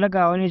 Za ku kalla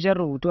ga wani jan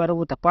rubutu a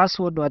rubuta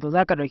password, wato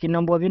za ka ɗauki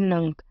nambobin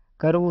nan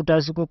ka rubuta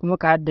su ko kuma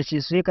ka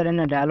haddace su, sai ka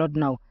danna download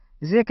now,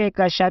 zai kai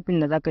ka shafin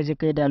da zaka je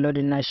kai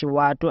downloading nashi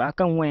wato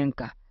akan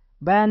wayanka.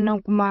 Bayan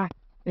nan kuma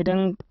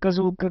idan ka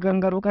zo ka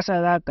gangaro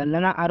kasa, za ka kalla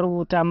na a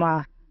rubuta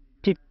ma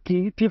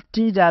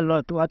 50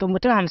 download, wato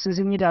mutum 50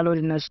 sun yi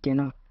downloading nashi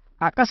kenan.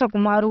 A ƙasa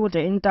kuma a rubuta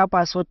enter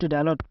password to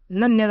download,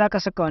 nan ne zaka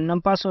saka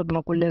wannan password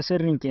makullin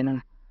sirrin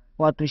kenan,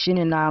 wato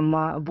shine na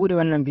ma bude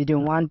wannan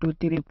bidiyon 1 2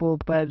 3 4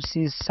 5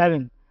 6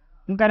 7.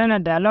 In ka danna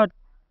download,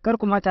 kar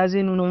kuma ta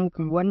zai nuna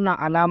muku wannan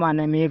alama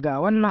na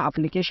mega. Wannan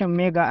application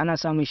mega ana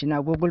samun shi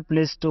na Google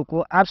Play Store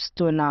ko App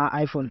Store na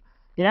iPhone.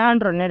 Idan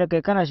Android ne da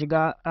kai, kana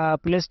shiga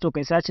Play Store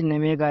kai sacin na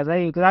mega, za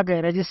ka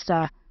yi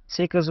register,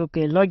 sai ka zo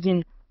kai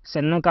login,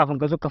 sannan kafin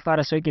ka zo ka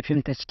fara sauke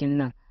fim ta cikin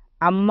nan.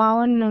 Amma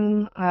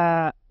wannan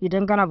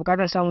idan kana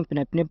buƙatar samun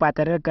fina-finai ba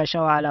tare da ka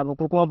sha wahala ba,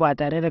 ko kuma ba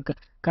tare da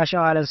ka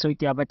sha wahalar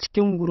sauƙiya ba,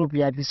 cikin group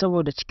ya fi,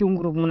 saboda cikin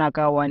group muna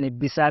kawowa ne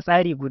bisa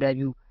tsari guda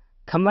biyu.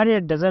 Kamar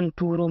yadda zan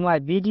turo ma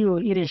bidiyo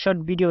irin short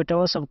bidiyo ta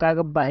WhatsApp,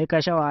 kaga ba sai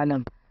ka sha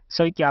wahalan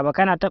sauƙiya ba,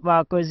 kana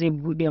taɓa kawai zai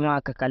buɗe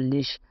ma ka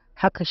kalle shi.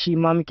 Haka shi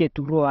ma muke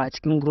turowa a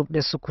cikin group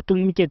da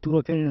sukutun muke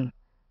turo fim ɗin,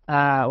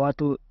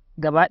 wato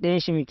gaba ɗayan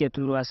shi muke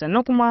turowa.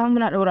 Sannan kuma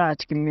muna ɗaura a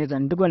cikin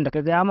mezan, duk wanda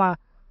ka ga ma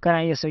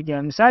kana iya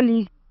sauƙewa.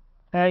 Misali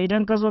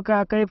idan ka zo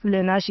ka kai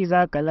play nashi,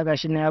 za ka kalla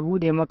gashi na ya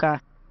buɗe maka,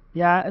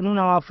 ya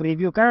nuna ma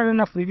preview. Kana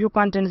nuna preview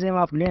content zai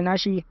ma play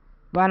nashi.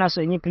 Ba na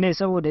so in yi play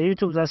saboda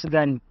YouTube za su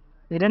gani.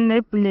 Idan na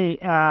yi play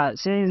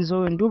sai in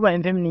zo in duba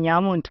in fim ɗin ya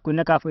mun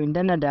tukuna kafin in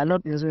danna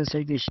download in zo in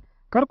sauke shi.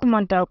 Kar ku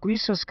manta ku yi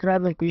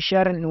subscribe ku yi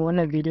share ɗin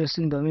wannan video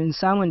sun domin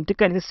samun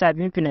dukkanin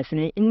sabbin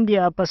fina-finai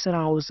India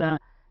fassarar Hausa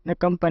na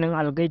kamfanin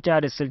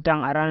Algaita da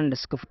Sultan a ranar da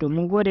suka fito.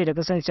 Mun gode da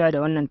kasancewa da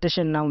wannan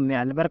tashar namu mai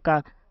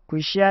albarka. Ku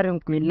yi sharing,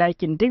 ku yi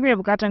liking. Duk mai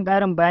bukatan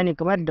ƙarin bayani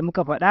kamar da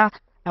muka faɗa,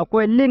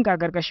 akwai link a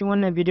ƙarƙashin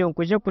wannan bidiyon,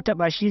 ku je ku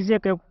taɓa shi, zai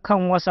kai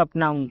kan WhatsApp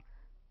namu,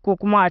 ko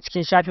kuma a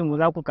cikin shafin mu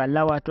za ku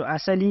kalla wato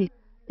asali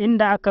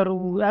inda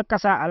aka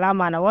sa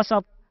alama na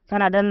WhatsApp,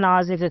 kana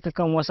dannawa zai kai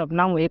kan WhatsApp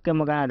namu, ya kai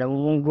magana da mu.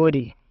 Mun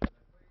gode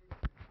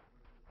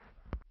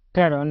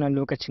da wannan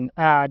lokacin.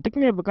 Duk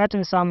mai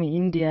bukatun samun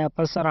India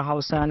fassarar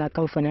Hausa na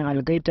kamfanin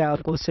Algaita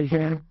ko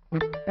Sabuwar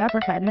ya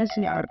faɗa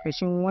su ne a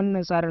ƙarƙashin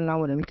wannan tsarin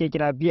namu da muke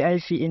kira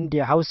BIP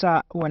India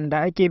Hausa,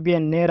 wanda ake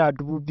biyan naira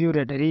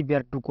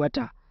 2,500 duk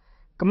wata.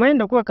 Kamar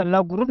yadda kuka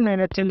kalla, group ne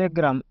na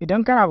Telegram.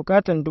 Idan kana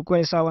buƙatar duk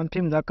wani sabon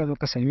fim zaka zo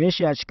ka same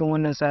shi a cikin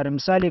wannan tsarin.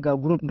 Misali ga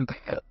group ɗin,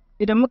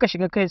 idan muka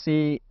shiga kai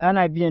tsaye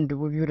ana biyan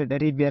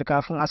 2,500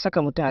 kafin a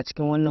saka mutum a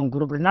cikin wannan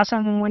group. Na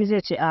san wani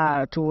zai ce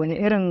to wani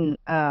irin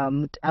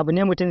abu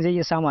ne mutum zai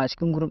iya samu a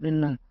cikin group ɗin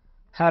nan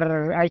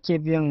har ake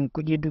biyan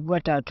kuɗi duk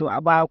wata. To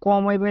ba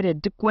komai ba da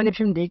duk wani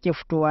fim da yake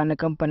fitowa na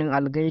kamfanin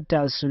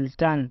Algaita,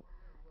 Sultan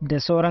da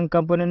sauran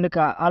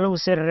kamfaninnika,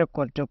 HAUSA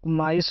Record da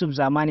kuma Yusuf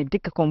Zamani,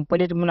 duka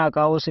complete muna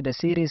kawo su da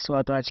series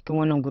wato a cikin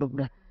wannan group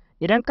din.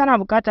 Idan kana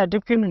bukata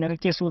duk fim da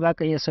kake so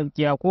zaka iya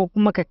saukiya ko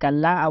kuma ka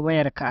kalla a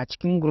wayarka a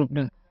cikin group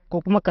din,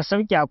 ko kuma ka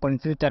sauke a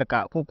kwamfutar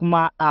ka, ko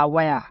kuma a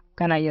waya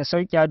kana iya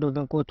saukiya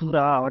domin ko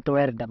turawa a wata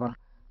wayar daban.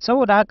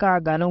 Saboda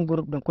haka ga nan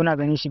group din kuna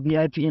ganin shi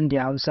BIP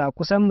India Hausa,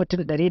 kusan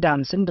mutum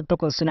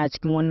 158 suna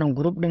cikin wannan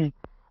group din.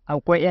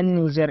 Akwai 'yan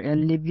Niger,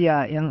 'yan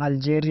Libya, 'yan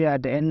Algeria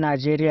da 'yan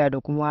Najeriya da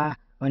kuma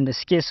wanda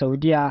suke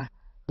Saudiya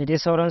da dai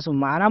sauransu.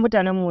 Ma'ana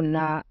mutanenmu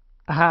na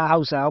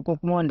Hausa ko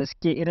kuma wanda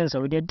suke irin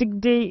Saudiya,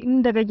 duk dai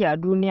inda kake a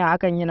duniya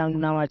hakan yana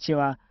nuna ma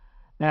cewa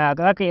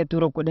za ka iya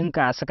tura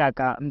kuɗinka a saka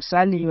ka.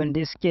 Misali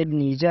wanda suke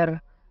Niger,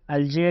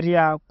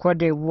 Algeria, Cote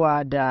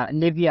d'Ivoire da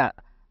Libya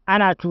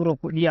ana tura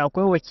kuɗi.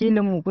 Akwai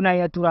wakilinmu kuna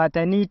iya tura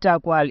ta Nita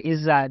ko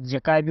Al'izza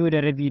jaka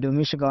 2.5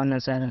 domin shiga wannan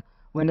tsarin.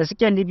 Wanda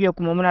suke Libya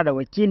kuma muna da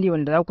wakili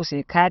wanda za ku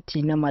sai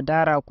kati na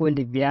Madara ko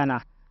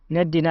Libyana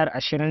na dinar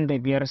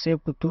 25 sai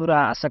ku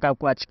tura a saka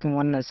ku a cikin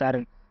wannan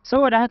tsarin.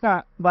 Saboda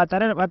haka ba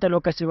tare da bata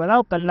lokaci ba, za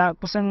ku kalla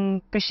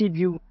kusan kashi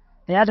biyu.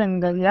 Ya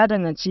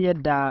danganci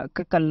yadda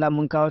ka kalla.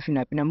 Mun kawo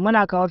fina-finan,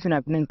 muna kawo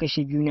fina-finan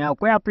kashi biyu ne.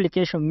 Akwai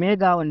application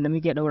Mega wanda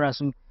muke ɗaura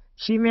su.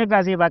 Shi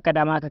Mega zai baka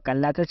dama ka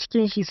kalla ta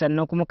cikin shi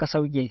sannan kuma ka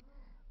sauke.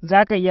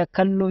 Za ka iya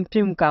kallon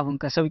fim kafin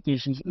ka sauke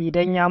shi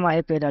idan ya ma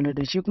ya kai da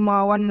shi.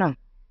 Kuma wannan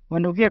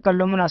wanda kuke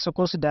kallo muna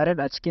sako su direct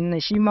a cikin nan,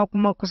 shi ma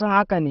kuma kusan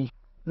haka ne.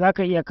 Za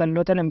ka iya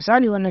kallo ta nan.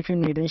 Misali wannan fim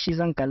ne, idan shi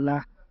zan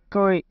kalla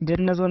kawai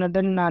idan na zo na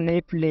danna na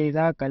yi play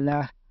za ka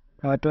kalla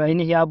wato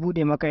ainihi ya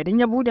buɗe maka. Idan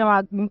ya buɗe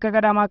ma in ka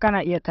ga dama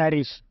kana iya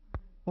tare shi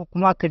ko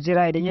kuma ka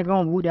jira idan ya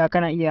gama buɗewa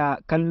kana iya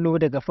kallo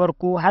daga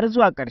farko har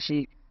zuwa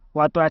ƙarshe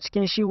wato a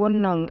cikin shi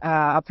wannan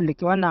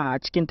application wannan a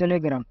cikin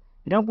Telegram.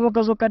 Idan kuma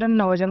ka zo ka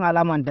danna wajen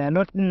alaman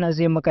download din na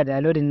zai maka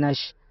downloading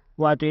nashi,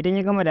 wato idan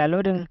ya gama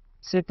downloading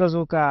sai ka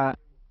zo ka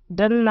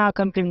danna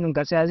kan fim ɗin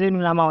ka tsaya, zai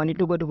nuna ma wani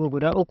ɗigo-ɗigo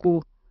guda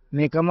 3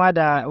 mai kama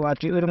da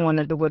wato irin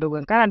wannan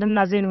ɗigo-ɗigon. Kana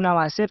danna zai nuna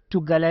ma save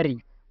to gallery,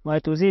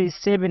 wato zai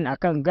saving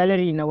akan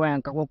gallery na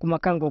wayanka ko kuma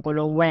kan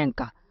kwakwalwar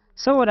wayanka.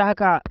 Saboda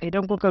haka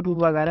idan kuka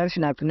duba ganar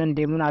fina-finan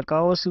da muna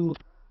kawo su,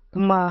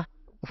 kuma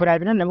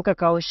fina-finan da muka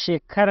kawo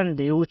shekaran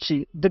da ya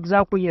wuce duk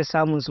za ku iya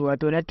samun su,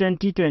 wato na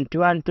 2021,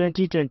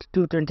 2022,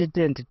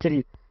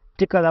 2023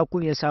 duka za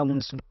ku iya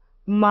samun su.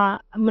 Kuma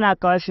muna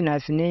kawo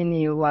fina-finai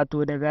ne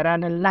wato daga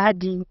ranar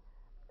Lahadi,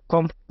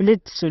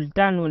 complete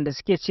Sultan wanda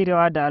suke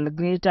cirewa da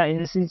Algaita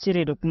in sun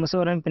cire da kuma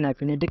sauran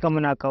fina-finai duka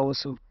muna kawo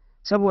su.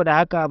 Saboda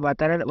haka ba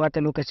tare da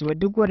bata lokaci ba,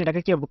 duk wanda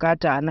kake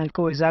bukata a nan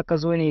kawai zaka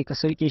zo ne ka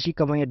sauke shi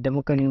kamar yadda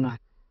muka nuna.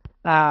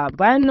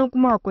 Bayan nan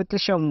kuma akwai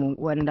tashan mu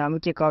wanda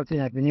muke kawo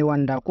fina-finai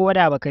wanda ko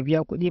da baka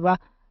biya kuɗi ba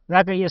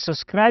zaka iya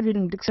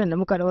subscribing. Duk sanda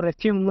muka daura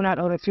fim muna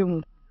daura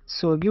fim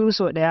so 2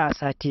 so 1 a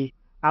sati,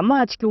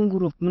 amma a cikin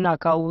group muna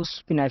kawo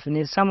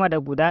fina-finai sama da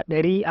guda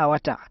 100 a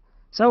wata.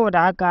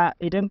 Saboda haka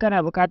idan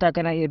kana bukata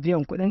kana iya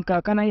biyan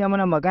kuɗinka, kana iya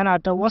mana magana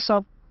ta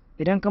WhatsApp.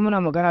 Idan ka muna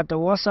magana ta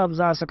WhatsApp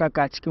za a saka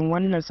ka cikin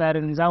wannan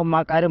tsarin, za mu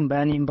ma ƙarin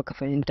bayani in baka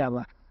fahimta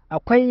ba.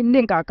 Akwai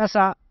link a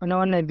ƙasa na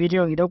wannan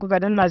bidiyon, idan kuka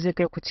danna zai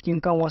kai ku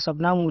cikin kan WhatsApp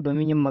namu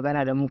domin yin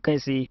magana da mu kai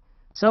tsaye.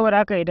 Saboda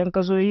haka idan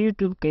ka zo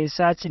YouTube ka yi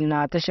sacin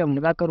na tashar mu,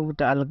 za ka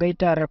rubuta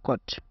Algaita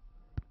Record.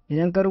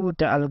 Idan ka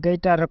rubuta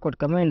Algaita Record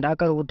kamar yadda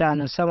aka rubuta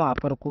nan sama a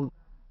farko,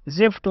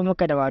 zai fito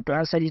maka da wato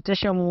asali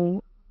tashar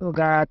mu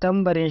ga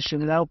tambarin shi,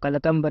 za ku kalla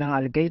tambarin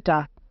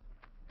Algaita.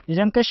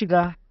 Idan ka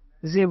shiga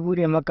zai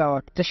bude maka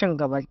wato tashan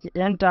gabaki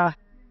ɗayanta,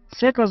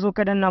 sai ka zo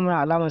ka danna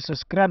mana alamar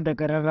subscribe da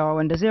ƙararrawa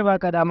wanda zai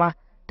baka dama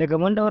daga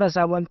mun daura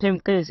sabon fim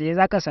kai tsaye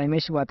za ka same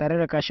shi ba tare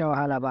da ka sha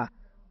wahala ba.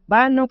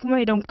 Bayan nan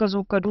kuma idan ka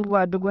zo ka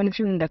duba duk wani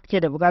fim da kake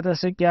da buƙatar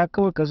sauƙiya,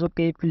 kawai ka zo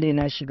ka yi play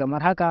na shi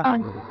kamar haka.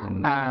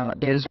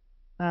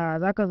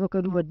 Za ka zo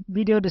ka duba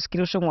video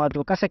description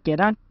wato kasa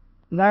kenan,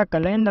 za ka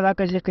kalla inda za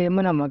ka je ka yi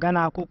mana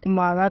magana ko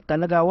kuma za ka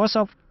kalla ga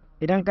WhatsApp.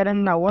 Idan ka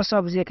danna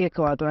WhatsApp zai kai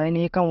ka wato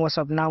ainihin kan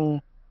WhatsApp namu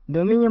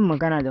domin yin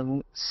magana da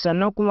mu.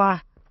 Sannan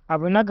kuma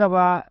abu na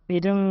gaba,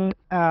 idan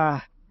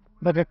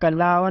baka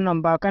kalla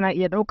wannan ba kana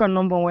iya ɗaukar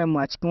number wayar mu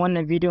a cikin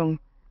wannan bidiyon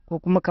ko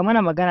kuma ka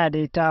mana magana da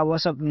ita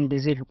WhatsApp ɗin da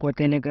zai fi ko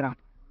Telegram.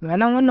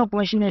 Ganan wannan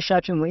kuma shine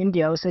shafin mu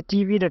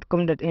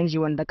indiahausatv.com.ng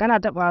wanda kana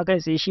taɓa kai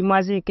sai shi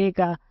ma zai kai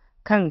ka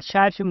kan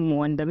shafin mu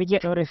wanda muke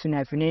ɗaura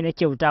fina-finai na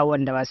kyauta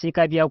wanda ba sai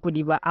ka biya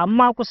kuɗi ba,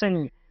 amma kusa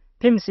ne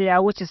fim sai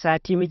ya wuce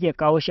sati muke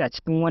kawo shi a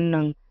cikin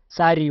wannan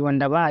tsari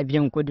wanda ba a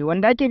biyan kuɗi.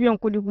 Wanda ake biyan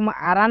kuɗi kuma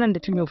a ranar da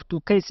fim ya fito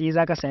kai tsaye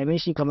zaka same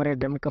shi kamar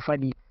yadda muka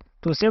faɗi.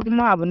 To sai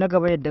kuma abu na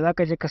gaba yadda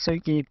zaka je ka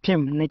sauke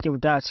fim na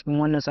kyauta a cikin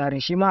wannan tsarin,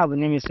 shi ma abu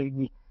ne mai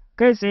sauki.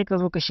 Kai sai ka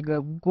zo ka shiga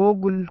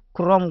Google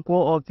Chrome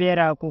ko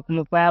Opera ko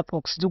kuma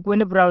Firefox, duk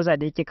wani browser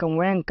da yake kan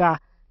wayanka,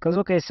 ka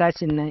zo ka yi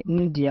sacin na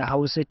India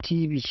Hausa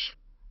TV.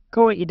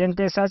 Kawai idan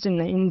kai sacin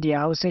na India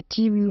Hausa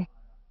TV,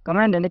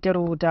 kamar yadda nake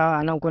rubutawa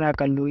a nan kuna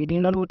kallo,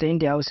 idan na rubuta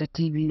India Hausa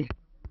TV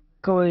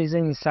kawai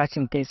zan yi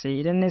sacin kai tsaye.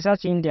 Idan na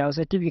sacin India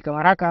Hausa TV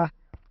kamar haka,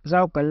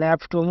 za ku kalla ya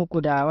fito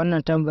muku da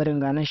wannan tambarin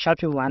ga nan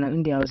shafin wa nan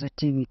India Hausa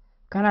TV.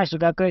 Kana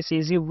shiga kai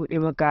sai zai buɗe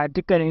maka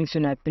dukkanin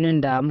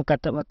fina-finan da muka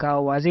taɓa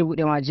kawowa, zai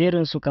buɗe ma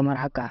jerin su kamar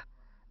haka.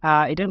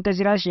 Idan ka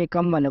jira shi ya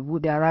kammala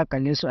buɗe za ka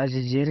kalle su a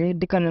jejjere,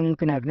 dukkanin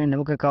fina-finan da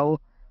muka kawo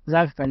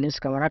za ka kalle su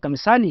kamar haka.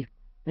 Misali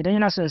idan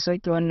yana son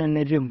sauke wannan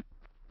na fim,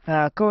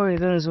 kawai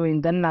zan zo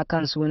in danna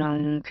kan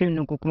sunan fim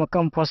ɗin ko kuma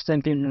kan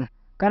postan fim ɗin.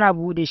 Kana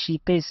buɗe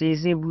shi kai sai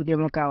zai buɗe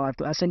maka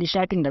wato asali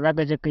shafin da za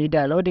ka je ka yi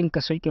downloading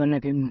ka sauke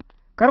wannan fim ɗin.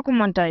 Kar ku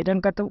manta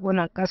idan ka tafi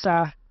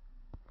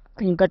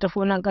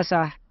nan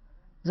ƙasa,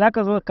 za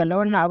ka zo kalla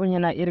wannan abin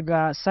yana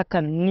irga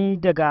sakanni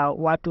daga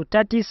wato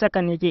 30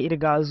 sakan yake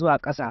irga zuwa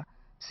ƙasa,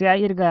 sai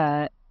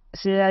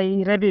ya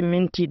yi rabin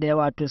minti ɗaya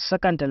wato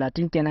sakan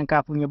 30 kenan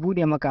kafin ya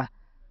buɗe maka.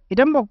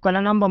 Idan ba ku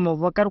kalla number mu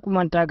ba, kar ku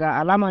manta ga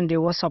alaman dai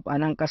WhatsApp a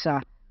nan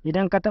ƙasa,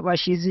 idan ka taɓa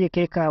shi zai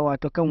kai ka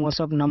wato kan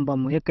WhatsApp number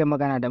mu, ya kai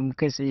magana da mu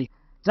kai tsaye.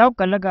 Za ku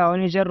kalla ga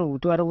wani jan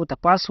rubutu a rubuta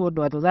password,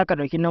 wato za ka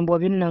ɗauki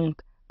nambobin nan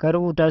ka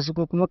rubuta su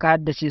ko kuma ka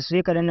haddace su,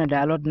 sai ka danna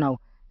download now,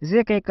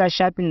 zai kai ka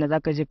shafin da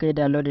zaka je kai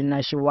downloading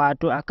nashi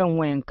wato akan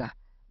wayanka.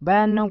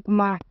 Bayan nan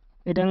kuma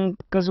idan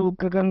ka zo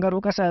ka gangaro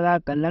kasa za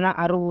ka kalla na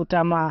a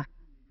rubuta ma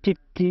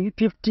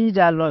 50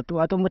 download,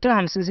 wato mutum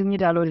 50 sun yi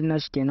downloading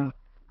nashi kenan.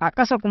 A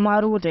ƙasa kuma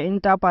a rubuta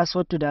enter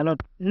password to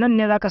download, nan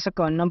ne zaka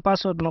saka wannan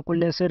password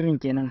makullin sirrin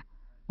kenan,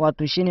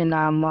 wato shine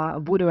na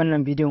bude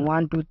wannan bidiyon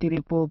 1 2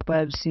 3 4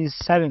 5 6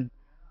 7.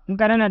 in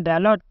ka danna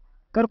download,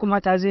 kar kuma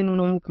ta zai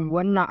nuna muku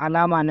wannan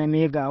alama na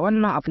mega.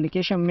 Wannan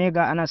application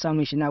mega ana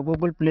samun shi na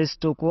Google Play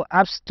Store ko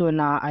App Store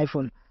na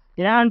iPhone.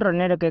 Idan Android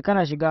ne da kai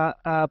kana shiga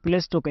Play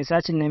Store kai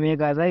sacin na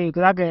mega, za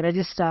ka yi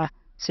register,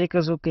 sai ka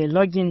zo kai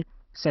login,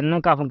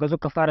 sannan kafin ka zo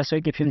ka fara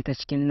sauke fim ta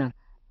cikin nan.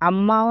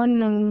 Amma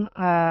wannan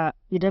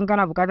idan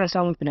kana bukatar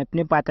samun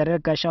fina-finai ba tare da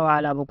ka sha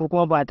wahala ba ko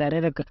kuma ba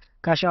tare da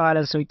ka sha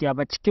wahalar sauki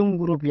ba, cikin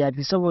group ya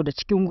fi, saboda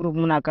cikin group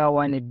muna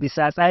kawowa ne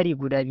bisa tsari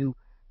guda biyu.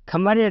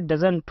 Kamar yadda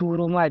zan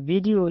turo ma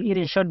bidiyo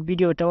irin short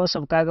bidiyo ta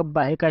WhatsApp, kaga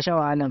ba sai ka sha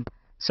wahalan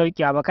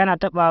sauki ba, kana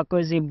taba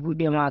ko zai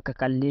bude ma ka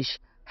kalle shi.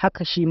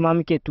 Haka shi ma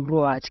muke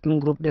turowa a cikin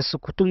group da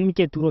sukutun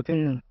muke turo fim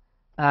din,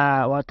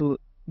 wato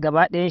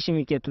gaba ɗayan shi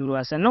muke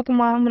turowa. Sannan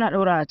kuma muna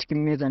ɗaura a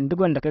cikin mezan, duk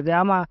wanda ka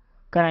ga ma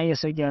kana iya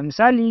saukewa.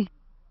 Misali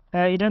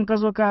idan ka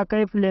zo ka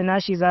kai play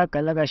nashi, za ka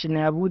kalla gashi na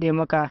ya bude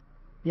maka,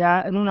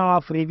 ya nuna ma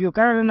preview.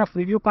 Kana na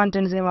preview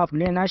content zai ma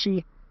play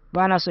nashi,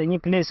 ba na so in yi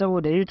play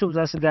saboda YouTube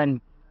za su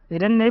gani.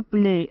 Idan na yi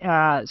play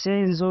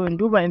sai in zo in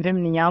duba in fim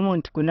din ya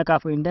mun tukuna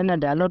kafin in danna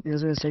download in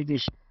zo in sauke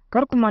shi.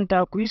 Kar ku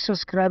manta ku yi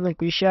subscribe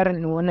ku yi share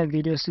din wannan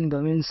video sun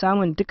domin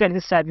samun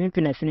dukkanin sabbin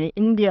fina-finai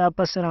India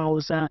fassarar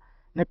Hausa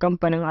na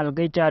kamfanin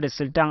Algaita da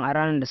Sultan a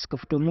ranar da suka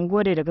fito. Mun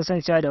gode da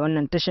kasancewa da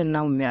wannan tashar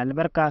namu mai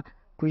albarka.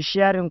 Ku yi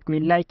sharing ku yi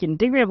liking.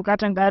 Duk mai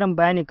bukatan ƙarin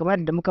bayani kamar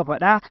da muka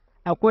faɗa,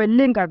 akwai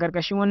link a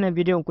ƙarƙashin wannan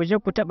bidiyon, ku je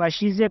ku taɓa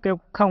shi, zai kai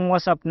kan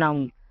WhatsApp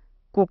namu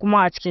ko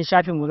kuma a cikin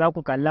shafin mu za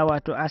ku kalla,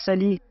 wato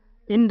asali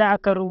inda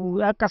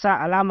aka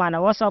sa alama na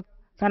WhatsApp,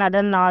 kana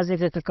dannawa zai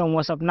kai kan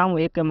WhatsApp namu,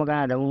 ya kai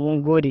magana da mu.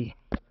 Mun gode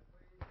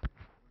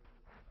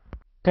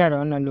da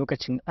wannan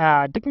lokacin.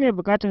 Duk mai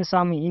bukatun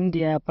samun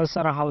India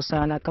fassarar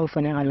Hausa na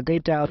kamfanin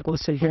Algaita ko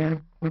Sabuwar,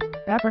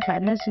 ya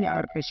faɗa shi a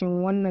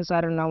ƙarƙashin wannan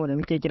tsarin namu da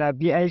muke kira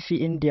BIP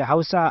India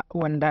Hausa,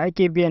 wanda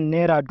ake biyan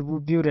naira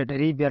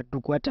 2,500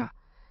 duk wata.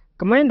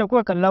 Kamar yadda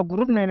kuka kalla,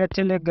 group ne na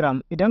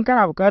Telegram. Idan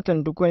kana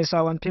bukatan duk wani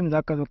sabon fim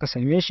za ka zo ka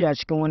same shi a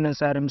cikin wannan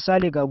tsarin.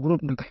 Misali ga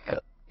group ɗin,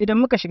 idan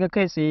muka shiga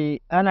kai tsaye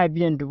ana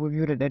biyan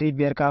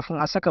 2,500 kafin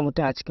a saka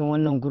mutum a cikin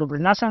wannan group.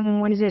 Na san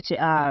wani zai ce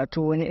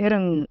to wani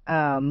irin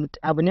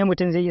abu ne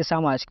mutum zai iya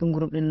samu a cikin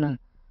group din nan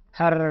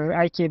har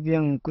ake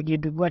biyan kuɗi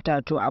duk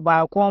wata. To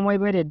ba komai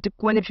ba da duk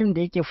wani fim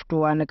da yake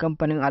fitowa na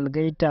kamfanin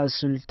Algaita,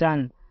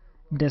 Sultan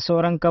da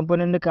sauran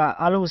kamfanin duka,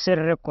 Al-Hussein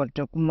Record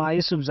da kuma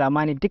Yusuf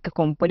Zamani, duka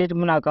complete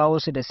muna kawo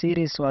su da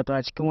series wato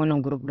a cikin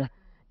wannan group din.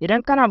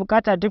 Idan kana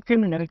bukata duk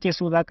fim da kake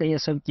so zaka iya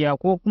saukiya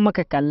ko kuma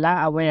ka kalla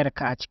a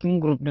wayarka a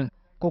cikin group din,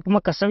 ko kuma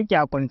ka sauke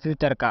a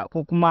kwamfutar ka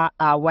ko kuma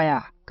a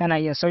waya, kana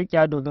iya sauke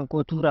domin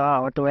ko turawa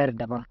a wata wayar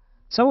daban.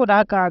 Saboda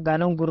haka ga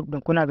nan group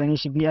din kuna ganin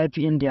shi BIP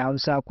India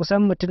Hausa,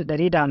 kusan mutum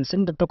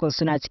 158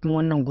 suna cikin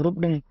wannan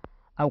group din.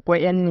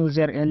 Akwai 'yan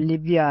Niger, 'yan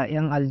Libya,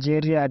 'yan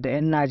Algeria da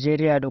 'yan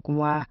Nigeria da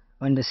kuma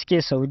wanda suke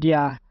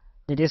Saudiya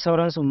da dai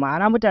sauransu.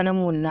 Ma'ana mutanen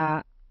mu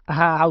na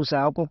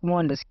Hausa ko kuma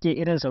wanda suke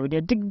irin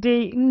Saudiya, duk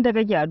dai inda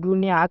kake a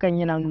duniya, hakan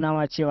yana nuna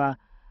ma cewa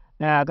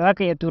za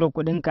ka iya tura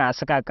kuɗinka a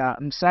saka ka.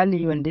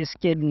 Misali wanda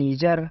suke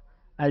Niger,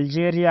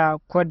 Algeria,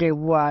 Cote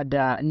d'Ivoire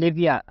da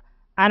Libya,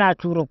 ana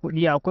tura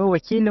kuɗi. Akwai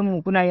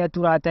wakilinmu, kuna iya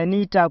tura ta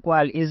Nita ko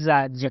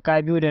Al'izza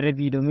jaka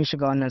 2.5 domin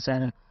shiga wannan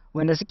tsarin.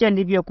 wanda suke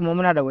Libya kuma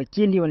muna da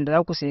wakili wanda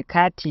za ku sai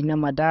kati na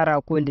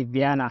Madara ko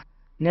Libyana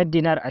na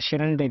dinar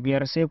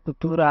 25 sai ku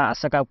tura a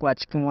saka ku a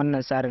cikin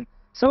wannan tsarin.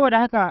 Saboda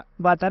haka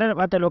ba tare da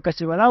bata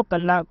lokaci ba, za ku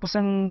kalla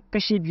kusan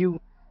kashi biyu.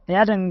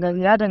 Ya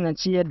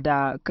danganci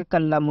yadda ka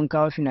kalla. Mun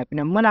kawo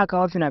fina-finan, muna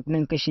kawo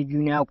fina-finan kashi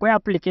biyu ne. Akwai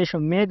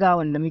application Mega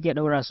wanda muke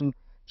ɗaura su,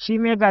 shi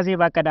Mega zai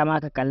baka dama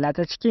ka kalla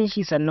ta cikin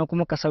shi sannan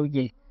kuma ka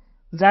sauke.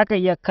 Za ka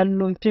iya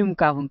kallon fim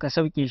kafin ka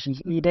sauke shi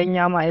idan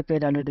ya ma ya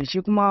da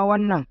shi. Kuma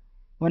wannan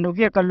wanda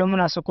kuke kallo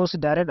muna sako su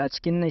direct a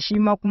cikin nan, shi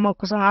ma kuma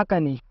kusan haka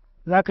ne.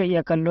 Za ka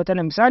iya kallo ta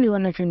misali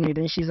wannan fim ne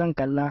idan shi zan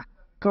kalla,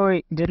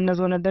 kawai idan na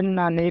zo na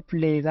danna na yi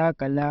play za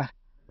ka kalla,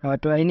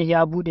 wato ainihi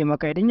ya buɗe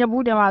maka. Idan ya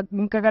buɗe ma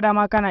in ka ga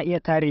dama kana iya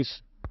tare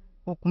shi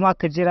ko kuma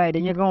ka jira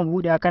idan ya gama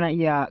buɗewa kana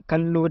iya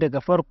kallo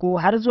daga farko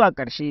har zuwa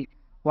ƙarshe,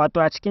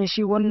 wato a cikin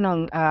shi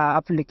wannan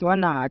application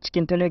wannan a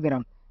cikin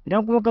Telegram.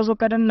 Idan kuma ka zo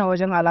ka danna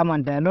wajen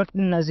alaman download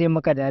din na zai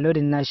maka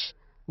downloading nashi,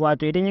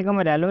 wato idan ya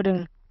gama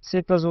downloading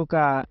sai ka zo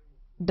ka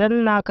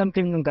danna kan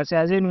fim ɗin ka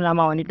tsaya, zai nuna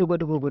ma wani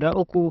ɗigo-ɗigo guda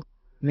uku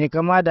mai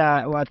kama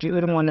da wato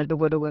irin wannan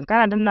ɗigo-ɗigon.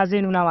 Kana danna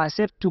zai nuna ma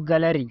save to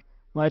gallery,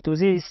 wato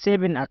zai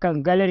saving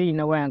akan gallery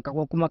na wayanka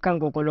ko kuma kan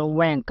kwakwalwar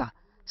wayanka.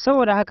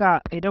 Saboda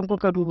haka idan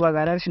kuka duba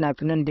ga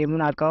fina-finan da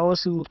muna kawo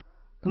su,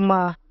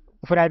 kuma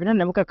fina-finan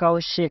da muka kawo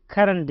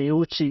shekaran da ya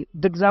wuce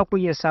duk za ku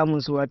iya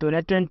samun su, wato na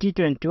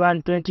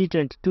 2021,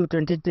 2022,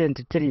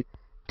 2023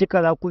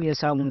 duka za ku iya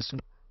samun su.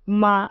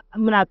 Kuma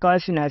muna kawo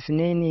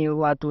fina-finai ne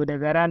wato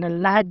daga ranar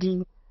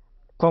Lahadi,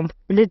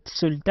 Complete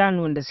Sultan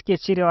wanda suke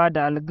cirewa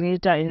da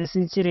Algaita in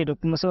sun cire da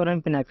kuma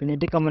sauran fina-finai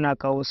duka muna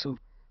kawo su.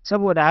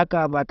 Saboda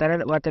haka ba tare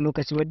da bata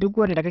lokaci ba, duk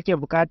wanda kake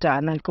bukata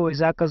a nan kawai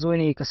za ka zo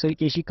ne ka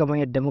sauke shi kamar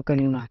yadda muka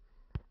nuna.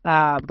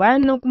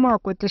 Bayan nan kuma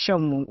akwai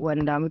tashan mu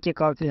wanda muke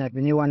kawo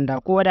fina-finai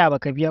wanda ko da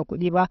baka biya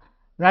kuɗi ba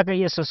za ka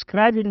iya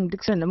subscribing.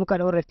 Duk sanda muka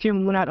ɗaura fim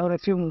muna ɗaura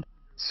fim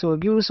sau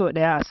biyu sau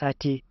ɗaya a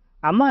sati,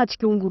 amma a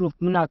cikin group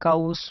muna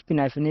kawo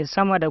fina-finai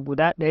sama da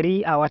guda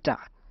 100 a wata.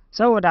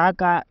 Saboda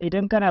haka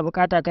idan kana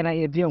bukata kana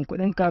iya biyan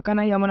kuɗinka,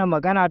 kana iya mana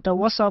magana ta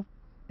WhatsApp.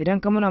 Idan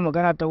ka muna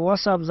magana ta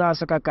WhatsApp za a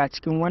saka ka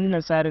cikin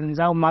wannan tsarin,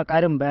 za mu ma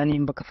ƙarin bayani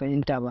in baka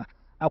fahimta ba.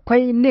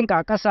 Akwai link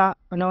a ƙasa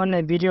na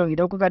wannan bidiyon,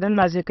 idan kuka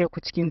danna zai kai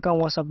ku cikin kan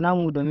WhatsApp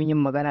namu domin yin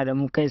magana da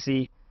mu kai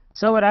tsaye.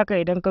 Saboda haka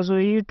idan ka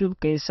zo YouTube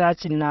ka yi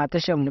sacin na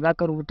tashar mu, za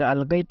ka rubuta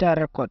Algaita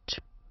Record.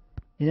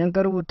 Idan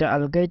ka rubuta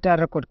Algaita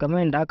Record kamar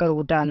yadda aka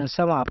rubuta nan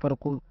sama a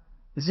farko,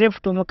 zai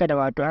fito maka da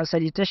wato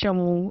asali tashar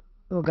mu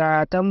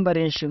ga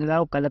tambarin shi, za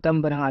ku kalla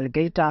tambarin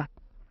Algaita.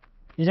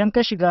 Idan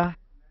ka shiga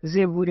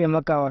zai bude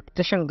maka wato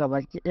tashan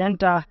gabaki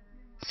ɗayanta,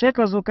 sai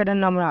ka zo ka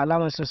danna mana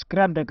alamar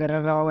subscribe da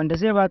ƙararrawa wanda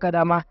zai baka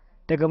dama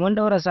daga mun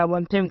daura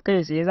sabon fim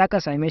kai tsaye za ka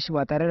same shi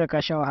ba tare da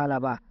ka sha wahala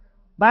ba.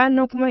 Bayan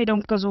nan kuma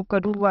idan ka zo ka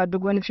duba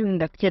duk wani fim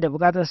da kake da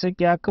buƙatar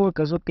sauƙiya, kawai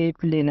ka zo ka yi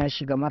play na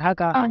shi kamar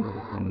haka.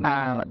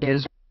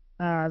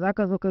 Za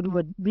ka zo ka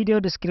duba video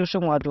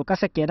description wato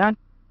ƙasa kenan,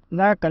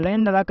 za ka kalla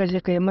inda za ka je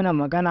ka yi mana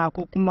magana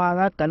ko kuma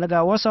za ka kalla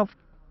ga WhatsApp.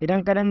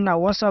 Idan ka danna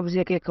WhatsApp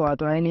zai kai ka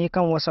wato ainihin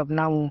kan WhatsApp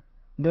namu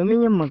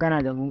domin yin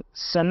magana da mu.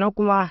 Sannan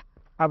kuma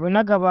abu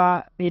na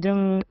gaba,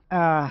 idan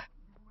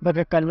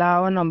baka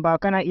kalla wannan ba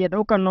kana iya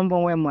ɗaukar number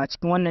wayar mu a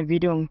cikin wannan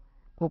bidiyon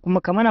ko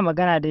kuma ka mana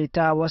magana da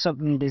ita WhatsApp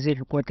ɗin da zai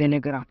fi ko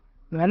Telegram.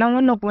 Nan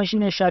wannan kuma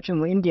shine shafin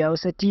mu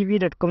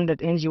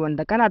indiahausatv.com.ng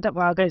wanda kana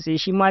taɓa kai sai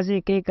shi ma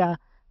zai kai ka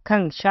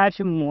kan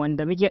shafin mu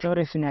wanda muke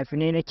ɗaura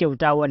fina-finai na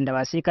kyauta wanda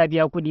ba sai ka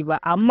biya kuɗi ba.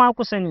 Amma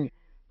ku sani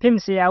fim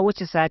sai ya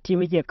wuce sati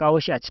muke kawo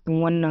shi a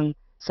cikin wannan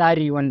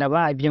tsari wanda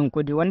ba a biyan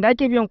kuɗi, wanda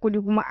ake biyan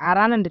kuɗi kuma a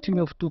ranar da fim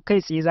ya fito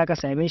kai tsaye zaka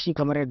same shi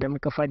kamar yadda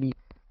muka faɗi.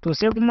 To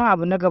sai kuma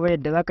abu na gaba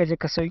yadda zaka je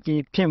ka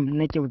sauke fim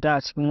na kyauta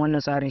a cikin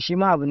wannan tsarin, shi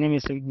ma abu ne mai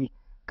sauki.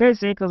 Kai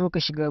tsaye ka zo ka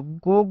shiga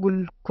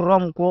Google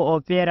Chrome ko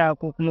Opera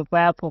ko kuma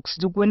Firefox,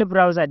 duk wani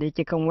browser da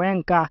yake kan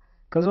wayanka,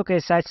 ka zo ka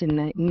yi sacin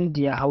na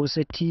India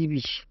Hausa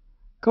TV.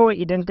 Kawai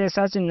idan ka yi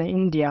sacin na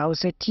India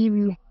Hausa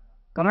TV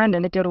kamar yadda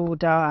nake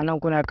rubutawa a nan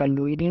kuna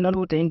kallo, idan na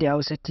rubuta India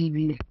Hausa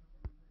TV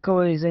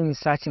kawai zan yi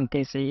sacin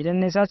kai tsaye. Idan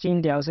na sacin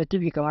India Hausa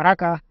TV kamar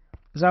haka,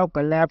 za ku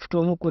kalla ya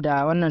fito muku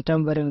da wannan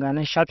tambarin ga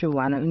nan shafin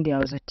wa na India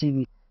Hausa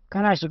TV.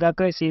 Kana shiga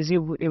kai tsaye zai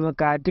buɗe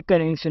maka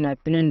dukkanin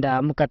fina-finan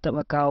da muka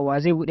taɓa kawowa,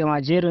 zai buɗe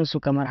ma jerin su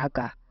kamar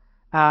haka.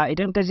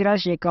 Idan ka jira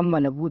shi ya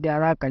kammala buɗe za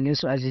ka kalle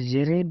su a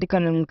jejjere,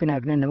 dukkanin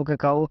fina-finan da muka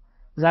kawo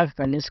za ka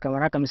kalle su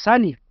kamar haka.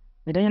 Misali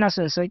idan yana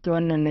son sauke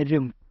wannan na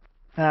fim,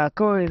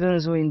 kawai zan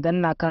zo in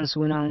danna kan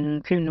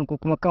sunan fim ɗin ko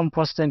kuma kan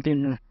postan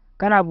fim ɗin.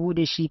 Kana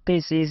buɗe shi kai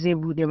tsaye zai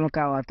buɗe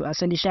maka wato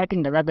asali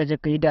shafin da zaka je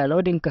ka yi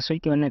downloading ka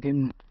sauke wannan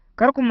fim.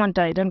 Kar ku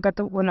manta idan ka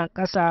tafi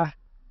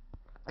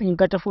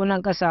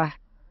nan ƙasa,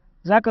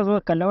 zaka zo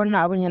kalla wannan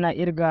abun yana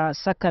irga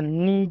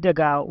sakanni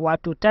daga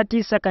wato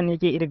 30 sakan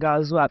yake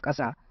irga zuwa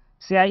ƙasa,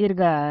 sai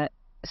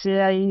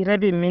ya yi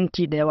rabin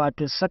minti da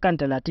wato sakan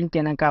 30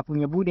 kenan kafin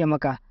ya buɗe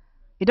maka.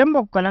 Idan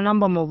ba ku kalla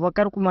number mu ba,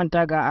 kar ku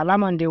manta ga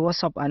alaman da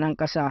WhatsApp a nan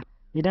ƙasa,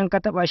 idan ka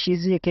taɓa shi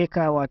zai kai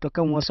ka wato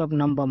kan WhatsApp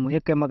number mu, ya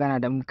kai magana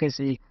da mu kai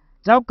tsaye.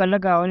 Za ku kalla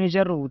ga wani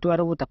jan rubutu a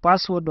rubuta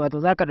password, wato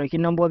za ka ɗauki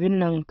nambobin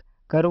nan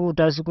ka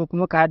rubuta su ko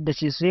kuma ka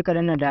haddace su, sai ka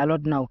danna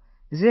download now.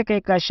 zai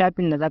kai ka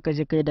shafin da zaka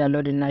je kai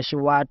downloading nashi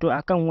wato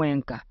akan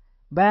wayanka.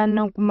 Bayan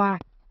nan kuma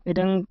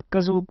idan ka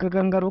zo ka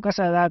gangaro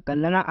kasa za ka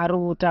kalla na a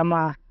rubuta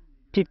ma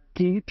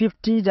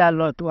 50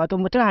 download, wato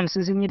mutum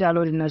 50 sun yi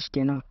downloading nashi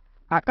kenan.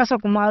 A ƙasa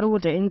kuma a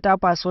rubuta enter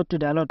password to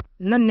download,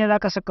 nan ne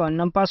zaka saka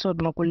wannan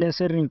password makullin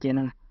sirrin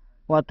kenan,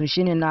 wato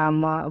shine na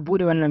ma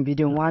bude wannan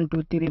bidiyon 1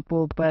 2 3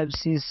 4 5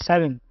 6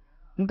 7.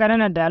 in ka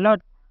dana download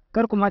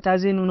kar kuma ta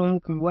zai nuna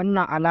muku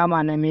wannan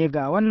alama na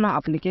mega. Wannan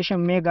application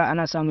mega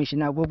ana samun shi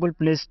na Google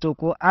Play Store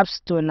ko App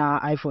Store na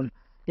iPhone.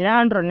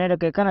 Idan Android ne da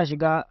kai kana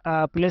shiga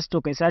Play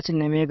Store kai sacin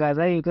na mega,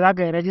 za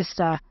ka yi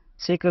register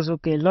sai ka zo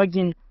kai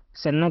login,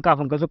 sannan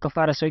kafin ka zo ka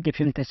fara sauke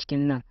fim ta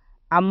cikin nan.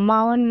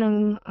 Amma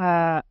wannan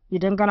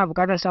idan kana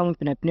bukatar samun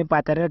fina-finai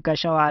ba tare da ka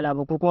sha wahala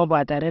ba, ko kuma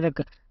ba tare da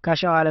ka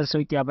sha wahalar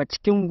sauki ba,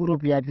 cikin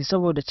group ya fi,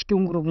 saboda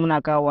cikin group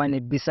muna kawowa ne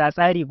bisa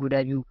tsari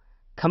guda biyu.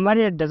 Kamar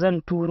yadda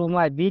zan turo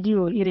ma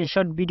bidiyo irin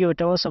short bidiyo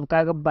ta WhatsApp,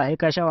 kaga ba sai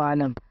ka sha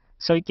wahalar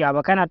sauki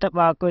ba, kana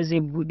taba kawai zai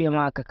bude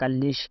ma ka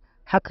kalle shi.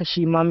 Haka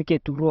shi ma muke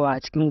turowa a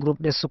cikin group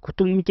da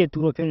sukutun muke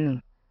turo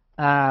fim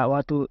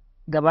wato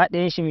gaba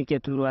ɗayan shi muke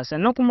turowa.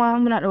 Sannan kuma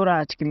muna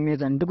ɗaura a cikin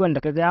mezan, duk wanda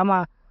ka ga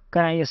ma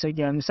kana iya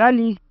saukewa.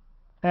 Misali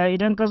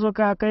idan ka zo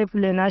ka kai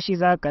play nashi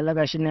za ka kalla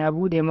gashi na ya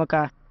bude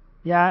maka,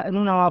 ya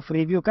nuna ma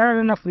preview.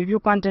 Kana na preview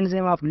content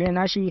zai ma play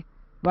nashi.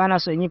 Ba na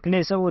so in yi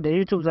play saboda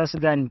YouTube za su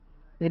gani.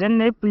 Idan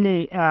na yi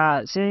play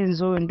sai in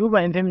zo in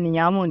duba in fim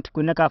ya mun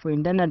tukuna kafin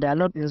in danna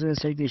download in zo in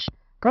sauke shi.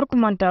 Kar ku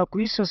manta ku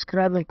yi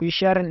subscribe ku yi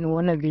share din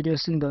wannan video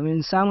sun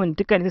domin samun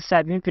dukkanin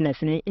sabbin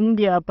fina-finai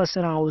Indiya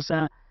fassarar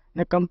Hausa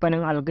na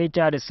kamfanin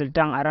Algaita da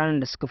Sultan a ranar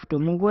da suka fito.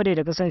 Mun gode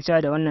da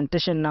kasancewa da wannan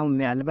tashar namu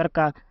mai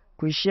albarka.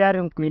 Ku yi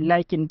sharing, ku yi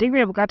liking. Duk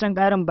mai bukatan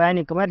ƙarin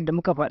bayani kamar da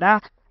muka faɗa,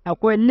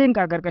 akwai link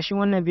a ƙarƙashin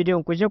wannan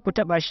bidiyon, ku je ku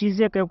taɓa shi,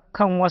 zai kai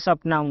kan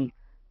WhatsApp namu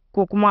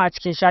ko kuma a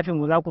cikin shafin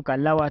mu za ku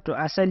kalla, wato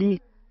asali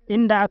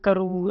inda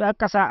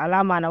aka sa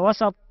alama na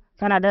WhatsApp,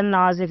 kana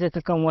dannawa zai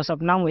kai kan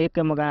WhatsApp namu ya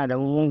kai magana da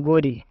mu. Mun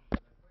gode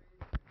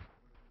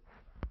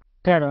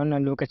da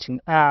wannan lokacin.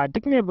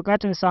 Duk mai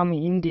bukatun samun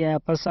Indiya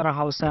fassarar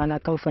Hausa na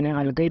kamfanin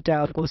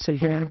Algaita ko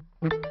Sabuwar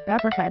ya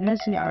faɗa nan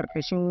ne a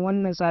ƙarƙashin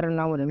wannan tsarin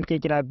namu da muke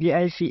kira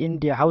BIP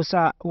Indiya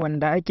Hausa,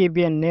 wanda ake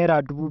biyan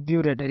naira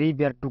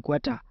 2,500 duk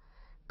wata.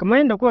 Kamar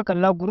yadda kuka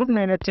kalla, group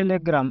ne na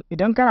Telegram.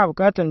 Idan kana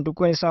bukatan duk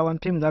wani sabon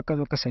fim za ka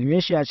zo ka same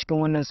shi a cikin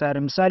wannan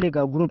tsarin. Misali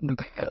ga group ɗin,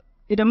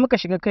 idan muka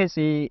shiga kai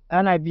tsaye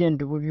ana biyan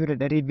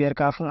 2,500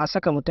 kafin a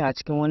saka mutum a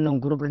cikin wannan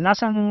group. Na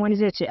san wani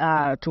zai ce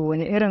to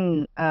wani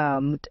irin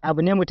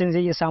abu ne mutum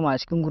zai iya samu a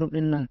cikin group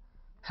ɗin nan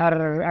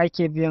har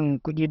ake biyan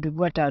kuɗi duk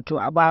wata. To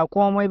ba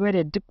komai ba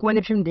da duk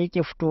wani fim da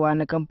yake fitowa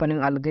na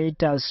kamfanin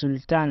Algaita,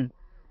 Sultan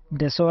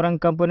da sauran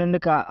kamfanin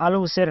duka,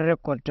 ALHAUSA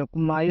Record da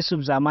kuma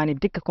Yusuf Zamani,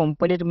 duka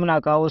complete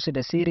muna kawo su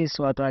da series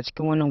wato a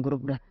cikin wannan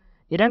group ɗin.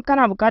 Idan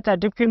kana bukata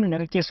duk fim da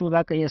kake so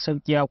zaka iya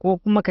saukiya ko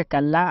kuma ka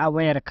kalla a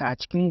wayarka a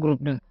cikin group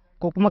ɗin,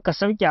 ko kuma ka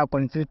sauke a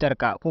kwamfutar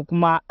ka, ko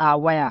kuma a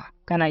waya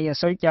kana iya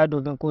saukewa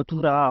domin ko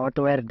turawa a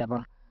wata wayar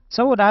daban.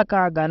 Saboda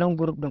haka ga nan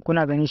group din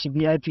kuna ganin shi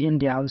BIP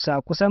Indiya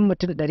Hausa, kusan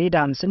mutum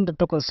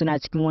 158 suna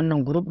cikin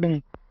wannan group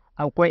din.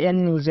 Akwai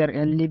 'yan Niger,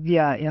 'yan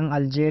Libya, 'yan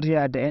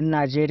Algeria da 'yan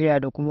Najeriya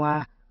da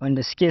kuma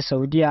wanda suke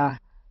Saudiya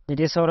da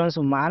dai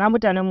sauransu. Ma'ana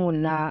mutanen mu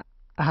na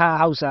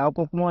Hausa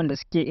ko kuma wanda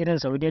suke irin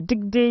Saudiya,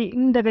 duk dai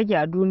inda kake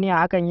a duniya,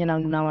 hakan yana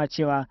nuna ma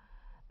cewa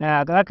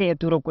za ka iya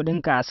tura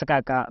kuɗinka a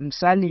saka ka.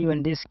 Misali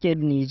wanda suke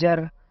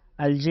Niger,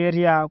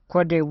 Algeria,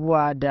 Cote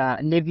d'Ivoire da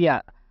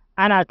Libya,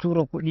 ana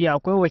tura kuɗi.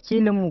 Akwai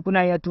wakilinmu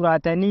kuna iya tura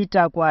ta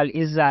Nita ko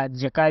Al'izza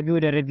jaka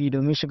 2.5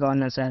 domin shiga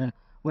wannan tsarin.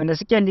 Wanda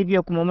suke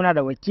Libya kuma muna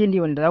da wakili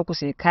wanda za ku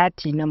sai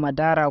kati na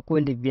Madara ko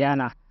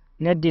Libyana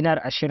na dinar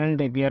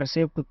 25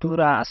 sai ku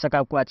tura a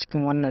saka ku a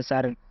cikin wannan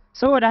tsarin.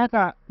 Saboda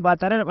haka ba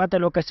tare da bata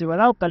lokaci ba,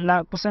 za ku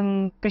kalla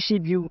kusan kashi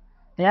biyu.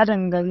 Ya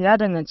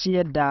danganci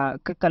yadda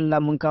ka kalla.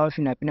 Mun kawo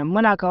fina-finan,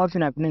 muna kawo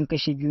fina-finan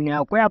kashi biyu ne.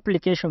 Akwai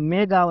application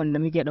mega wanda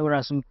muke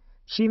ɗaura su.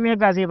 Shi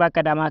mega zai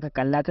baka dama ka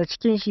kalla ta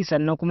cikin shi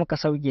sannan kuma ka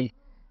sauke.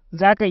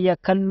 Za ka iya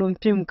kallon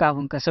fim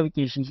kafin ka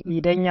sauke shi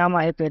idan ya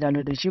ma ya kai da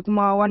shi.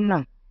 Kuma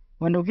wannan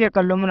wanda kuke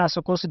kallo muna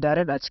sako su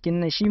direct a cikin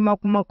nan, shi ma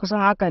kuma kusan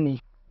haka ne.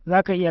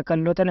 Za ka iya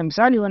kallo ta nan.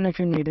 Misali wannan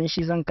fim ne, idan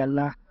shi zan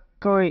kalla,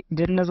 kawai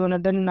idan na zo na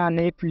danna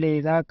na yi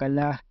play za ka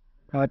kalla,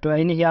 wato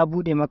ainihi ya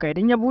bude maka.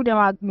 Idan ya bude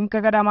ma, in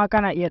ka ga dama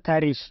kana iya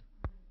tare shi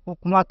ko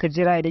kuma ka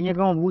jira idan ya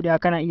gama budewa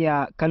kana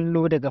iya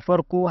kallo daga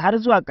farko har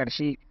zuwa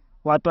ƙarshe,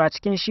 wato a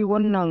cikin shi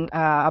wannan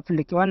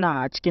application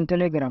a cikin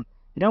Telegram.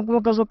 Idan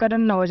kuma ka zo ka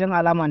danna wajen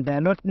alaman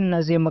download din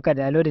na, zai maka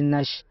downloading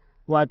nashi.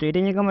 Wato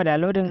idan ya gama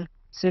downloading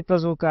sai ka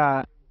zo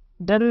ka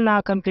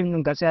danna kan fim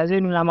din ka tsaya,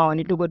 zai nuna ma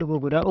wani digo-digo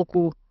guda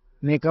 3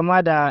 mai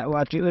kama da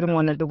wato irin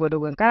wannan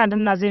digo-digon. Kana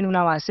danna zai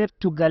nuna ma save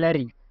to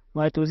gallery,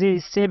 wato zai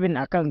saving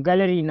akan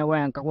gallery na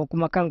wayanka ko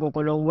kuma kan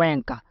kwakwalwar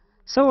wayanka.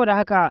 Saboda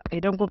haka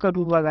idan kuka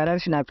duba ga nan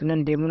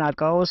fina-finan da muna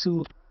kawo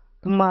su,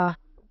 kuma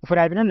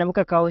fina-finan da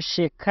muka kawo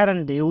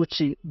shekaran da ya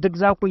wuce duk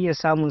za ku iya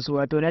samun su,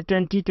 wato na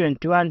 2021,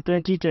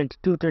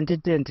 2022,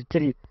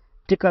 2023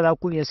 duka za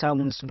ku iya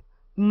samun su.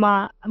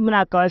 Kuma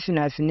muna kawo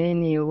fina-finai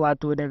ne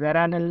wato daga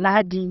ranar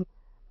Lahadi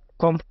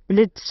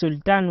complete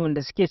sultan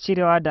wanda suke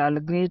cirewa da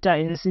Algaita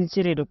in sun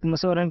cire da kuma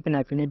sauran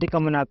fina-finai duka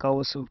muna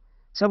kawo su.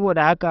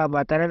 Saboda haka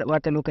ba tare da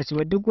bata lokaci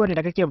ba, duk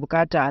wanda kake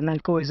bukata a nan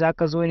kawai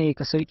zaka zo ne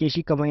ka sauke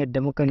shi kamar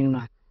yadda muka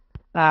nuna.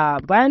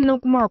 Bayan nan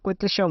kuma akwai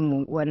tashar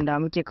mu wanda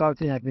muke kawo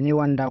fina-finai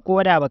wanda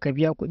ko da baka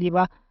biya kuɗi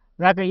ba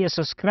zaka iya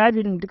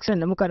subscribing. Duk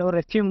sanda muka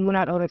ɗaura fim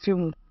muna ɗaura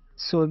fim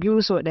sau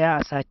biyu sau ɗaya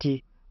a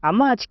sati,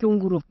 amma a cikin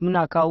group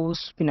muna kawo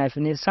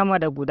fina-finai sama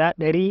da guda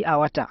 100 a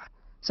wata.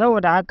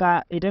 Saboda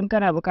haka idan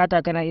kana bukata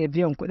kana iya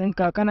biyan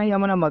kuɗinka, kana iya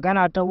mana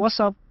magana ta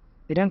WhatsApp.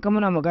 Idan ka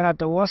mana magana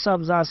ta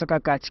WhatsApp za a saka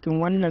ka cikin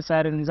wannan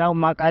tsarin, za mu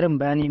ma ƙarin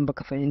bayani in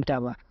baka fahimta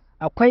ba.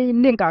 Akwai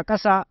link a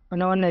ƙasa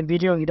na wannan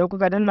bidiyon, idan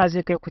kuka danna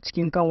zai kai ku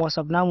cikin kan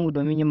WhatsApp namu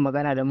domin yin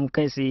magana da mu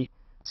kai tsaye.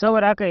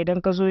 Saboda haka idan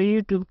ka zo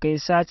YouTube ka yi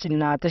sacin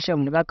na tashar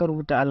mu za ka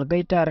rubuta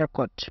Algaita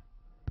Record.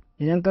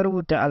 Idan ka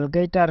rubuta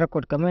Algaita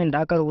Record kamar yadda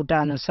aka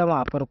rubuta a nan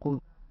sama a farko,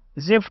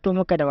 zai fito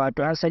maka da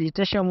wato asali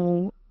tashar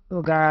mu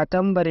ga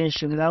tambarin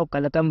shi, za ku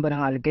kalla tambarin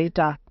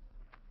Algaita.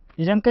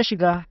 Idan ka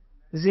shiga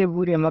zai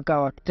bude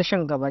maka wato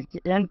tashan gabaki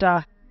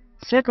ɗayanta,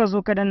 sai ka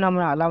zo ka danna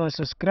mana alamar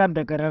subscribe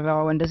da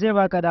ƙararrawa wanda zai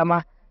baka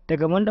dama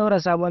daga mun daura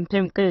sabon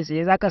fim kai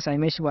tsaye zaka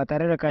same shi ba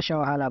tare da ka sha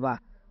wahala ba.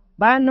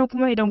 Bayan nan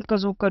kuma idan ka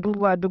zo ka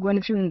duba duk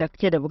wani fim da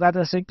kake da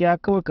buƙatar sauƙiya,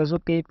 kawai ka zo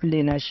ka yi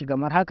play na shi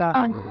kamar haka.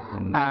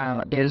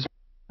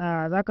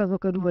 Za ka zo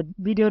ka duba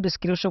video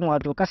description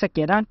wato kasa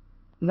kenan,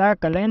 za ka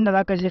kalla inda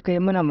za ka je ka yi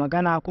mana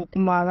magana, ko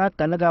kuma za ka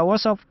kalla ga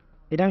WhatsApp.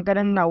 Idan ka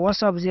danna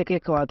WhatsApp zai kai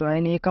ka wato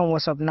ainihin kan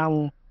WhatsApp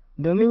namu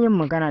domin yin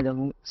magana da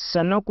mu.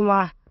 Sannan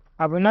kuma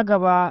abu na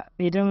gaba,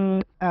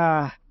 idan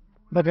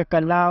baka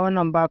kalla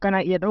wannan ba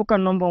kana iya ɗaukar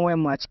number wayar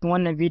mu a cikin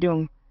wannan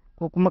bidiyon,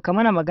 ko kuma ka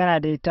mana magana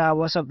da ita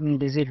WhatsApp ɗin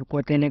da zai fi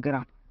ko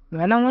Telegram.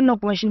 Nan wannan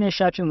kuma shine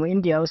shafin mu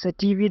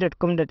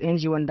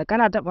indiahausatv.com.ng wanda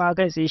kana taɓa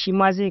kai sai shi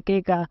ma zai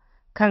kai ka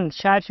kan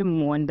shafin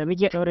mu wanda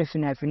muke ɗaure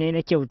fina-finai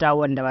na kyauta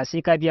wanda ba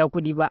sai ka biya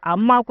kuɗi ba,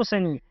 amma ku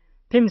sani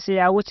fim sai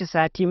ya wuce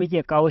sati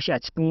muke kawo shi a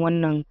cikin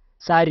wannan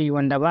tsari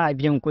wanda ba a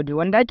biyan kuɗi.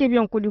 Wanda ake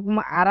biyan kuɗi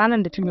kuma a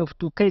ranar da fim ya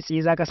fito kai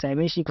tsaye zaka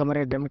same shi kamar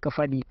yadda muka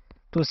faɗi.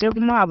 To sai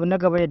kuma abu na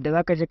gaba yadda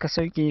zaka je ka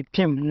sauke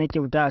fim na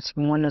kyauta a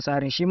cikin wannan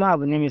tsarin, shi ma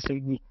abu ne mai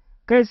sauki.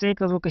 Kai tsaye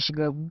ka zo ka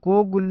shiga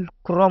Google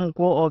Chrome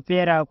ko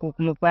Opera ko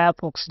kuma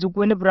Firefox, duk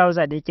wani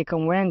browser da yake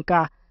kan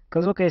wayanka,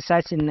 ka zo ka yi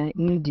sacin na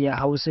India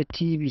Hausa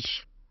TV.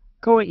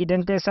 Kawai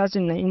idan ka yi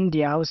sacin na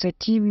India Hausa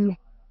TV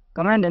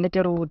kamar yadda nake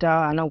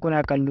rubutawa a nan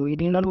kuna kallo,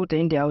 idan na rubuta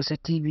India Hausa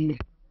TV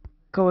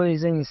kawai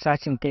zan yi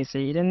sacin kai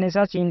tsaye. Idan na yi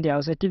sacin India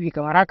Hausa TV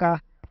kamar haka,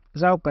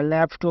 za ku kalla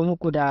ya fito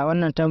muku da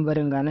wannan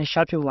tambarin ga nan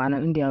shafin wa na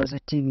India Hausa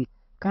TV.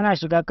 Kana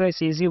shiga kai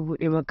sai zai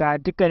buɗe maka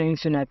dukkanin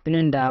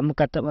fina-finan da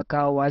muka taɓa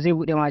kawowa, zai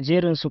buɗe ma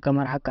jerin su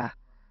kamar haka.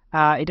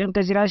 Idan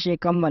ka jira shi ya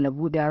kammala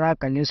buɗe za ka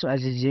kalle su a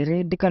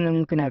jejjere,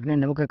 dukkanin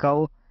fina-finan da muka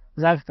kawo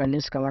za ka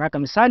kalle su kamar haka.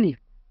 Misali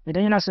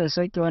idan yana son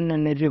sauke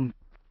wannan na fim,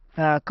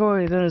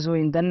 kawai zan zo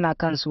in danna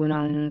kan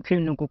sunan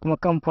fim ɗin ko kuma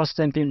kan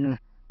postan fim ɗin.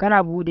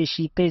 Kana buɗe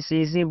shi kai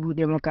sai zai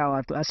buɗe maka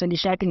wato asali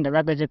shafin da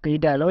za ka je ka yi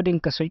downloading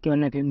ka sauke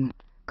wannan fim ɗin.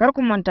 Kar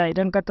ku manta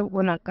idan ka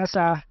tafi nan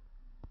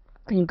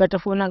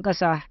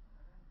ƙasa,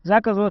 za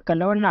ka zo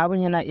kalla wannan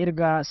abin yana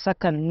irga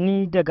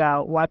sakanni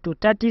daga wato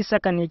 30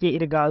 sakan yake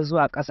irga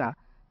zuwa ƙasa,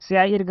 sai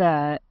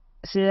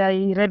ya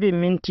yi rabin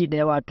minti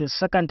da wato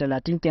sakan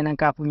 30 kenan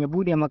kafin ya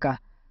buɗe maka.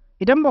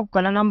 Idan ba ku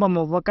kalla number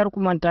mu ba, kar ku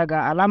manta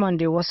ga alaman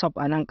da WhatsApp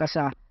a nan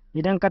ƙasa,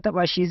 idan ka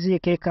taɓa shi zai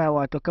kai ka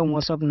wato kan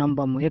WhatsApp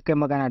number mu, ya kai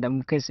magana da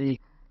mu kai tsaye.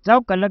 Za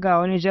ku kalla ga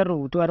wani jan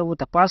rubutu a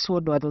rubuta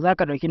password, wato za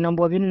ka ɗauki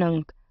nambobin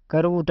nan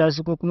ka rubuta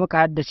su ko kuma ka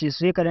haddace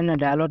su, sai ka danna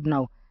download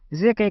now,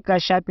 zai kai ka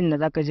shafin da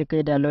zaka je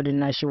kai downloading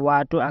nashi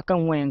wato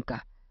akan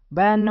wayanka.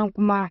 Bayan nan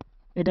kuma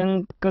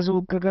idan ka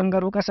zo ka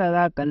gangaro kasa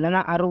za ka kalla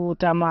na a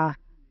rubuta ma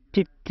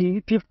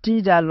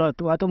 50 download,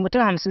 wato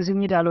mutum 50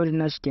 sun yi downloading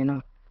nashi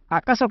kenan. A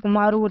ƙasa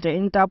kuma a rubuta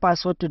enter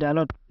password to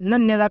download,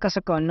 nan ne zaka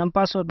saka wannan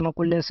password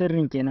makullin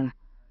sirrin kenan,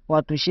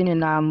 wato shine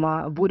na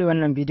bude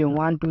wannan bidiyon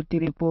 1 2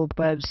 3 4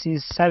 5 6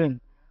 7.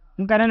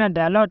 In ka danna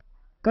download,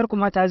 kar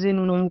kuma ta zai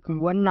nuna muku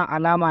wannan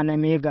alama na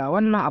mega.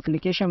 Wannan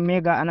application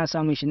mega ana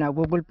samun shi na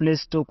Google Play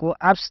Store ko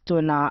App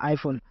Store na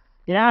iPhone.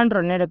 Idan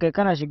Android ne da kai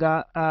kana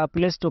shiga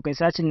Play Store kai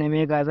sacin na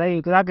mega, za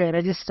ka yi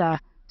register,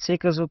 sai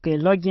ka zo kai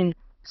login,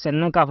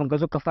 sannan kafin ka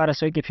zo ka fara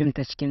sauke fim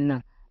ta cikin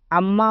nan.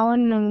 Amma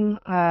wannan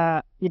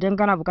idan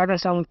kana bukatar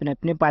samun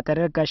fina-finai ba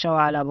tare da ka sha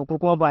wahala ba, ko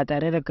kuma ba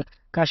tare da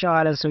ka sha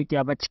wahalar sauki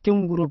ba,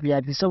 cikin group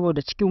ya fi,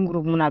 saboda cikin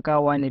group muna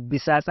kawowa ne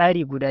bisa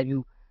tsari guda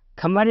biyu.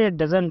 Kamar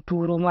yadda zan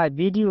turo ma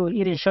bidiyo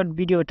irin short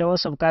bidiyo ta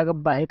WhatsApp, kaga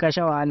ba sai ka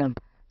sha wahalan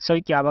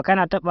sauki ba,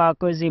 kana taba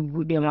kawai zai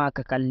bude ma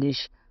ka kalle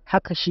shi.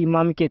 Haka shi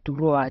ma muke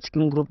turowa a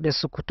cikin group da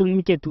sukutun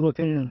muke turo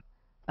fim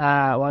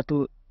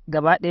wato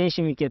gaba ɗayan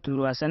shi muke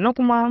turowa. Sannan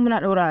kuma muna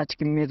ɗaura a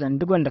cikin mezan,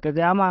 duk wanda ka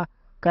ga ma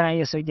kana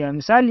iya sauki.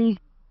 Misali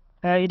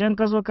idan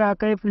ka zo ka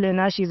kai play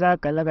nashi za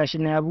ka kalla gashi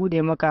na ya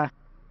bude maka,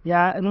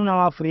 ya nuna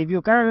ma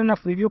preview. Kana nuna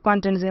preview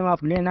content zai ma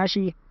play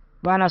nashi,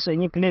 ba na so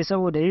in yi play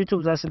saboda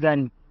YouTube za su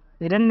gani.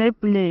 Idan na yi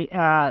play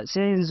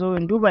sai in zo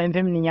in duba in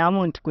fim ya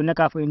mun tukuna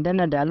kafin in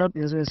danna download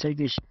in zo in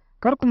sauke shi.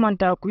 Kar ku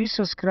manta ku yi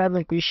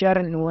subscribing ku yi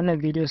sharing din wannan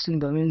video sun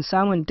domin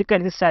samun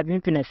dukkanin sabbin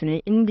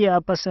fina-finai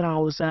Indiya fassarar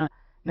Hausa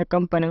na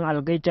kamfanin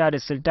Algaita da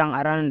Sultan a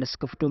ranar da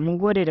suka fito. Mun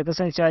gode da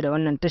kasancewa da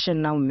wannan tashar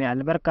namu mai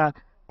albarka.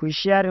 Ku yi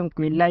sharing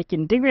ku yi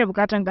liking. Duk mai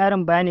bukatan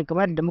ƙarin bayani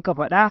kamar da muka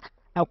faɗa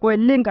akwai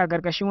link a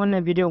ƙarƙashin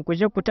wannan bidiyon, ku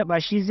je ku taɓa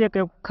shi zai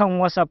kai kan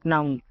WhatsApp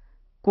namu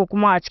ko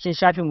kuma a cikin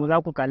shafin mu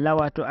za ku kalla,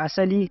 wato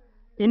asali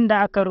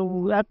inda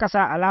aka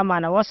sa alama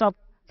na WhatsApp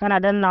kana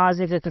dannawa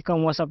zai kai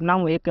kan WhatsApp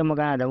namu ya kai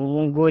magana da mu.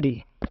 Mun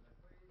gode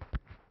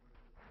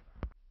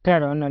da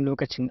wannan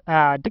lokacin.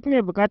 Duk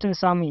mai bukatun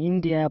samun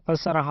Indiya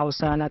fassarar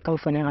Hausa na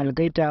kamfanin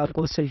Algaita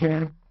ko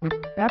Sabuwar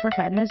ya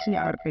fata nasi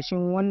a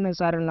ƙarƙashin wannan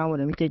tsarin namu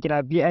da muke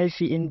kira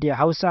BIP Indiya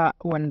Hausa,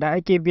 wanda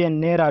ake biyan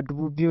naira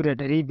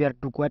 2,500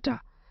 duk wata.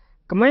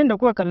 Kamar yadda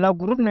kuka kalla,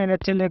 group ne na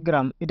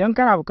Telegram. Idan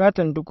kana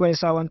bukatan duk wani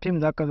sabon fim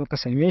zaka zo ka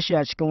same shi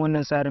a cikin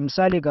wannan tsarin.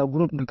 Misali ga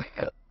group din,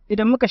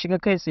 idan muka shiga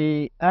kai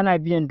tsaye ana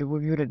biyan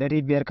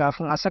 2,500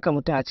 kafin a saka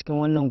mutum a cikin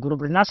wannan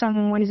group. Na san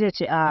wani zai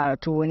ce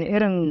to wani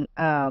irin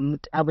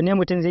abu ne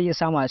mutum zai iya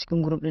samu a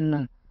cikin group din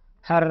nan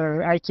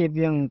har ake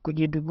biyan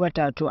kuɗi duk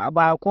wata. To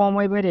ba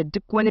komai ba da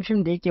duk wani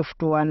fim da yake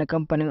fitowa na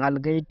kamfanin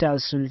Algaita,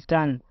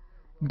 Sultan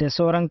da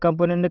sauran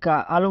kamfanin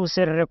duka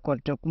HAUSA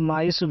record da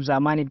kuma Yusuf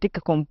Zamani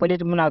duka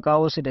complete muna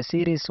kawo su da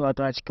series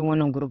wato a cikin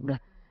wannan group din.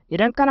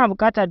 Idan kana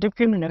bukata duk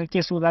fim da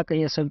kake so zaka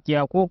iya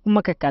saukiya ko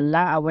kuma ka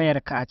kalla a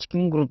wayarka a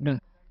cikin group din,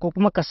 ko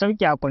kuma ka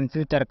sauke a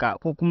kwamfutar ka,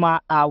 ko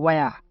kuma a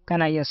waya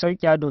kana iya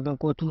sauke domin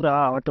ko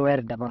turawa a wata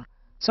wayar daban.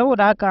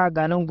 Saboda haka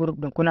ga nan group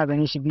din kuna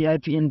ganin shi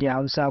VIP Indiya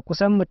Hausa,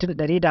 kusan mutum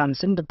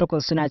 158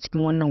 suna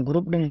cikin wannan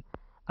group din.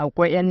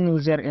 Akwai 'yan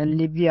Niger, 'yan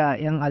Libya,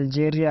 'yan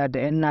Algeria da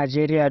 'yan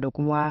Najeriya da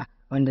kuma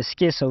wanda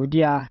suke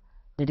Saudiya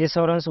da dai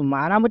sauransu.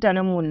 Ma'ana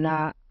mutanen mu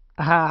na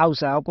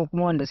Hausa ko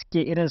kuma wanda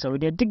suke irin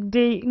Saudiya, duk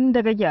dai inda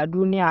kake a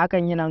duniya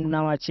hakan yana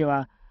nuna ma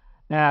cewa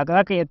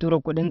za ka iya tura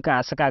kuɗinka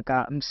a saka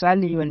ka.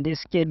 Misali wanda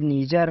suke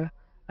Niger,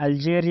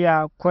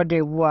 Algeria, Cote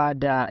d'Ivoire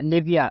da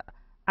Libya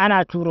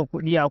ana tura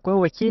kuɗi. Akwai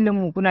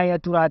wakilinmu kuna iya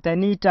tura ta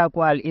Nita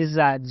ko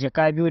Al'izza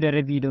jaka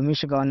 2.5 domin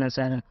shiga wannan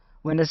tsarin.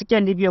 Wanda suke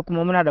Libya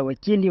kuma muna da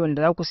wakili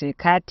wanda za ku sai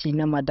kati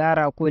na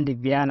Madara ko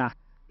Libyana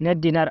na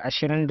dinar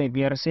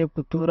 25 sai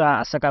ku tura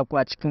a saka ku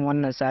a cikin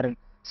wannan tsarin.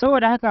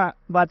 Saboda haka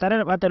ba tare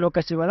da bata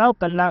lokaci ba za ku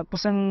kalla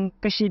kusan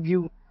kashi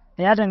biyu.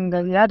 Ya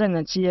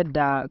danganci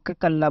yadda ka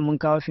kalla. Mun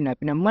kawo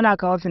fina-finan, muna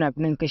kawo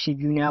fina-finan kashi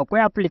biyu ne.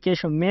 Akwai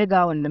application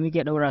Mega wanda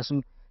muke ɗaura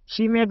su,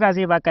 shi Mega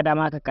zai baka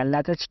dama ka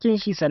kalla ta cikin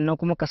shi sannan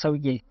kuma ka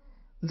sauke.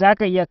 Za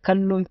ka iya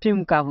kallon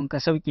fim kafin ka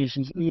sauke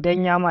shi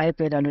idan ya ma ya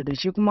da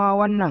shi. Kuma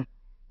wannan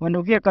wanda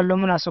kuke kallo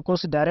muna sako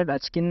su direct a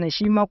cikin nan,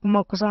 shi ma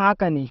kuma kusan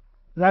haka ne.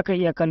 Za ka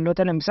iya kallo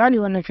ta nan. Misali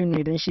wannan fim ne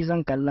idan shi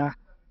zan kalla,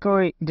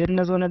 kawai idan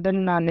na zo na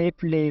danna na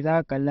play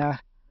za ka kalla,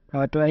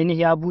 wato ainihi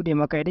ya bude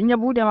maka. Idan ya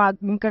bude ma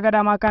in ka ga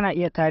dama kana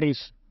iya tare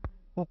shi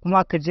ko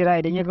kuma ka jira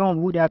idan ya gama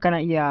budewa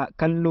kana iya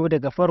kallo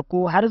daga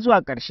farko har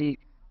zuwa ƙarshe,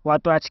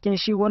 wato a cikin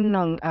shi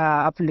wannan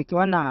application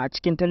wannan a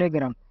cikin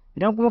Telegram.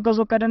 Idan kuma ka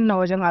zo ka danna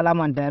wajen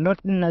alaman download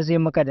din na zai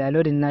maka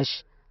downloading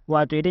nashi,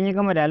 wato idan ya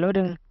gama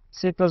downloading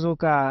sai ka zo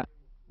ka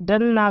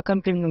danna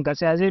kan fim din ka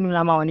tsaya, zai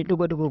nuna ma wani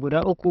digo-digo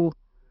guda 3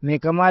 mai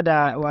kama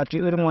da wato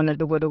irin wannan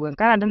digo-digon.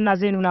 Kana danna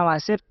zai nuna ma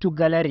save to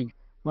gallery,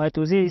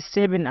 wato zai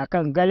saving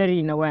akan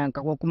gallery na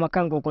wayanka ko kuma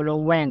kan kwakwalwar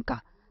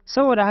wayanka.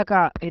 Saboda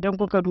haka idan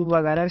kuka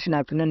duba ganar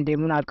fina-finan da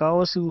muna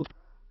kawo su,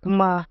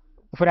 kuma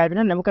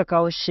fina-finan da muka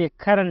kawo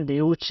shekaran da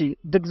ya wuce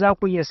duk za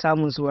ku iya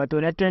samun su,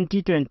 wato na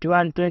 2021,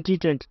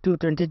 2022,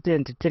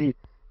 2023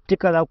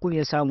 duka za ku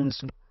iya samun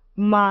su.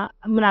 Kuma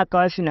muna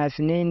kawo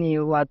fina-finai ne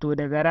wato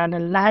daga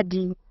ranar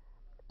Lahadi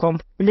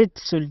complete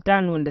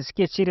Sultan wanda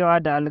suke cirewa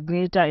da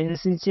Algaita in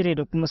sun cire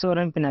da kuma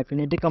sauran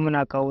fina-finai duka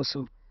muna kawo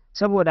su.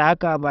 Saboda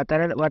haka ba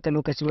tare da bata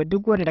lokaci ba,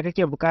 duk wanda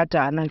kake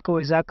bukata a nan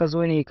kawai zaka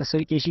zo ne ka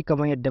sauke shi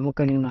kamar yadda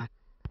muka nuna.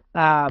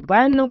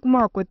 Bayan nan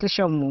kuma akwai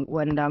tashar mu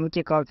wanda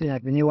muke kawo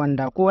fina-finai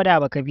wanda ko da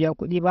baka biya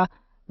kuɗi ba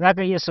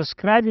zaka iya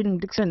subscribing.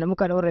 Duk sanda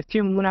muka daura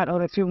fim muna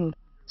daura fim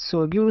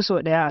so 2 so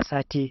 1 a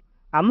sati,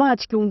 amma a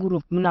cikin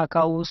group muna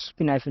kawo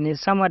fina-finai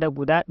sama da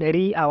guda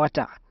 100 a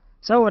wata.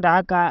 Saboda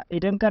haka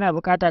idan kana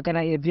bukata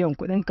kana iya biyan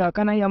kuɗinka,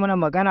 kana iya mana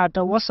magana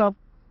ta WhatsApp.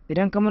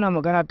 Idan ka muna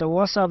magana ta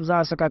WhatsApp za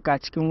a saka ka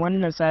cikin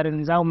wannan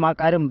tsarin, za mu ma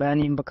ƙarin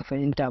bayani in baka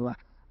fahimta ba.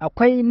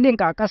 Akwai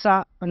link a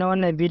ƙasa na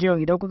wannan bidiyon,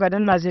 idan kuka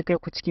danna zai kai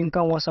ku cikin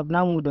kan WhatsApp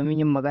namu domin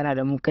yin magana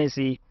da mu kai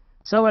tsaye.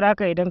 Saboda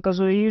haka idan ka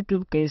zo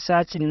YouTube ka yi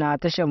searching na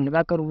tashar mu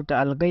za ka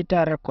rubuta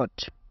Algaita record.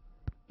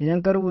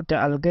 Idan ka rubuta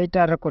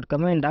Algaita record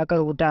kamar yadda aka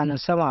rubuta a nan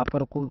sama a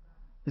farko,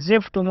 zai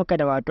fito maka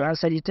da wato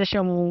asali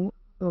tashar mu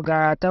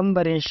ga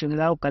tambarin shi,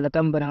 za ku kalla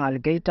tambarin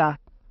Algaita.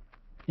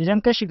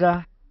 Idan ka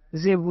shiga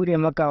zai bude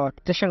maka wato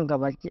tashar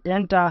gabaki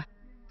ɗayanta,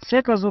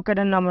 sai ka zo ka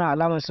danna mana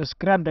alamar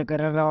subscribe da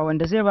ƙararrawa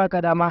wanda zai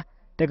baka dama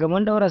daga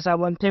mun daura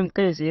sabon fim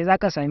kai tsaye za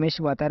ka same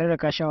shi ba tare da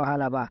ka sha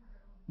wahala ba.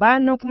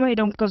 Bayan nan kuma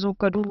idan ka zo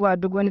ka duba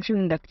duk wani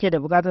fim da kake da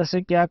buƙatar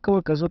sauƙiya,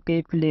 kawai ka zo ka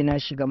yi play na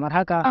shi kamar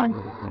haka.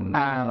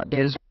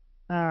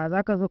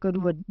 Za ka zo ka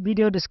duba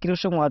video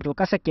description wato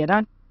ƙasa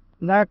kenan,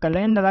 za ka kalla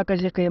inda za ka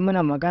je ka yi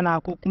mana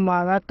magana, ko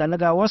kuma za ka kalla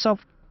ga WhatsApp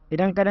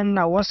idan ka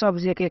danna WhatsApp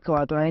zai kai ka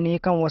wato ainihin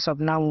kan WhatsApp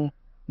namu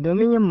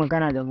domin yin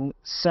magana da mu.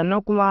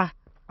 Sannan kuma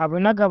abu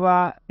na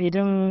gaba,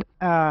 idan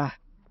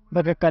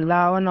baka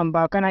kalla wannan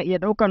ba, kana iya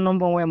ɗaukar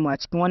number wayar mu a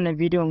cikin wannan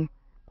bidiyon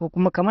ko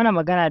kuma ka mana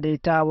magana da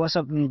ita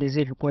WhatsApp ɗin da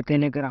zai fi ko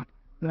Telegram.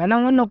 Nan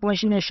wannan kuma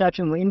shine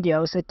shafin mu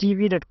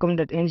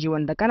indiahausatv.com.ng,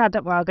 wanda kana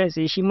taɓa kai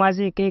sai shi ma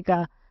zai kai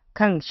ka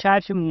kan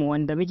shafin mu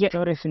wanda muke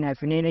ɗaure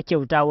fina-finai na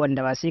kyauta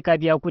wanda ba sai ka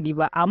biya kuɗi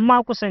ba,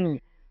 amma kusa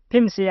ne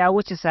fim sai ya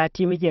wuce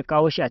sati muke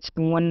kawo shi a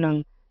cikin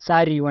wannan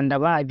tsari wanda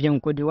ba a biyan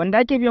kuɗi. Wanda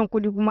ake biyan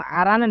kuɗi kuma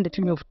a ranar da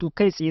fim ya fito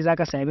kai tsaye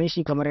zaka same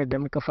shi kamar yadda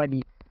muka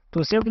faɗi.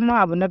 To sai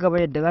kuma abu na gaba,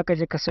 yadda zaka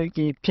je ka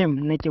sauke fim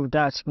na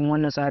kyauta a cikin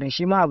wannan tsarin,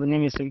 shi ma abu ne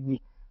mai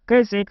sauki.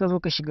 Kai tsaye ka zo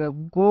ka shiga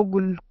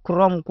Google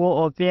Chrome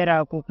ko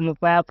Opera ko kuma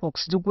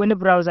Firefox, duk wani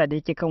browser da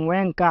yake kan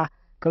wayanka,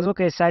 ka zo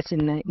ka yi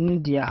sacin na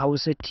India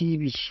Hausa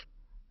TV.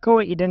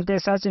 Kawai idan ka yi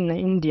sacin na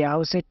India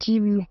Hausa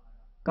TV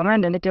kamar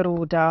yadda nake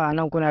rubutawa a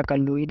nan kuna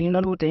kallo, idan na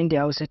rubuta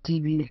India Hausa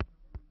TV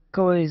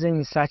kawai zan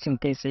yi sacin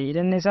kai tsaye.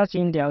 Idan na yi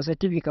sacin India Hausa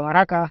TV kamar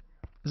haka,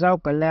 za ku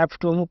kalla ya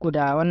fito muku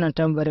da wannan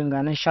tambarin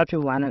ga nan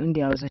shafin wa na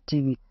India Hausa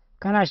TV.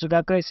 Kana shiga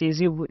kai tsaye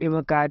zai buɗe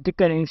maka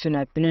dukkanin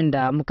fina-finan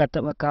da muka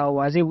taɓa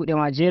kawowa, zai buɗe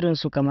ma jerin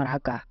su kamar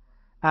haka.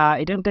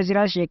 Idan ka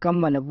jira shi ya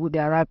kammala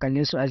buɗe, za ka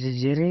kalle su a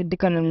jejjere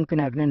dukkanin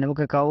fina-finan da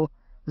muka kawo,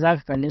 za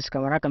ka kalle su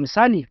kamar haka.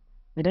 Misali,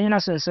 idan yana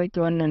son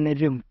sauke wannan na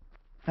fim,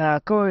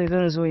 kawai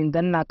zan zo in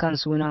danna kan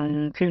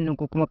sunan fim ɗin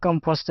ko kuma kan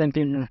postan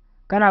fim ɗin.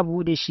 Kana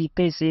buɗe shi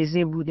kai tsaye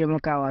zai buɗe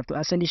maka wato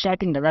asali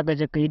shafin da za ka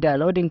je ka yi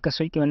downloading ka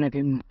sauke wannan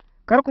fim ɗin.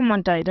 Kar ku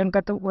manta, idan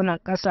ka tafi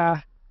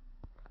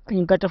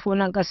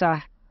nan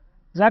ƙasa,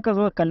 za ka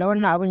zo kalla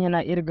wannan abin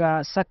yana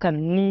irga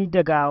sakanni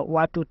daga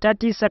wato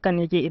 30 sakan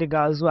yake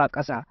irga zuwa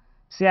ƙasa,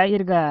 sai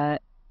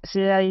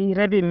ya yi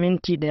rabin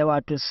minti da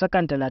wato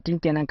sakan 30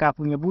 kenan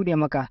kafin ya buɗe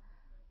maka.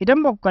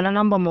 Idan ba ku kalla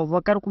number mu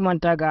ba, kar ku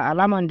manta ga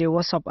alaman da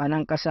WhatsApp a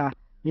nan ƙasa,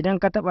 idan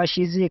ka taɓa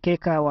shi zai kai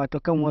ka wato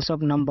kan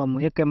WhatsApp number mu,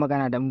 ya kai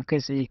magana da mu kai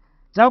tsaye.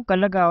 Za ku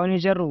kalla ga wani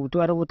jan rubutu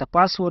a rubuta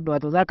password,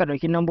 wato za ka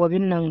ɗauki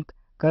nambobin nan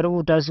ka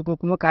rubuta su ko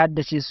kuma ka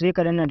haddace su, sai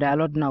ka danna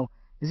download now,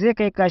 zai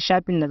kai ka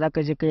shafin da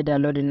zaka je kai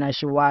downloading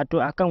nashi wato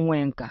akan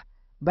wayanka.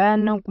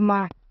 Bayan nan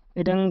kuma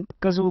idan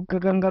ka zo ka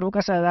gangaro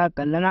kasa, za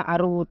ka kalla na a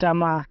rubuta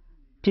ma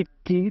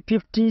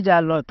 50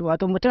 download,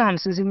 wato mutum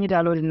 50 sun yi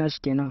downloading nashi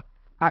kenan.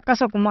 A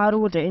ƙasa kuma a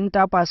rubuta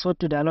enter password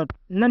to download,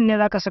 nan ne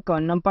zaka saka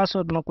wannan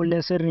password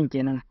makullin sirrin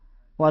kenan,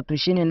 wato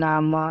shine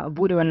na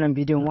bude wannan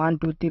bidiyon 1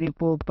 2 3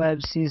 4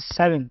 5 6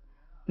 7.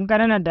 In ka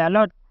danna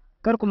download,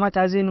 kar kuma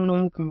ta zai nuna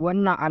muku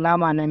wannan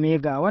alama na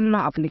mega. Wannan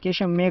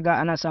application mega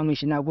ana samun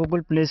shi na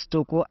Google Play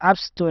Store ko App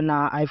Store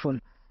na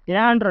iPhone.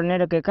 Idan Android ne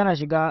da kai, kana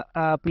shiga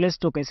Play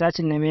Store kai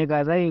sacin na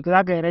mega, za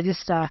ka yi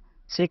register,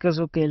 sai ka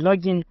zo kai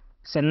login,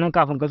 sannan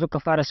kafin ka zo ka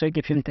fara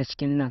sauke fim ta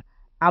cikin nan.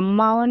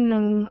 Amma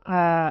wannan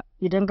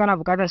idan kana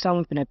buƙatar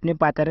samun fina-finai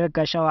ba tare da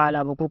ka sha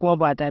wahala ba ko kuma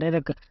ba tare da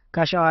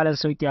ka sha wahalar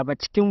sauki ba,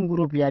 cikin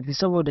group ya fi,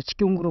 saboda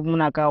cikin group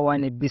muna kawowa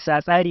ne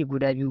bisa tsari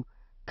guda biyu.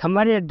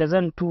 Kamar yadda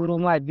zan turo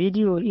ma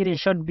bidiyo irin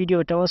short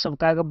bidiyo ta WhatsApp,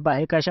 kaga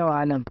ba ka sha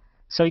wahalan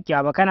sauki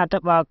ba, kana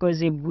taɓa kawai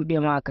zai buɗe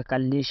ma ka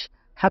kalle shi.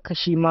 Haka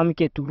shi ma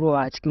muke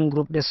turowa a cikin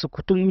group da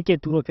sukutun muke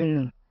turo fim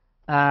ɗin,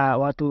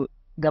 wato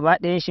gaba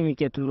ɗayan shi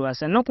muke turowa.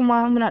 Sannan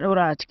kuma muna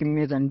ɗaura a cikin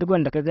mezan, duk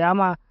wanda ka ga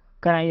ma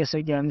kana iya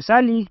saukewa.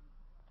 Misali,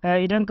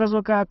 idan ka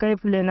zo ka kai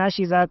play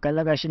nashi, za ka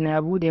kalla gashi na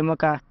ya buɗe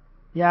maka,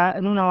 ya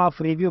nuna ma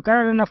preview.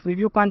 Kana nuna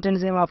preview content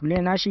zai ma play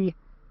nashi.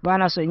 Ba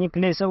na so in yi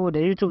play saboda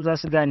YouTube za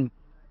su gani.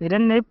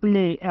 Idan na yi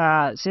play,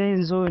 sai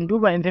in zo in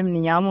duba in fim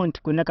ɗin ya mun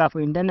tukuna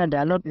kafin in danna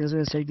download in zo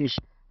in sauke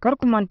shi. Kar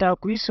ku manta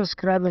ku yi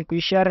subscribe, ku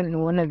yi share ɗin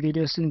wannan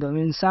video sun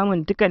domin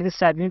samun dukkanin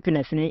sabbin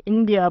fina-finai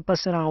India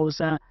fassarar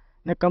Hausa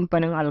na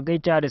kamfanin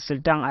Algaita da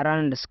Sultan a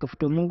ranar da suka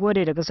fito. Mun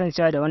gode da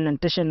kasancewa da wannan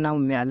tashar namu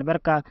mai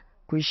albarka.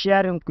 Ku yi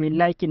sharing, ku yi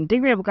liking.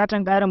 Duk mai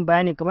bukatan ƙarin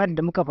bayani kamar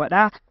da muka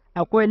faɗa,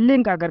 akwai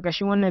link a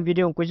ƙarƙashin wannan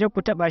bidiyon, ku je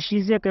ku taɓa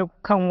shi, zai kai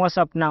kan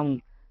WhatsApp namu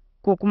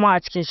ko kuma a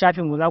cikin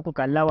shafin mu za ku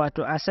kalla,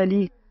 wato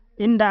asali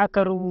inda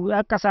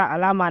aka sa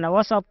alama na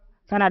WhatsApp,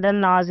 kana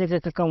dannawa zai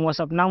kai kan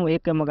WhatsApp namu, ya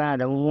kai magana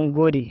da mu. Mun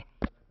gode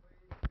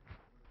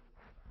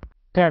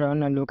da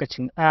wannan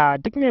lokacin.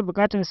 Duk mai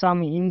bukatun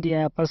samun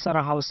India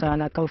fassarar Hausa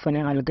na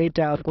kamfanin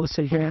Algaita ko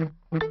Sabuwar,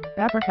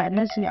 ya faɗa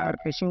nasi a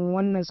ƙarƙashin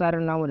wannan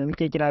tsarin namu da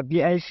muke kira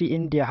BIP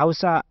India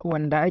Hausa,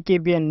 wanda ake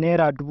biyan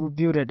Naira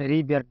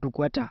 2,500 duk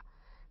wata.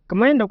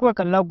 Kamar yadda kuka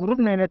kalla, group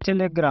ne na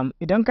Telegram.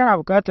 Idan kana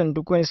bukatan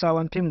duk wani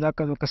sabon fim, za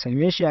ka zo ka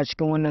same shi a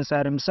cikin wannan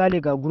tsarin.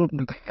 Misali ga group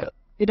ɗin,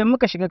 idan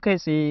muka shiga kai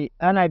tsaye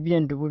ana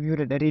biyan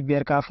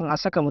 2,500 kafin a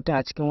saka mutum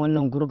a cikin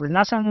wannan group.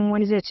 Na san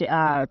wani zai ce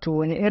to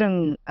wani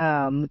irin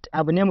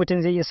abu ne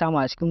mutum zai iya samu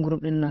a cikin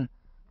group ɗin nan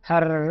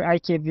har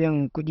ake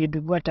biyan kuɗi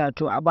duk wata.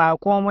 To ba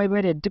komai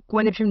ba da duk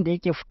wani fim da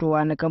yake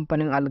fitowa na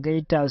kamfanin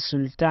Algaita,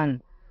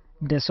 Sultan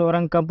da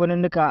sauran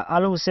kamfanin duka,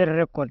 ALHAUSA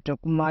Record da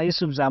kuma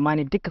Yusuf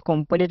Zamani, duka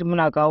complete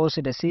muna kawo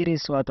su da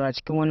series wato a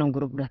cikin wannan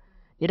group ɗin.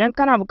 Idan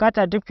kana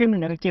bukata duk fim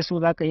da kake so,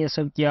 za ka iya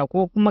saukiya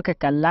ko kuma ka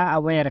kalla a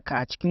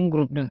wayarka a cikin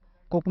group ɗin,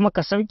 ko kuma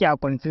ka sauke a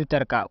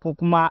kwamfutar ka ko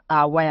kuma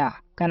a waya,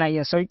 kana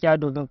iya sauke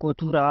domin ko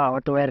turawa a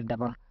wata wayar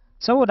daban.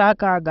 Saboda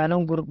haka ga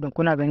nan group din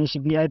kuna ganin shi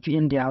VIP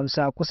India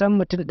Hausa, kusan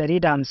mutum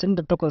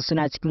 158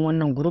 suna cikin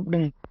wannan group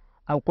din.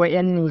 Akwai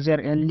 'yan Niger,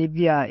 'yan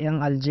Libya, 'yan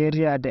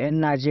Algeria da 'yan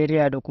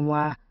Najeriya da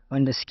kuma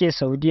wanda suke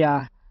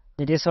Saudiya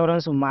da dai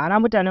sauransu. Ma'ana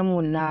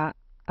mutanenmu na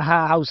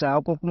Hausa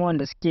ko kuma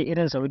wanda suke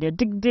irin Saudiya,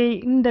 duk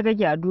dai inda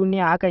kake a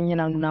duniya hakan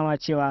yana nuna ma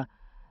cewa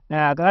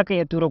za ka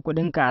iya tura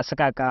kuɗinka a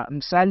saka ka.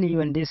 Misali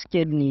wanda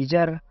suke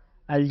Niger,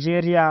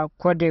 Algeria,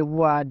 Cote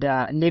d'Ivoire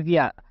da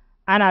Libya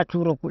ana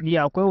tura kuɗi.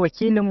 Akwai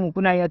wakilinmu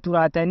kuna iya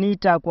tura ta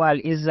Nita ko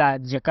Al'izza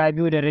jaka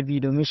 2.5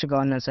 domin shiga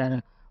wannan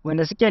tsarin.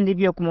 Wanda suke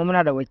Libya kuma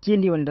muna da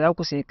wakili wanda za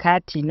ku sai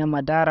kati na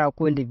Madara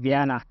ko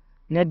Libyana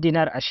na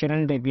dinar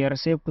 25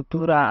 sai ku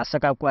tura a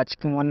saka ku a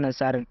cikin wannan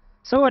tsarin.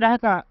 Saboda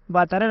haka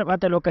ba tare da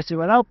bata lokaci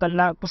ba, za ku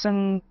kalla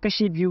kusan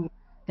kashi biyu.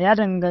 Ya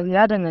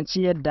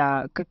danganci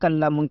yadda ka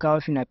kalla. Mun kawo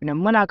fina-finan,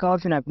 muna kawo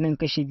fina-finan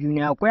kashi biyu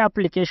ne. Akwai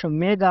application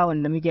Mega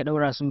wanda muke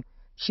ɗaura su,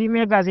 shi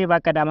Mega zai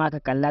baka dama ka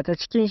kalla ta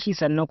cikin shi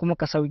sannan kuma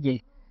ka sauke.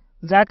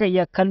 Za ka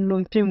iya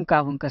kallon fim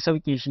kafin ka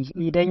sauke shi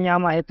idan ya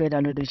ma ya kai da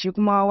shi.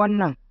 Kuma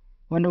wannan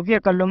wanda kuke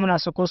kallo muna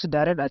sako su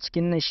direct a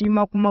cikin nan, shi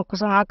ma kuma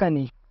kusan haka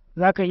ne.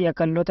 Za ka iya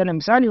kallo ta nan.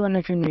 Misali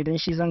wannan fim ne idan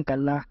shi zan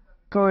kalla,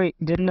 kawai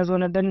idan na zo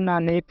na danna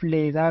na yi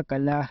play za ka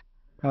kalla,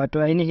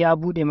 wato ainihi ya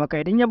buɗe maka.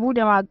 Idan ya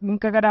buɗe ma in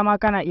ka ga dama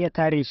kana iya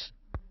tare shi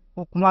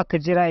ko kuma ka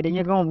jira idan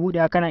ya gama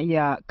buɗewa kana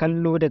iya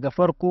kallo daga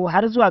farko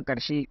har zuwa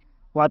ƙarshe,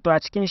 wato a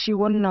cikin shi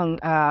wannan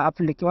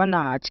wannan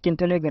a cikin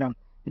Telegram.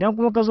 Idan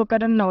kuma ka zo ka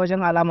danna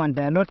wajen alaman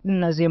download din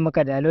na zai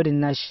maka downloading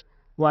nashi,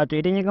 wato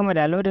idan ya gama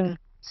downloading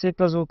sai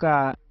ka zo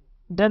ka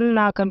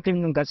danna kan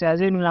fim din ka tsaya,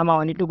 zai nuna ma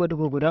wani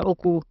digo-digo guda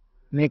 3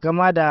 mai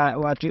kama da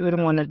wato irin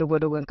wannan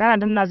digo-digon. Kana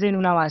danna zai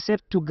nuna ma save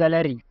to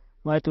gallery,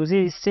 wato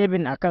zai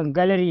saving akan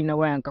gallery na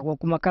wayanka ko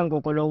kuma kan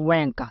kwakwalwar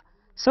wayanka.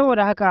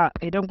 Saboda haka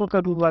idan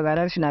kuka duba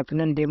ganar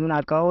fina-finan da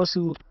muna kawo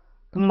su,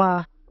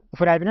 kuma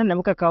fina-finan da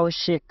muka kawo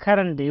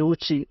shekaran da ya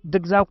wuce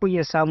duk za ku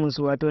iya samun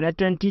su, wato na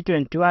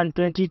 2021,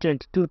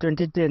 2022,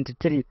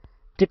 2023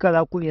 duka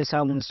za ku iya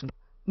samun su.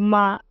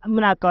 Kuma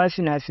muna kawo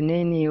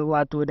fina-finai ne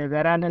wato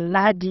daga ranar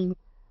Lahadi,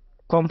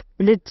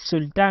 Complete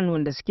Sultan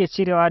wanda suke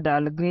cirewa da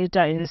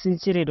Algaita in sun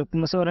cire da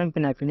kuma sauran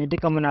fina-finai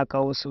duka muna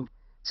kawo su.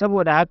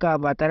 Saboda haka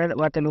ba tare da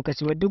bata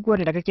lokaci ba, duk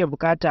wanda kake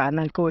bukata a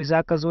nan kawai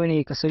za ka zo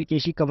ne ka sauke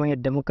shi kamar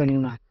yadda muka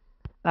nuna.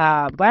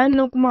 Bayan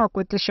nan kuma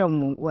akwai tashan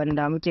mu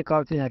wanda muke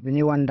kawo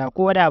fina-finai wanda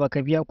ko da baka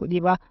biya kuɗi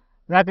ba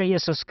za ka iya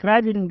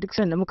subscribing. Duk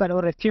sanda muka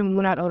ɗaura fim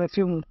muna ɗaura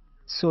fim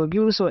sau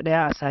 2 sau 1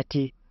 a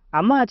sati,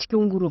 amma a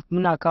cikin group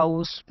muna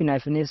kawo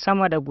fina-finai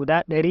sama da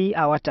guda 100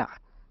 a wata.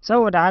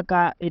 Saboda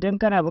haka idan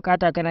kana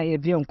bukata kana iya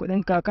biyan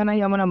kuɗinka, kana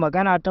iya mana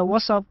magana ta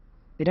WhatsApp.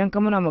 Idan ka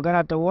muna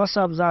magana ta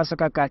WhatsApp za a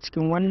saka ka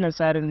cikin wannan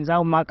tsarin, za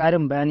mu ma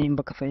ƙarin bayani in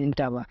baka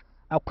fahimta ba.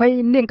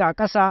 Akwai link a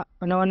ƙasa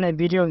na wannan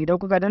bidiyon, idan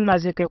kuka danna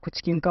zai kai ku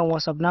cikin kan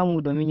WhatsApp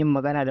namu domin yin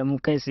magana da mu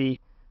kai tsaye.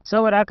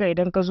 Saboda haka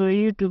idan ka zo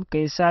YouTube ka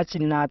yi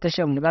sacin na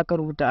tashar mu, za ka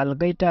rubuta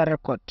Algaita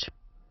Record.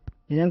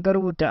 Idan ka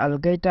rubuta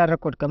Algaita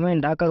Record kamar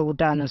yadda aka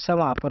rubuta nan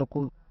sama a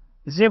farko,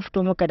 zai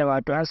fito maka da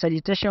wato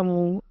asali tashar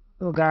mu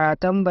ga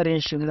tambarin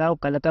shi, za ku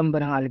kalla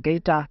tambarin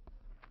Algaita.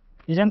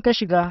 Idan ka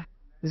shiga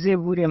zai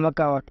bude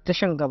maka wato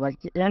tashan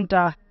gabaki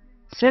ɗayanta,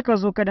 sai ka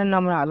zo ka danna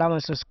mana alamar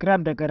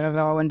subscribe da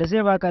ƙararrawa wanda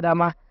zai baka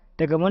dama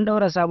daga mun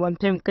daura sabon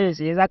fim kai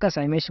tsaye za ka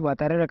same shi ba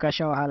tare da ka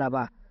sha wahala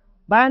ba.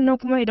 Bayan nan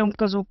kuma idan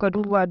ka zo ka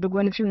duba duk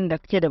wani fim da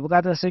kake da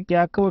buƙatar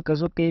sauƙiya, kawai ka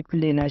zo ka yi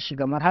play na shi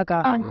kamar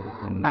haka.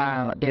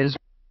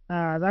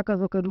 Za ka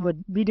zo ka duba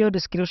video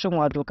description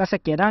wato ƙasa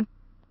kenan,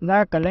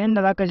 za ka kalla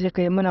inda za ka je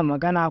ka yi mana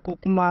magana ko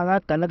kuma za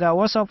ka kalla ga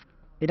WhatsApp.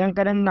 Idan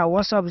ka danna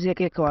WhatsApp zai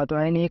kai ka wato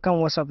ainihin kan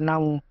WhatsApp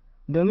namu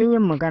domin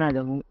yin magana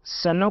da mu.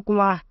 Sannan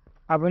kuma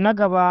abu na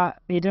gaba,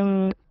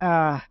 idan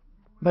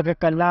baka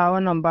kalla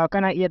wannan ba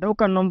kana iya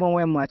ɗaukar number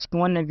wayar mu a cikin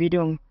wannan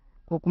bidiyon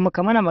ko kuma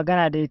ka mana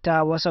magana da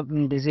ita WhatsApp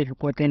ɗin da zai fi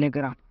ko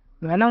Telegram.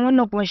 Ganan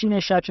wannan kuma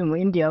shine shafin mu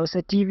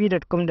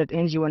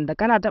indiahausatv.com.ng wanda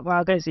kana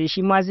taɓa kai sai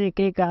shi ma zai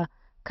kai ka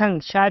kan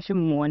shafin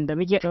mu wanda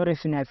muke ɗaure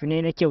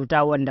fina-finai na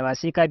kyauta wanda ba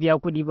sai ka biya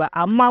kuɗi ba.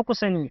 Amma ku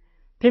sani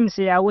fim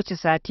sai ya wuce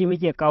sati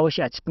muke kawo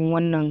shi a cikin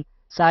wannan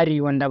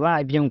tsari wanda ba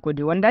a biyan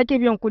kuɗi. Wanda ake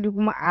biyan kuɗi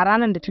kuma a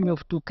ranar da fim ya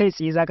fito kai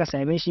tsaye zaka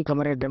same shi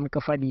kamar yadda muka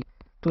faɗi.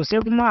 To sai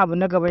kuma abu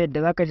na gaba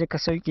yadda zaka je ka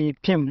sauke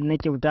fim na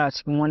kyauta a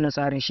cikin wannan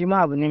tsarin, shi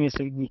ma abu ne mai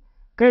sauki.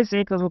 Kai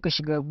tsaye ka zo ka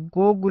shiga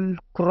Google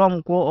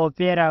Chrome ko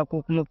Opera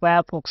ko kuma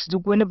Firefox,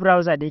 duk wani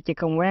browser da yake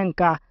kan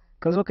wayanka,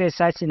 ka zo ka yi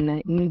sacin na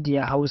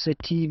India Hausa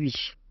TV.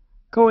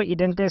 Kawai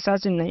idan ka yi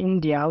sacin na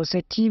India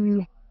Hausa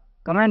TV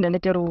kamar yadda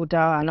nake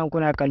rubutawa a nan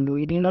kuna kallo,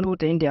 idan na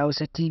rubuta India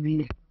Hausa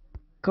TV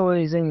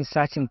kawai zan yi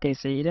sacin kai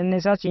tsaye. Idan na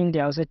sacin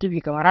India Hausa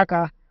TV kamar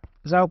haka,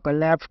 za ku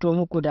kalla ya fito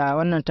muku da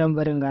wannan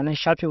tambarin ga nan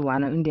shafin wa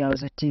na India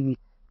Hausa TV.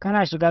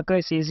 Kana shiga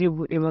kai sai zai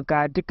buɗe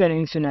maka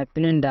dukkanin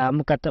fina-finan da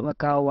muka taɓa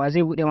kawowa,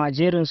 zai buɗe ma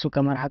jerin su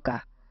kamar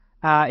haka.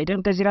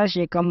 Idan ka jira shi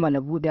ya kammala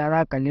buɗe za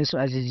ka kalle su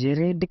a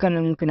jejjere,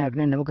 dukkanin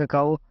fina-finan da muka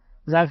kawo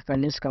za ka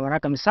kalle su kamar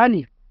haka.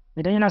 Misali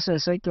idan yana son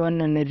sauke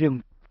wannan na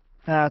fim,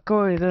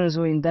 kawai zan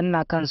zo in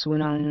danna kan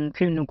sunan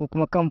fim ɗin ko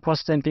kuma kan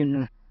postan fim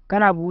ɗin.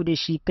 Kana buɗe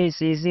shi kai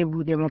sai zai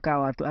buɗe maka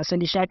wato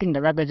asali shafin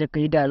da za ka je ka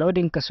yi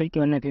downloading ka sauke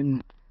wannan fim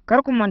ɗin. kar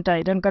ku manta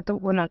idan ka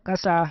tafi nan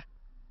ƙasa,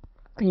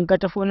 in ka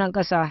tafi nan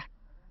ƙasa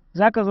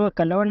za ka zo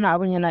kalla wannan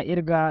abin yana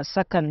irga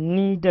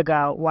sakanni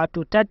daga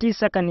wato 30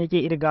 sakan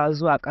yake irga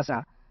zuwa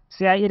ƙasa,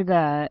 sai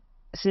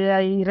ya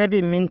yi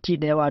rabin minti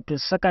da wato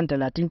sakan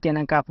 30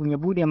 kenan kafin ya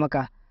buɗe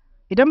maka.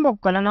 Idan ba ku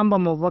kalla number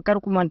mu ba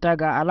kar ku manta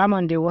ga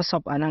alaman dai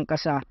WhatsApp a nan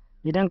ƙasa,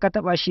 idan ka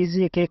taɓa shi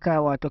zai kai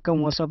ka wato kan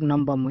WhatsApp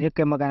number mu ya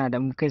kai magana da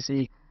mu kai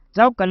tsaye.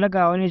 Za ku kalla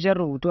ga wani jan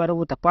rubutu a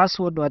rubuta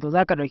password, wato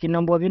za ka ɗauki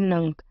nambobin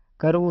nan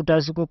ka rubuta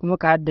su ko kuma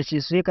ka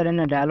haddace su, sai ka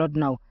danna download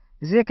now,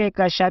 zai kai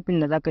ka shafin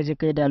da zaka je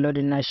kai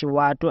downloading nashi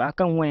wato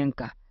akan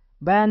wayanka.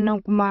 Bayan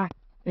nan kuma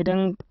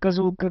idan ka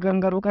zo ka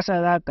gangaro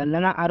ƙasa za ka kalla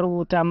na a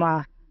rubuta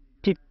ma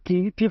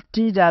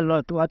 50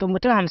 download, wato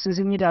mutum 50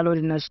 sun yi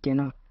downloading nashi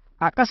kenan.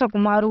 A ƙasa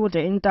kuma a rubuta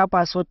enter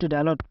password to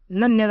download,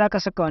 nan ne zaka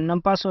saka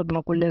wannan password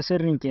makullin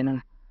sirrin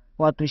kenan,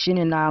 wato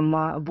shine na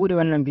ma bude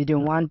wannan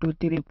bidiyon 1 2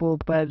 3 4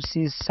 5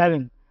 6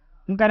 7.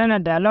 In ka danna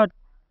download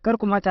kar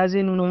kuma ta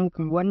zai nuna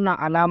muku wannan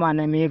alama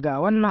na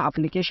mega. Wannan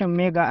application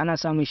mega ana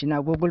samun shi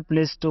na Google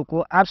Play Store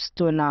ko App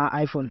Store na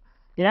iPhone.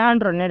 Idan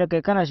Android ne da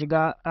kai kana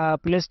shiga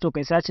Play Store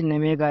kai sacin na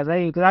mega, za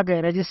ka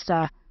yi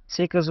register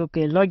sai ka zo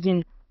kai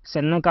login,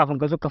 sannan kafin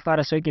ka zo ka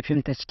fara sauke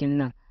fim ta cikin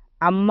nan.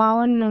 Amma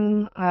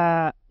wannan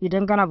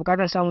idan kana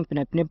bukatar samun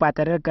fina-finai ba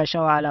tare da ka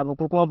sha wahala ba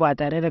ko kuma ba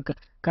tare da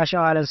ka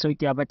sha wahalar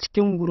sauki ba,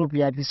 cikin group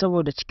ya fi,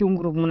 saboda cikin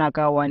group muna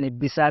kawowa ne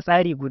bisa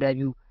tsari guda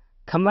biyu.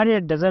 Kamar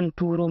yadda zan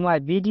turo ma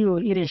bidiyo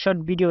irin short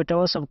bidiyo ta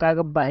WhatsApp,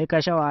 kaga ba sai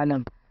ka sha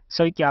wahalan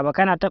sauki ba,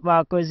 kana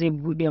taba kawai zai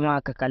bude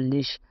ma ka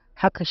kalle shi.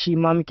 Haka shi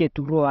ma muke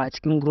turowa a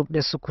cikin group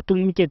da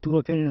sukutun muke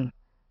turo fim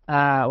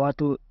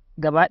wato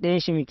gaba ɗayan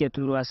shi muke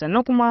turowa.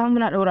 Sannan kuma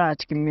muna ɗaura a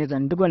cikin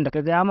mezan, duk wanda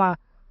ka ga ma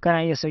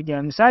kana iya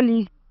saukewa.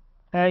 Misali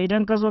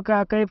idan ka zo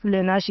ka kai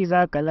play nashi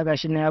za ka kalla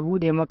gashi na ya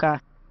bude maka,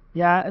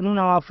 ya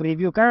nuna ma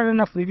preview, kana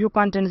na preview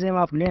content zai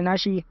ma play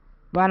nashi.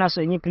 Ba na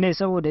so in yi play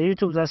saboda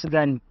YouTube za su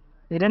gani.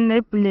 Idan na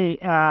yi play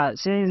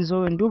sai in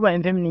zo in duba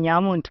in fim ya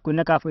mun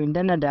tukuna kafin in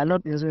danna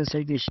download in zo in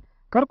sauke shi.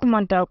 Kar ku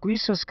manta ku yi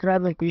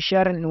subscribe ku yi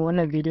share din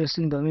wannan video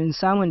sun domin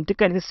samun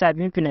dukkanin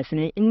sabbin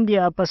fina-finai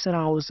Indiya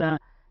fassarar Hausa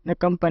na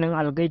kamfanin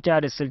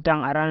Algaita da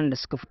Sultan a ranar da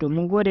suka fito.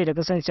 Mun gode da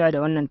kasancewa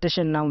da wannan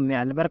tashar namu mai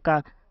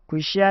albarka. Ku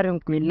yi sharing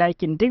ku yi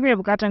liking. Duk mai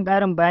bukatan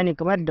ƙarin bayani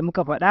kamar da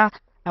muka faɗa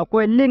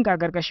akwai link a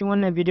ƙarƙashin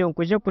wannan bidiyon,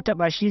 ku je ku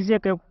taɓa shi zai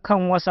kai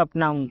kan WhatsApp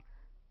namu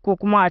ko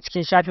kuma a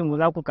cikin shafin mu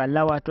za ku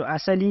kalla, wato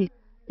asali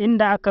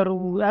inda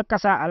aka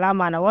sa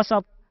alama na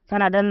WhatsApp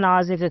kana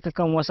dannawa zai kai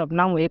kan WhatsApp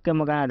namu ya kai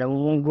magana da mu.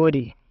 Mun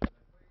gode.